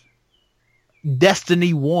Smash.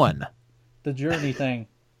 Destiny 1, The Journey thing.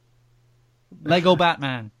 Lego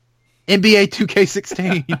Batman. NBA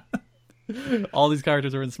 2K16. All these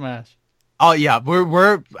characters are in Smash. Oh yeah,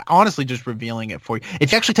 we're honestly just revealing it for you.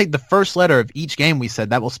 If you actually take the first letter of each game we said,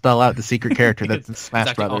 that will spell out the secret character that's in Smash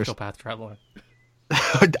It's Brothers. Octopath Traveler.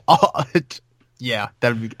 Yeah,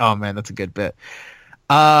 that'd be. Oh man, that's a good bit.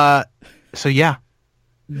 So yeah,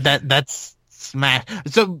 that's Smash.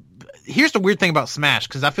 So here's the weird thing about Smash,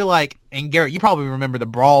 because I feel like, and Garrett, you probably remember the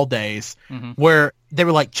Brawl days where they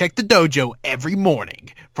were like, check the dojo every morning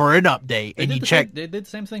for an update, and you check. They did the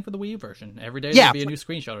same thing for the Wii U version. Every day Yeah, there'd be a new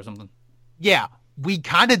screenshot or something. Yeah, we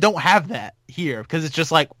kind of don't have that here, because it's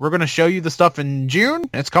just like, we're going to show you the stuff in June.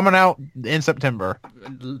 It's coming out in September.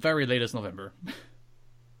 Very latest November.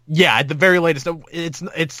 Yeah, at the very latest,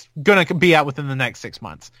 it's going to be out within the next 6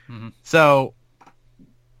 months. So,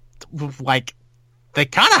 like, they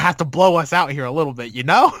kind of have to blow us out here a little bit, you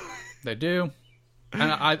know? They do.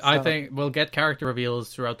 And I think we'll get character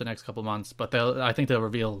reveals throughout the next couple months, but I think they'll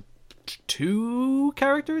reveal 2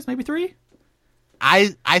 characters, maybe 3?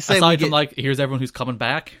 I say aside from like, here's everyone who's coming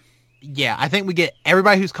back. Yeah, I think we get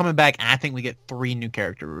everybody who's coming back, and I think we get 3 new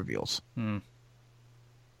character reveals.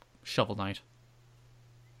 Shovel Knight.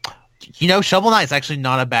 You know, Shovel Knight's actually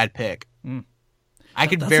not a bad pick. I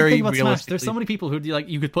could very realistically. There's so many people who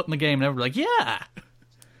you could put in the game and everyone's like, yeah.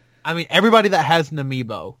 I mean, everybody that has an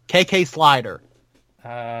amiibo. KK Slider.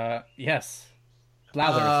 Yes.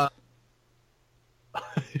 Blathers.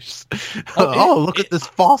 Look at this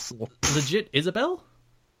fossil. Legit Isabel?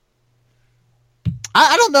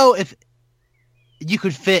 I don't know if you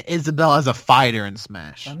could fit Isabel as a fighter in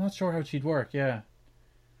Smash. I'm not sure how she'd work, yeah.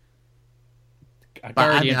 A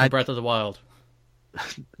Guardian from Breath of the Wild.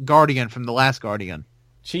 Guardian from the last Guardian.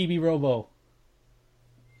 Chibi Robo.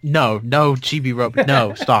 No, Chibi Robo.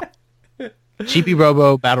 No, stop. Chibi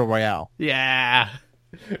Robo Battle Royale. Yeah.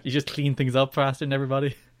 You just clean things up faster than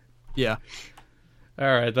everybody. Yeah.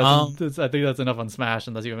 Alright, I think that's enough on Smash,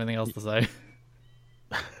 unless you have anything else to say.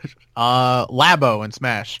 Labo in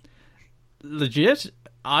Smash. Legit?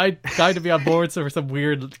 I'd kind of be on board for some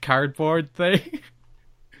weird cardboard thing.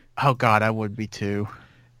 Oh god, I would be too.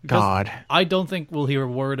 God. I don't think we'll hear a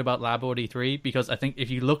word about Labo at E3, because I think if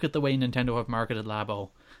you look at the way Nintendo have marketed Labo,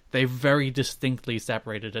 they very distinctly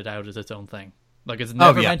separated it out as its own thing. Like, it's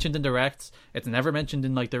never mentioned in Directs. It's never mentioned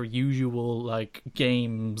in, like, their usual, like,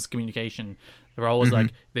 games communication. They're always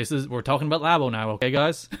like, we're talking about Labo now, okay,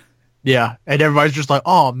 guys? Yeah, and everybody's just like,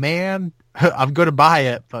 oh, man, I'm going to buy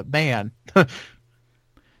it, but man.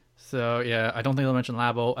 So, yeah, I don't think they'll mention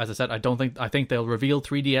Labo. As I said, I think they'll reveal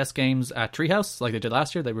 3DS games at Treehouse, like they did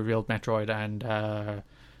last year. They revealed Metroid and, the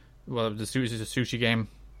sushi game.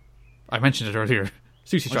 I mentioned it earlier.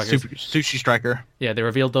 Sushi Striker. Yeah, they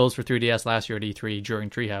revealed those for 3DS last year at E3 during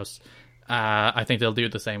Treehouse. I think they'll do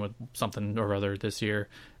the same with something or other this year.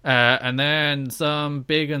 And then some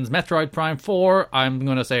big ones. Metroid Prime 4, I'm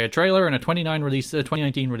going to say a trailer and a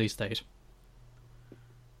 2019 release date.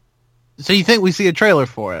 So you think we see a trailer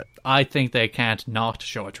for it? I think they can't not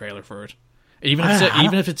show a trailer for it. Even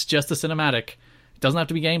if it's just a cinematic, it doesn't have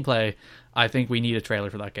to be gameplay. I think we need a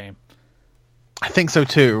trailer for that game. I think so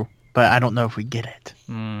too, but I don't know if we get it.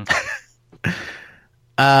 I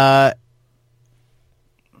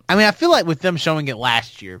mean, I feel like with them showing it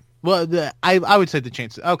last year, well, I would say the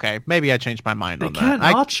chances. Okay, maybe I changed my mind on that. They can't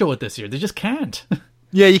not show it this year. They just can't.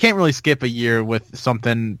 Yeah, you can't really skip a year with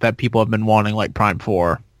something that people have been wanting, like Prime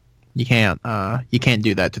 4. You can't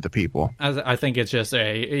do that to the people. I think it's just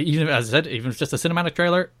even as I said, even if it's just a cinematic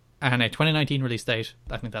trailer and a 2019 release date,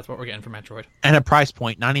 I think that's what we're getting for Metroid. And a price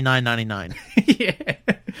point, $99.99. Yeah,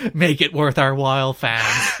 make it worth our while,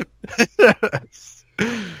 fans.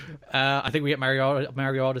 I think we get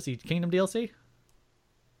Mario Odyssey Kingdom DLC.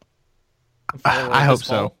 I hope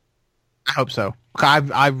so. I hope so.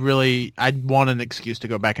 I want an excuse to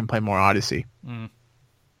go back and play more Odyssey.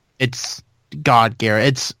 It's God, Garrett,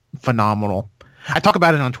 it's phenomenal. I talk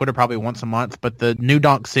about it on Twitter probably once a month, but the New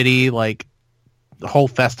Donk City, like the whole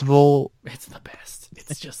festival, it's the best.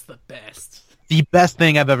 It's just the best. The best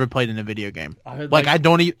thing I've ever played in a video game. I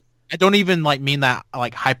don't even like mean that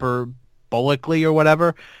like hyperbolically or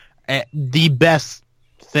whatever. The best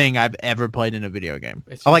thing I've ever played in a video game.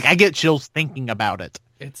 I get chills thinking about it.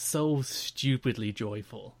 It's so stupidly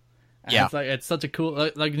joyful. And yeah, it's such a cool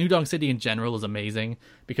like New Donk City in general is amazing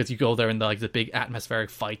because you go there and the big atmospheric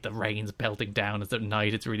fight, the rain's pelting down, it's at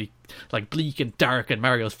night, it's really like bleak and dark, and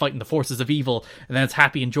Mario's fighting the forces of evil, and then it's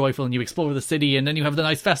happy and joyful, and you explore the city, and then you have the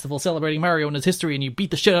nice festival celebrating Mario and his history, and you beat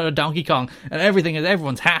the shit out of Donkey Kong, and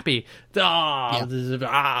everyone's happy.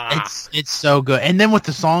 It's so good. And then with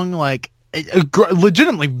the song, like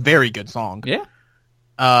legitimately very good song. Yeah.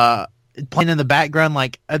 Playing in the background,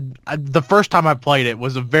 like the first time I played it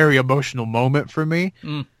was a very emotional moment for me.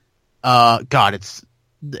 God, it's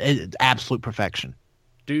absolute perfection.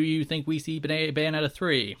 Do you think we see Bayonetta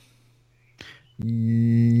 3?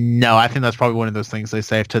 No, I think that's probably one of those things they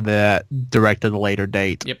save to the direct at a later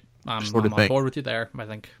date. Yep, I'm on board with you there. I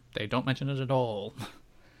think they don't mention it at all.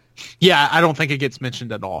 Yeah, I don't think it gets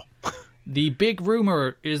mentioned at all. The big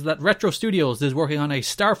rumor is that Retro Studios is working on a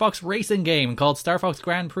Star Fox racing game called Star Fox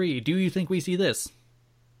Grand Prix. Do you think we see this?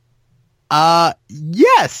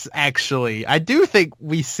 Yes, actually. I do think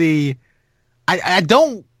we see... I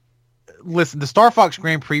don't... Listen, the Star Fox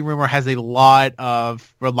Grand Prix rumor has a lot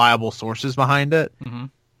of reliable sources behind it. Mm-hmm.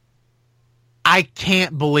 I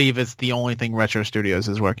can't believe it's the only thing Retro Studios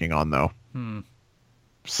is working on, though.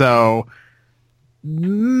 So...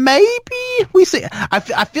 maybe we see.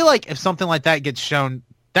 I feel like if something like that gets shown,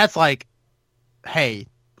 that's like, hey,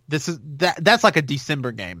 that's like a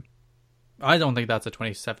December game. I don't think that's a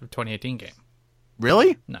 2018 game.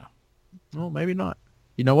 Really? No. Well, maybe not.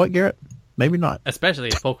 You know what, Garrett? Maybe not. Especially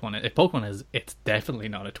if Pokemon. If Pokemon is, it's definitely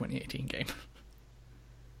not a 2018 game.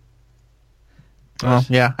 Well,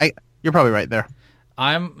 yeah, you're probably right there.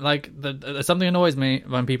 I'm like, something annoys me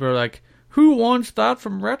when people are like, "Who wants that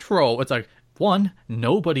from Retro?" It's like, one,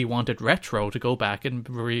 nobody wanted Retro to go back and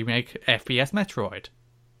remake FPS Metroid.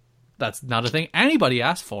 That's not a thing anybody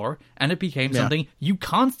asked for, and it became something you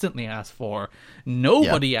constantly asked for.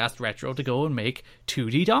 Nobody asked Retro to go and make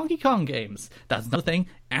 2D Donkey Kong games. That's not a thing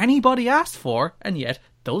anybody asked for, and yet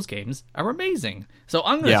those games are amazing. So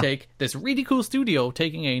I'm going to take this really cool studio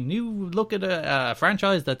taking a new look at a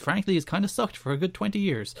franchise that frankly has kind of sucked for a good 20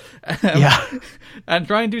 years. And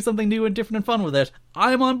try and do something new and different and fun with it.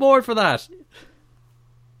 I'm on board for that.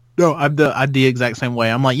 No, I'm the exact same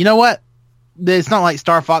way. I'm like, you know what? It's not like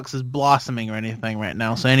Star Fox is blossoming or anything right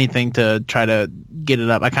now, so anything to try to get it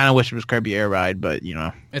up. I kind of wish it was Kirby Air Ride, but, you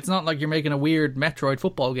know. It's not like you're making a weird Metroid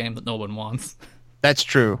football game that no one wants. That's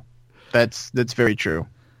true. That's very true.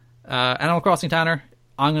 Animal Crossing, Tanner,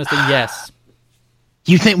 I'm going to say yes.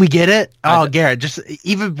 You think we get it? Oh, Garrett, just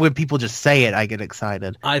even when people just say it, I get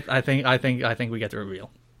excited. I think we get the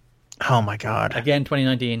reveal. Oh my God. Again,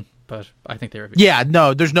 2019, but I think they reveal. Yeah,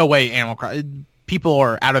 no, there's no way Animal Crossing... People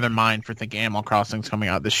are out of their mind for thinking Animal Crossing's coming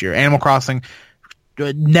out this year. Animal Crossing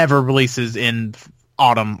never releases in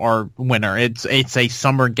autumn or winter. It's a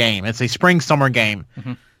summer game. It's a spring-summer game.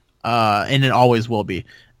 Mm-hmm. And it always will be.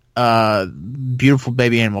 Beautiful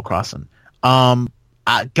baby Animal Crossing. God,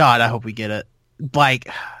 I hope we get it. Like,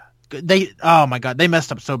 oh my God, they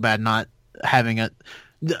messed up so bad not having it.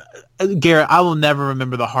 Garrett, I will never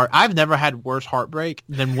remember I've never had worse heartbreak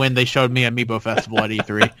than when they showed me Amiibo Festival at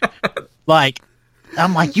E3. Like,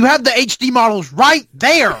 I'm like, you have the HD models right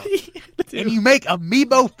there, and you make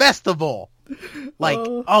Amiibo Festival. Like,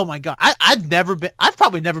 oh my God, I've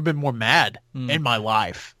probably never been more mad in my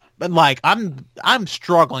life. But like, I'm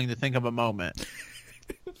struggling to think of a moment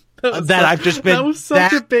I've just been. That was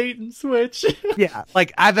such a bait and switch. Yeah,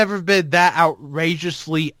 like I've ever been that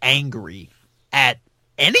outrageously angry at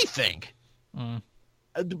anything.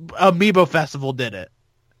 Amiibo Festival did it.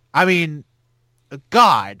 I mean,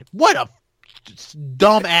 God, what a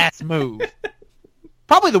dumb ass move.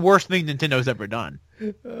 Probably the worst thing Nintendo's ever done.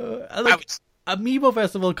 Amiibo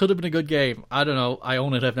Festival could have been a good game. I don't know. I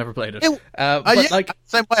own it. I've never played it.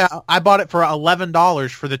 Same way. I bought it for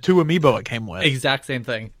 $11 for the 2 Amiibo it came with. Exact same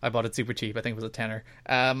thing. I bought it super cheap. I think it was a tenner.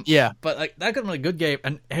 Yeah. But like that could have been a good game,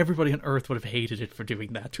 and everybody on Earth would have hated it for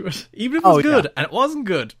doing that to it. Even if it was good, and it wasn't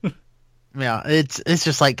good. Yeah, it's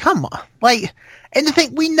just like, come on. Like, and to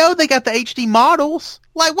think, we know they got the HD models.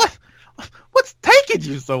 Like, what's taking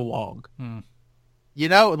you so long? You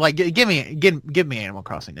know, like, give me Animal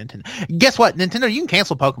Crossing, Nintendo. Guess what, Nintendo? You can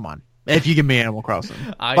cancel Pokemon if you give me Animal Crossing.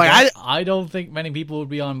 I don't think many people would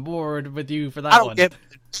be on board with you for that one.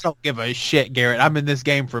 Don't give a shit, Garrett. I'm in this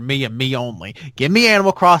game for me and me only. Give me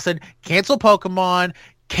Animal Crossing, cancel Pokemon,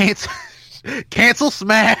 cancel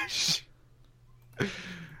Smash,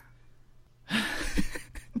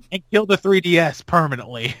 and kill the 3DS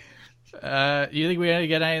permanently. You think we're gonna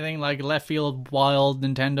get anything like left field wild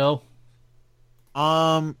Nintendo?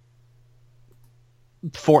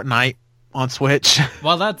 Fortnite on Switch.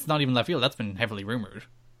 Well, that's not even left field. That's been heavily rumored.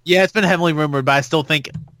 Yeah, it's been heavily rumored, but I still think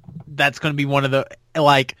that's going to be one of the,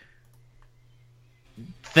 like,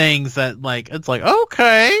 things that, like, it's like,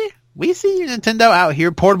 okay, we see Nintendo out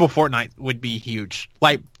here. Portable Fortnite would be huge.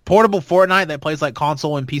 Like, portable Fortnite that plays like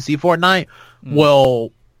console and PC Fortnite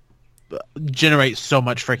will generate so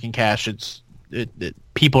much freaking cash.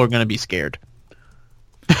 People are going to be scared.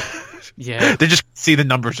 Yeah. They just see the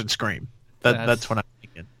numbers and scream. That's what I'm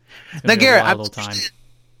thinking. It's Now, gonna be a Garrett, wild old time.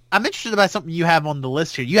 I'm interested about something you have on the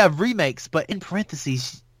list here. You have remakes, but in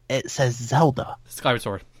parentheses it says Zelda. Skyward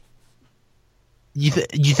Sword. You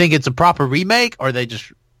think it's a proper remake, or they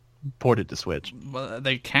just ported to Switch? Well,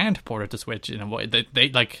 they can't port it to Switch in a way. They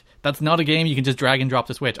like that's not a game you can just drag and drop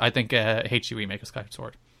to Switch. I think HD remake of Skyward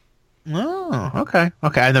Sword. Oh, okay.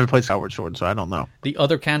 I never played Skyward Sword, so I don't know. The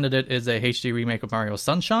other candidate is a HD remake of Mario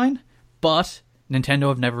Sunshine, but Nintendo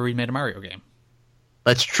have never remade a Mario game.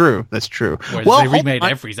 That's true. Whereas Well, they remade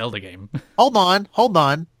every Zelda game. Hold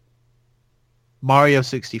on. Mario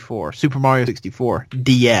 64, Super Mario 64,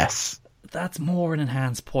 DS. That's more an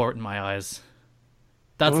enhanced port in my eyes.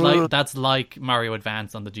 That's like Mario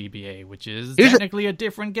Advance on the GBA, which is technically a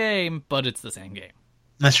different game, but it's the same game.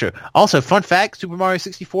 That's true. Also, fun fact, Super Mario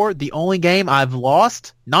 64, the only game I've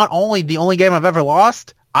lost, not only the only game I've ever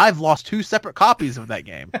lost, I've lost 2 separate copies of that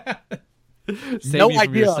game. Save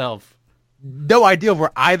from yourself. No idea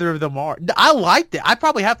where either of them are. I liked it. I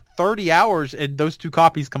probably have 30 hours in those 2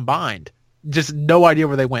 copies combined. Just no idea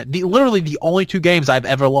where they went. Literally the only 2 games I've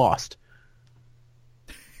ever lost.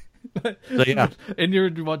 So, yeah. In your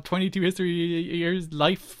 22 history years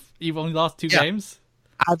life, you've only lost 2 games?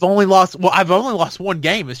 I've only lost 1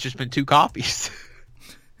 game. It's just been 2 copies.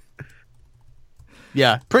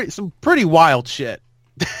 Yeah, some pretty wild shit.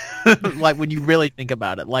 Like when you really think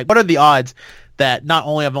about it. Like, what are the odds that not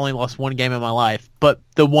only I've only lost 1 game in my life, but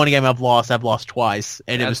the 1 game I've lost twice,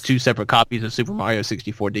 and it was 2 separate copies of Super Mario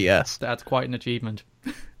 64 DS. That's quite an achievement.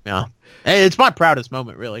 Yeah, and it's my proudest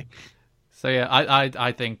moment, really. So yeah,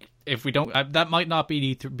 I think if we don't, that might not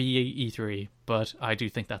be E3, but I do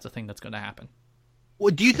think that's a thing that's going to happen.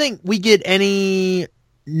 Well, do you think we get any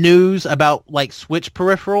news about like Switch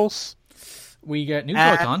peripherals? We get new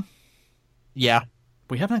Joy-Con. Yeah.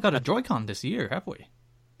 We haven't got a Joy-Con this year, have we?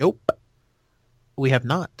 Nope. We have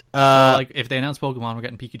not. Like if they announce Pokemon, we're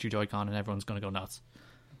getting Pikachu Joy-Con, and everyone's going to go nuts.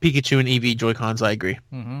 Pikachu and Eevee Joy-Cons, I agree.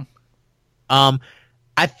 Mm-hmm.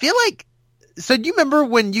 I feel like. So do you remember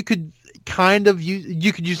when you could kind of use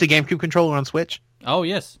the GameCube controller on Switch? Oh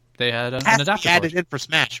yes, they had an adapter. Added in for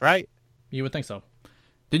Smash, right? You would think so.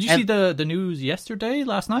 Did you see the news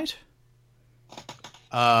last night?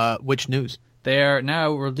 Which news? They're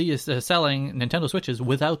now selling Nintendo Switches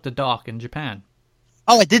without the dock in Japan.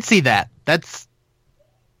 Oh, I did see that. That's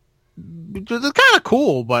kind of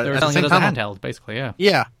cool, but they're at selling the it same as a time, handheld, basically. Yeah.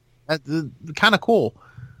 Yeah, that's kind of cool.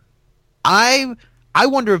 I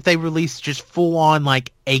wonder if they release just full on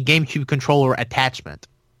like a GameCube controller attachment.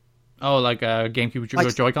 Oh, like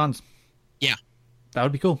GameCube Joy-Cons? Yeah, that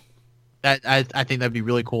would be cool. I think that'd be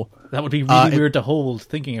really cool. That would be really weird to hold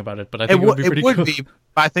thinking about it, but I think it would be pretty cool.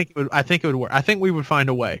 I think it would work. I think we would find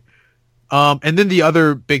a way. And then the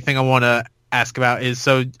other big thing I want to ask about is,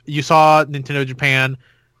 so you saw Nintendo Japan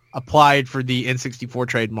applied for the N64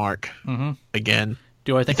 trademark again.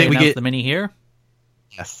 Do I think they announced the Mini here?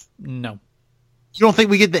 Yes. No. You don't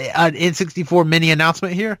think we get the N64 Mini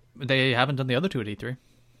announcement here? They haven't done the other 2 at E3.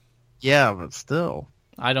 Yeah, but still.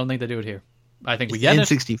 I don't think they do it here. I think we get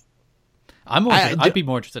N64. it. I'd be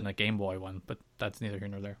more interested in a Game Boy one, but that's neither here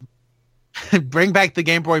nor there. Bring back the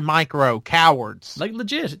Game Boy Micro, cowards. Like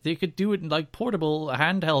legit, they could do it in like portable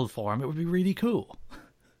handheld form. It would be really cool.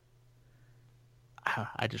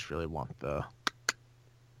 I just really want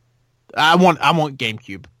I want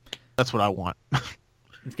GameCube. That's what I want.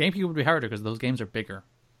 GameCube would be harder because those games are bigger.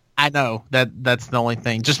 I know that's the only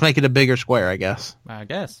thing. Just make it a bigger square, I guess.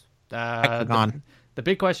 The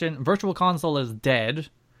big question: Virtual Console is dead,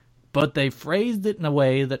 but they phrased it in a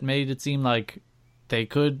way that made it seem like they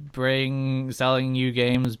could bring selling you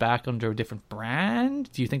games back under a different brand.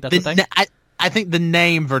 Do you think that's a thing? I think the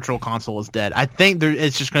name Virtual Console is dead. I think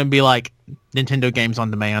it's just going to be like Nintendo Games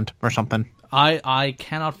on Demand or something. I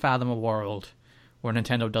cannot fathom a world where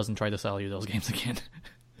Nintendo doesn't try to sell you those games again.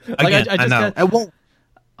 I know. It won't.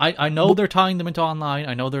 I know they're tying them into online.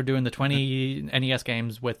 I know they're doing the 20 NES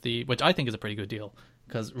games with which I think is a pretty good deal,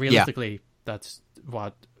 because realistically, that's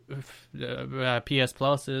what PS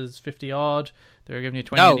Plus is 50 odd. They're giving you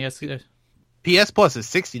 20 NES. PS Plus is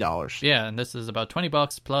 $60. Yeah, and this is about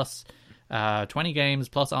 $20 plus 20 games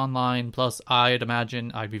plus online plus. I'd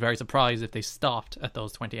imagine I'd be very surprised if they stopped at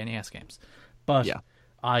those 20 NES games. But yeah.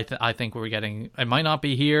 I think we're getting. It might not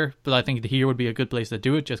be here, but I think here would be a good place to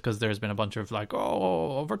do it, just because there's been a bunch of like,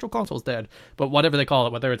 oh, Virtual Console's dead. But whatever they call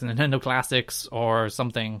it, whether it's Nintendo Classics or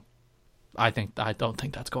something, I don't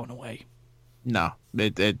think that's going away. No,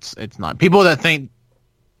 it's not. People that think,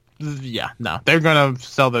 yeah, no, they're gonna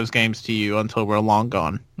sell those games to you until we're long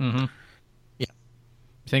gone. Mm-hmm. Yeah.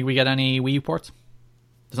 You think we get any Wii U ports?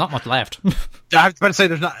 There's not much left. I was about to say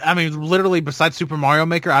there's not. I mean, literally, besides Super Mario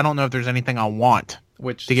Maker, I don't know if there's anything I want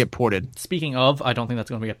Which to get ported. Speaking of, I don't think that's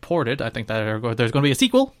going to get ported. I think that there's going to be a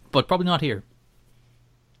sequel, but probably not here.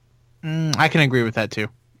 I can agree with that too.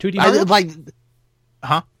 2D Mario?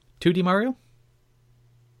 2D Mario?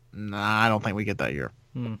 Nah, I don't think we get that year.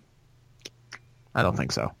 I don't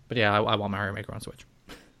think so. But yeah, I want Mario Maker on Switch.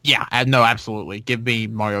 Yeah, no, absolutely. Give me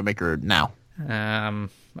Mario Maker now. I'm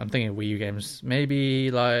thinking of Wii U games. Maybe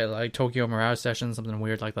like Tokyo Mirage Session, something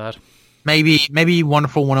weird like that. Maybe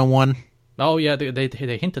Wonderful 101. Oh yeah, they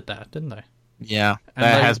hinted that, didn't they? Yeah, And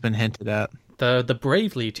that has been hinted at. The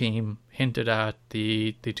Bravely team hinted at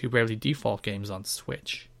the two Bravely Default games on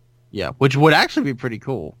Switch. Yeah, which would actually be pretty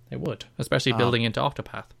cool. It would, especially building into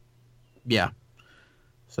Octopath. Yeah.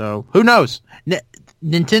 So, who knows?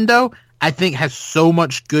 Nintendo, I think, has so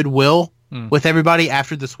much goodwill with everybody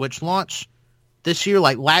after the Switch launch. This year,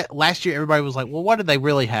 like last year, everybody was like, well, what do they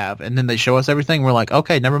really have? And then they show us everything. We're like,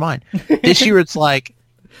 okay, never mind. This year, it's like,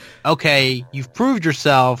 okay, you've proved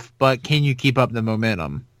yourself, but can you keep up the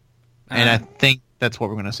momentum? And I think that's what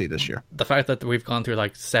we're going to see this year. The fact that we've gone through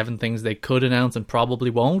like 7 things they could announce and probably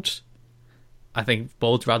won't, I think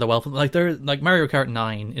bodes rather well. Like Mario Kart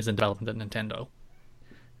 9 is in development at Nintendo.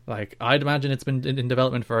 Like, I'd imagine it's been in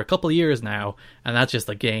development for a couple of years now, and that's just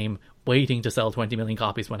a game waiting to sell 20 million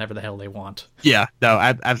copies whenever the hell they want. Yeah, no,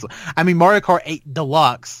 absolutely. I mean, Mario Kart 8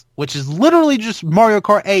 Deluxe, which is literally just Mario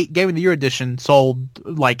Kart 8 Game of the Year edition, sold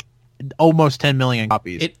like almost 10 million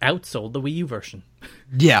copies. It outsold the Wii U version.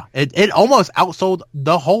 Yeah, it almost outsold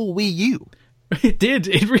the whole Wii U. It did.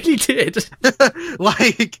 It really did.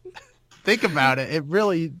 Like, think about it. It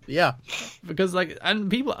really, yeah. Because, like, and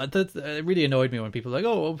people, it really annoyed me when people were like,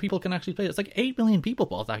 oh, well, people can actually play it. It's like 8 million people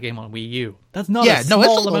bought that game on Wii U. That's not a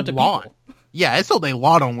small amount of people. Yeah, it sold a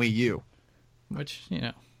lot on Wii U. Which, you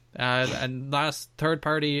know. And last third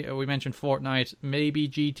party, we mentioned Fortnite, maybe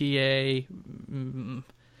GTA,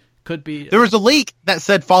 could be. There was a leak that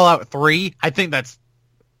said Fallout 3. I think that's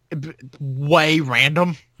way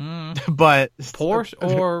random. But port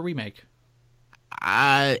or remake?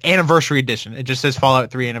 Anniversary edition. It just says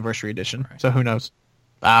Fallout 3 Anniversary Edition. Right. So who knows?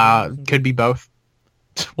 Could be both.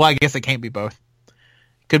 Well, I guess it can't be both.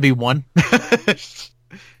 Could be one.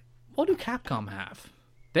 What do Capcom have?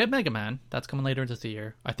 They have Mega Man. That's coming later this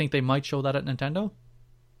year. I think they might show that at Nintendo.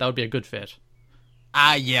 That would be a good fit.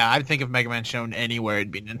 Yeah, I think if Mega Man shown anywhere,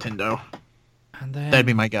 it'd be Nintendo. And then, that'd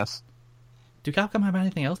be my guess. Do Capcom have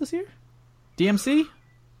anything else this year? DMC?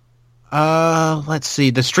 Let's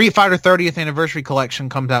see. The Street Fighter 30th Anniversary Collection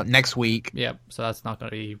comes out next week. Yep, so that's not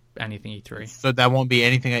going to be anything E3. So that won't be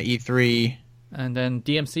anything at E3. And then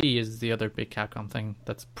DMC is the other big Capcom thing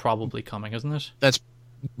that's probably coming, isn't it?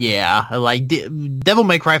 Yeah. Like, Devil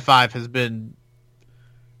May Cry 5 has been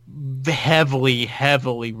heavily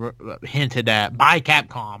hinted at by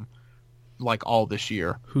Capcom, like, all this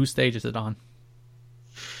year. Whose stage is it on?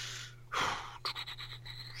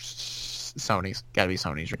 Sony's. Gotta be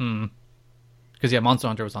Sony's. Because, yeah, Monster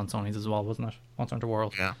Hunter was on Sony's as well, wasn't it? Monster Hunter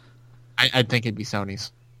World. Yeah. I think it'd be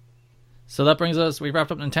Sony's. So that brings us, we've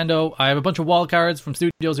wrapped up Nintendo. I have a bunch of wild cards from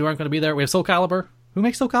studios who aren't going to be there. We have Soul Calibur. Who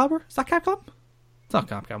makes Soul Calibur? Is that Capcom? It's not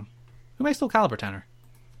Capcom. Who makes Soul Calibur, Tanner?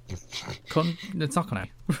 It's not Konami.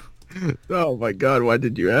 Oh my god, why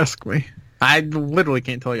did you ask me? I literally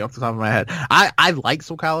can't tell you off the top of my head. I like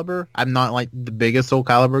Soul Calibur. I'm not like the biggest Soul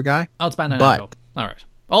Calibur guy. Oh, it's Bandai Namco. Alright.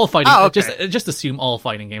 All fighting. Oh, okay. Just assume all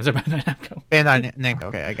fighting games are Bandai Namco. Bandai Namco.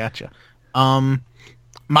 Okay, I gotcha.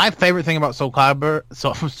 My favorite thing about Soul Calibur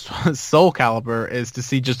is to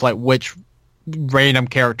see just like which random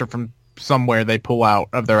character from somewhere they pull out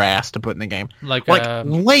of their ass to put in the game. Like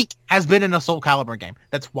Link has been in a Soul Calibur game.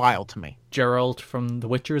 That's wild to me. Geralt from The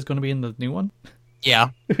Witcher is going to be in the new one.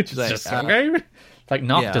 Yeah, which is just okay. Like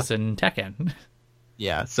Noctis in Tekken.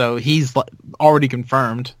 Yeah, so he's already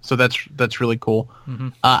confirmed. So that's really cool. Mm-hmm.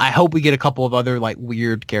 I hope we get a couple of other like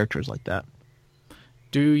weird characters like that.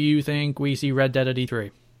 Do you think we see Red Dead at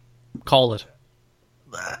E3? Call it.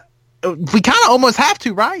 We kind of almost have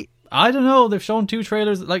to, right? I don't know. They've shown 2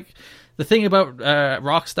 trailers. Like, the thing about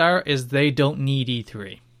Rockstar is they don't need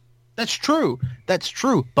E3. That's true.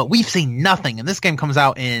 But we've seen nothing, and this game comes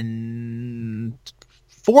out in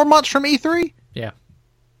 4 months from E3? Yeah.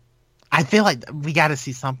 I feel like we got to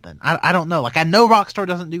see something. I don't know. Like, I know Rockstar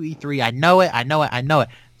doesn't do E3. I know it. I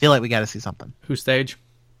feel like we got to see something. Whose stage?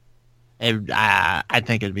 I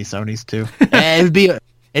think it'd be Sony's, too.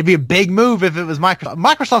 It'd be a big move if it was Microsoft.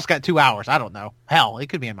 Microsoft's got 2 hours. I don't know. Hell, it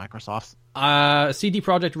could be in Microsoft's. CD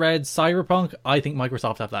Projekt Red, Cyberpunk. I think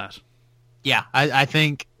Microsoft have that. Yeah, I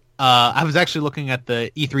think. I was actually looking at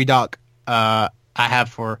the E3 doc I have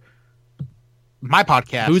for my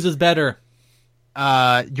podcast. Whose is better?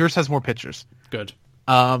 Yours has more pictures. Good.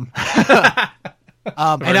 And I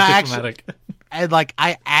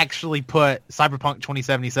actually put Cyberpunk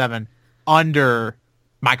 2077 under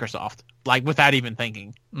Microsoft, like without even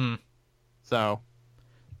thinking. So,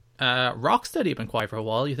 Rocksteady have been quiet for a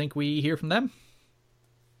while. You think we hear from them?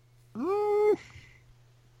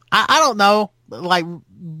 I don't know. Like,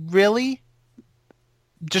 really?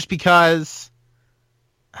 Just because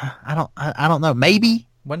I don't know. Maybe.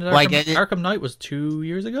 When did Arkham Knight was 2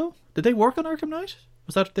 years ago? Did they work on Arkham Knight?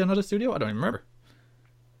 Was that another studio? I don't even remember.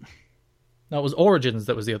 No, it was Origins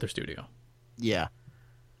that was the other studio. Yeah.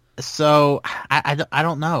 So I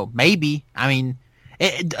don't know. Maybe. I mean,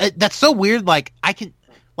 that's so weird. Like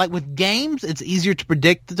with games, it's easier to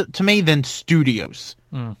predict to me than studios.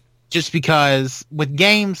 Just because with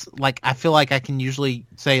games, like I feel like I can usually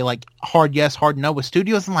say like hard yes, hard no. With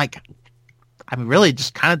studios, I'm like, I mean, really, it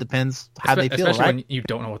just kind of depends how they feel, especially right? when you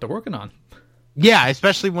don't know what they're working on. Yeah,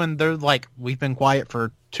 especially when they're like, we've been quiet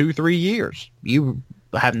for 2-3 years. You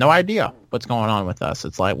have no idea what's going on with us.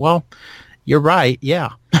 It's like, well, you're right.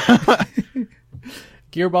 Yeah.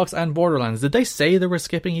 Gearbox and Borderlands. Did they say they were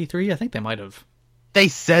skipping E3? I think they might have. They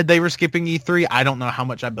said they were skipping E3. I don't know how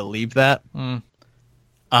much I believe that.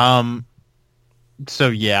 So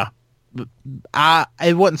yeah,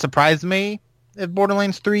 it wouldn't surprise me if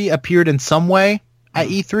Borderlands 3 appeared in some way at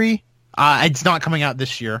E3. It's not coming out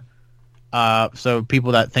this year. So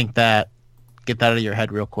people that think that, get that out of your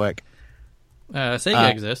head real quick. Sega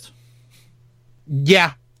exists.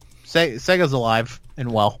 Yeah, Sega's alive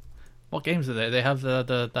and well. What games are they? They have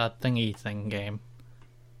that thingy thing game.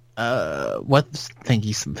 What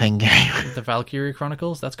thingy thing game? The Valkyrie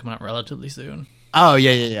Chronicles. That's coming out relatively soon. Oh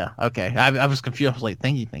yeah. Okay, I was confused. I was like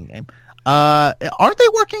thingy thing game. Aren't they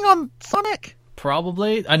working on Sonic?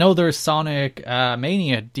 Probably. I know there's Sonic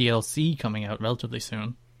Mania DLC coming out relatively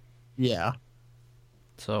soon. Yeah.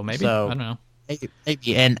 So maybe. I don't know.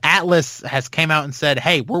 Maybe. And Atlas has came out and said,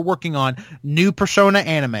 hey, we're working on new Persona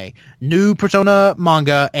anime, new Persona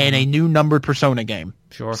manga, and a new numbered Persona game.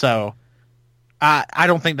 Sure. So I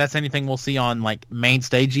don't think that's anything we'll see on like main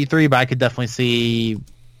stage E3, but I could definitely see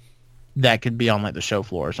that could be on like the show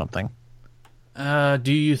floor or something.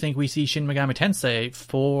 Do you think we see Shin Megami Tensei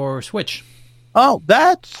for Switch? Oh,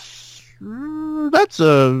 that's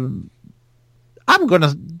a... I'm going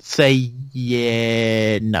to say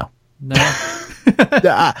no. No?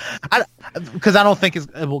 Because I don't think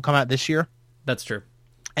it will come out this year. That's true.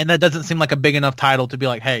 And that doesn't seem like a big enough title to be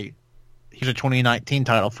like, hey, here's a 2019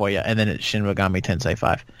 title for you, and then it's Shin Megami Tensei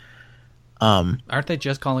 5. Aren't they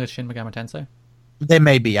just calling it Shin Megami Tensei? They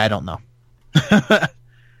may be. I don't know.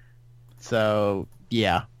 So,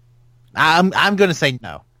 yeah. I'm going to say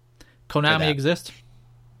no. Konami exists?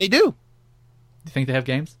 They do. Do you think they have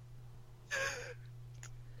games?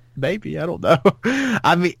 Maybe. I don't know.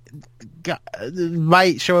 I mean,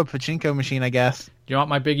 might show a pachinko machine, I guess. Do you want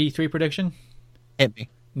my big E3 prediction? Hit me.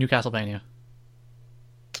 New Castlevania.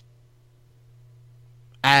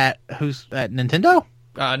 At Nintendo?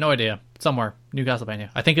 No idea. Somewhere. New Castlevania.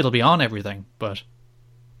 I think it'll be on everything, but...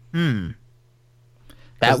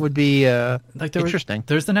 That would be interesting.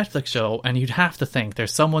 There's the Netflix show, and you'd have to think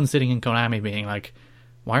there's someone sitting in Konami being like,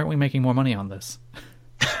 why aren't we making more money on this?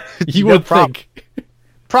 You would think.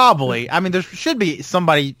 Probably. I mean, there should be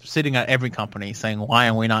somebody sitting at every company saying, why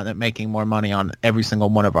are we not making more money on every single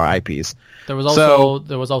one of our IPs? There was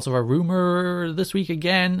also a rumor this week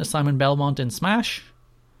again, Simon Belmont in Smash.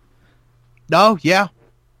 No, yeah.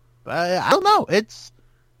 I don't know. It's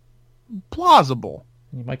plausible.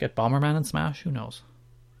 You might get Bomberman in Smash. Who knows?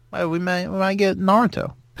 Well, we might get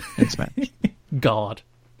Naruto in Smash. God.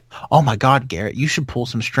 Oh my God, Garrett! You should pull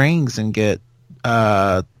some strings and get TNA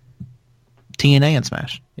in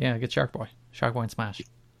Smash. Yeah, get Shark Boy in Smash.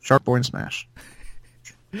 Shark Boy in Smash.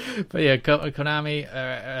 But yeah,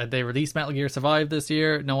 Konami, they released Metal Gear Survive this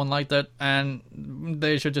year. No one liked it, and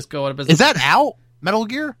they should just go out of business. Is that out? Metal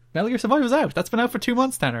Gear? Metal Gear Survive is out. That's been out for 2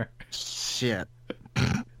 months, Tanner. Shit.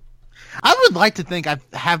 I would like to think I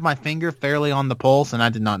have my finger fairly on the pulse, and I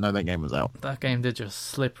did not know that game was out. That game did just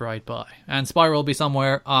slip right by. And Spyro will be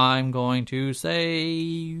somewhere. I'm going to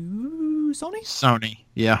say Sony? Sony,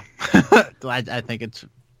 yeah. I think it's...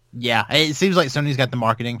 Yeah, it seems like Sony's got the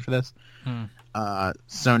marketing for this.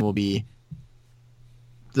 Sony will be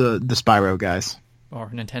the Spyro guys. Or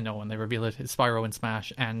Nintendo when they reveal it. It's Spyro in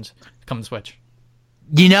Smash and come to Switch.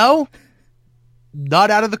 You know,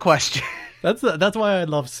 not out of the question. That's why I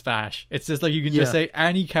love Smash. It's just like you can just say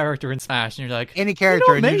any character in Smash, and you're like, any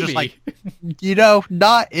character, and you're just like,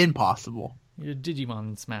 not impossible. You're Digimon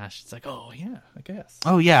in Smash. It's like, oh yeah, I guess.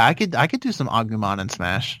 Oh yeah, I could do some Agumon in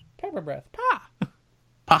Smash. Pepper breath, pa.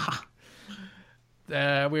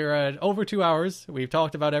 We're at over 2 hours. We've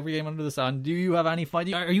talked about every game under the sun. Do you have any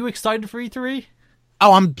fun? Are you excited for E3?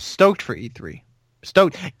 Oh, I'm stoked for E3.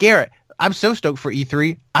 Stoked. Garrett, I'm so stoked for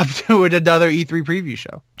E3. I'm doing another E3 preview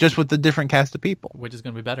show, just with a different cast of people. Which is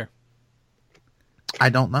going to be better? I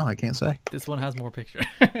don't know. I can't say. This one has more pictures.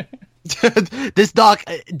 This doc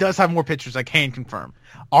does have more pictures, I can confirm.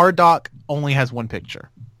 Our doc only has one picture.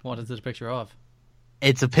 What is this a picture of?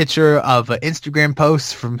 It's a picture of an Instagram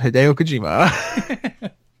post from Hideo Kojima.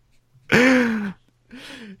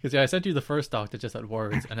 Because I sent you the first doc that just had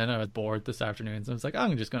words, and then I was bored this afternoon, so I was like,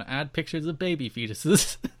 I'm just going to add pictures of baby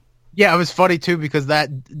fetuses. Yeah, it was funny too, because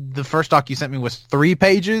the first doc you sent me was 3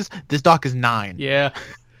 pages. This doc is 9. Yeah.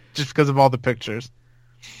 Just because of all the pictures.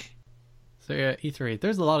 So yeah, E3.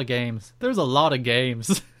 There's a lot of games.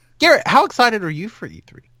 Garrett, how excited are you for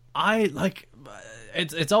E3?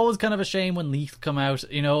 It's always kind of a shame when leaks come out.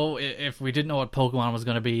 You know, if we didn't know what Pokemon was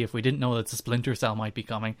going to be, if we didn't know that the Splinter Cell might be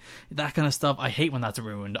coming, that kind of stuff. I hate when that's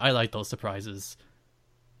ruined. I like those surprises.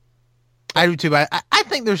 I do too. I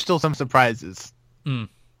think there's still some surprises. Mm.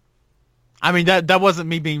 I mean, that wasn't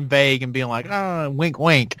me being vague and being like, wink,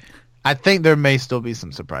 wink. I think there may still be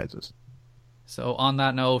some surprises. So on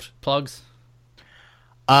that note, plugs?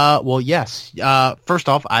 Well, yes. First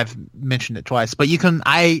off, I've mentioned it twice, but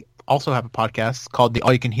I also have a podcast called the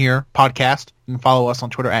All You Can Hear podcast. You can follow us on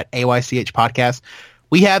Twitter at AYCH Podcast.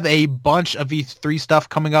 We have a bunch of E3 stuff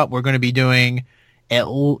coming up. We're going to be doing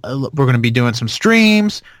some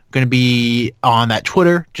streams. We're going to be on that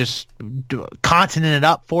Twitter, just contenting it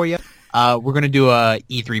up for you. We're going to do a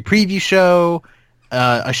E3 preview show,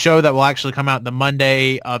 a show that will actually come out the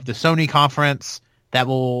Monday of the Sony conference. It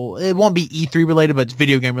won't be E3 related, but it's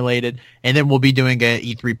video game related. And then we'll be doing an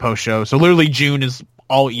E3 post show. So literally June is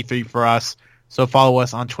all E3 for us. So follow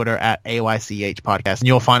us on Twitter at AYCH Podcast, and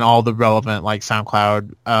you'll find all the relevant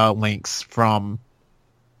SoundCloud links from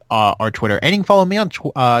our Twitter. And you can follow me on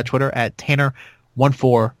Twitter at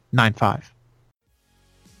Tanner1495.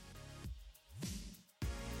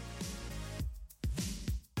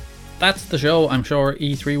 That's the show. I'm sure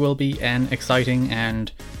E3 will be an exciting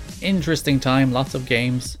and interesting time. Lots of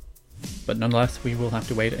games. But nonetheless, we will have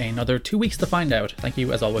to wait another 2 weeks to find out. Thank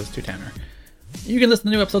you, as always, to Tanner. You can listen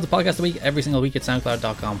to new episodes of Podcast a Week every single week at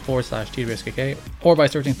soundcloud.com/TWSKK or by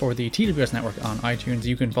searching for the TWS Network on iTunes.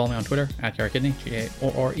 You can follow me on Twitter at Garrett Kidney,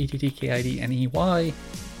 GARRETTKIDNEY.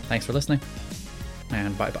 Thanks for listening,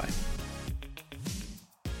 and bye-bye.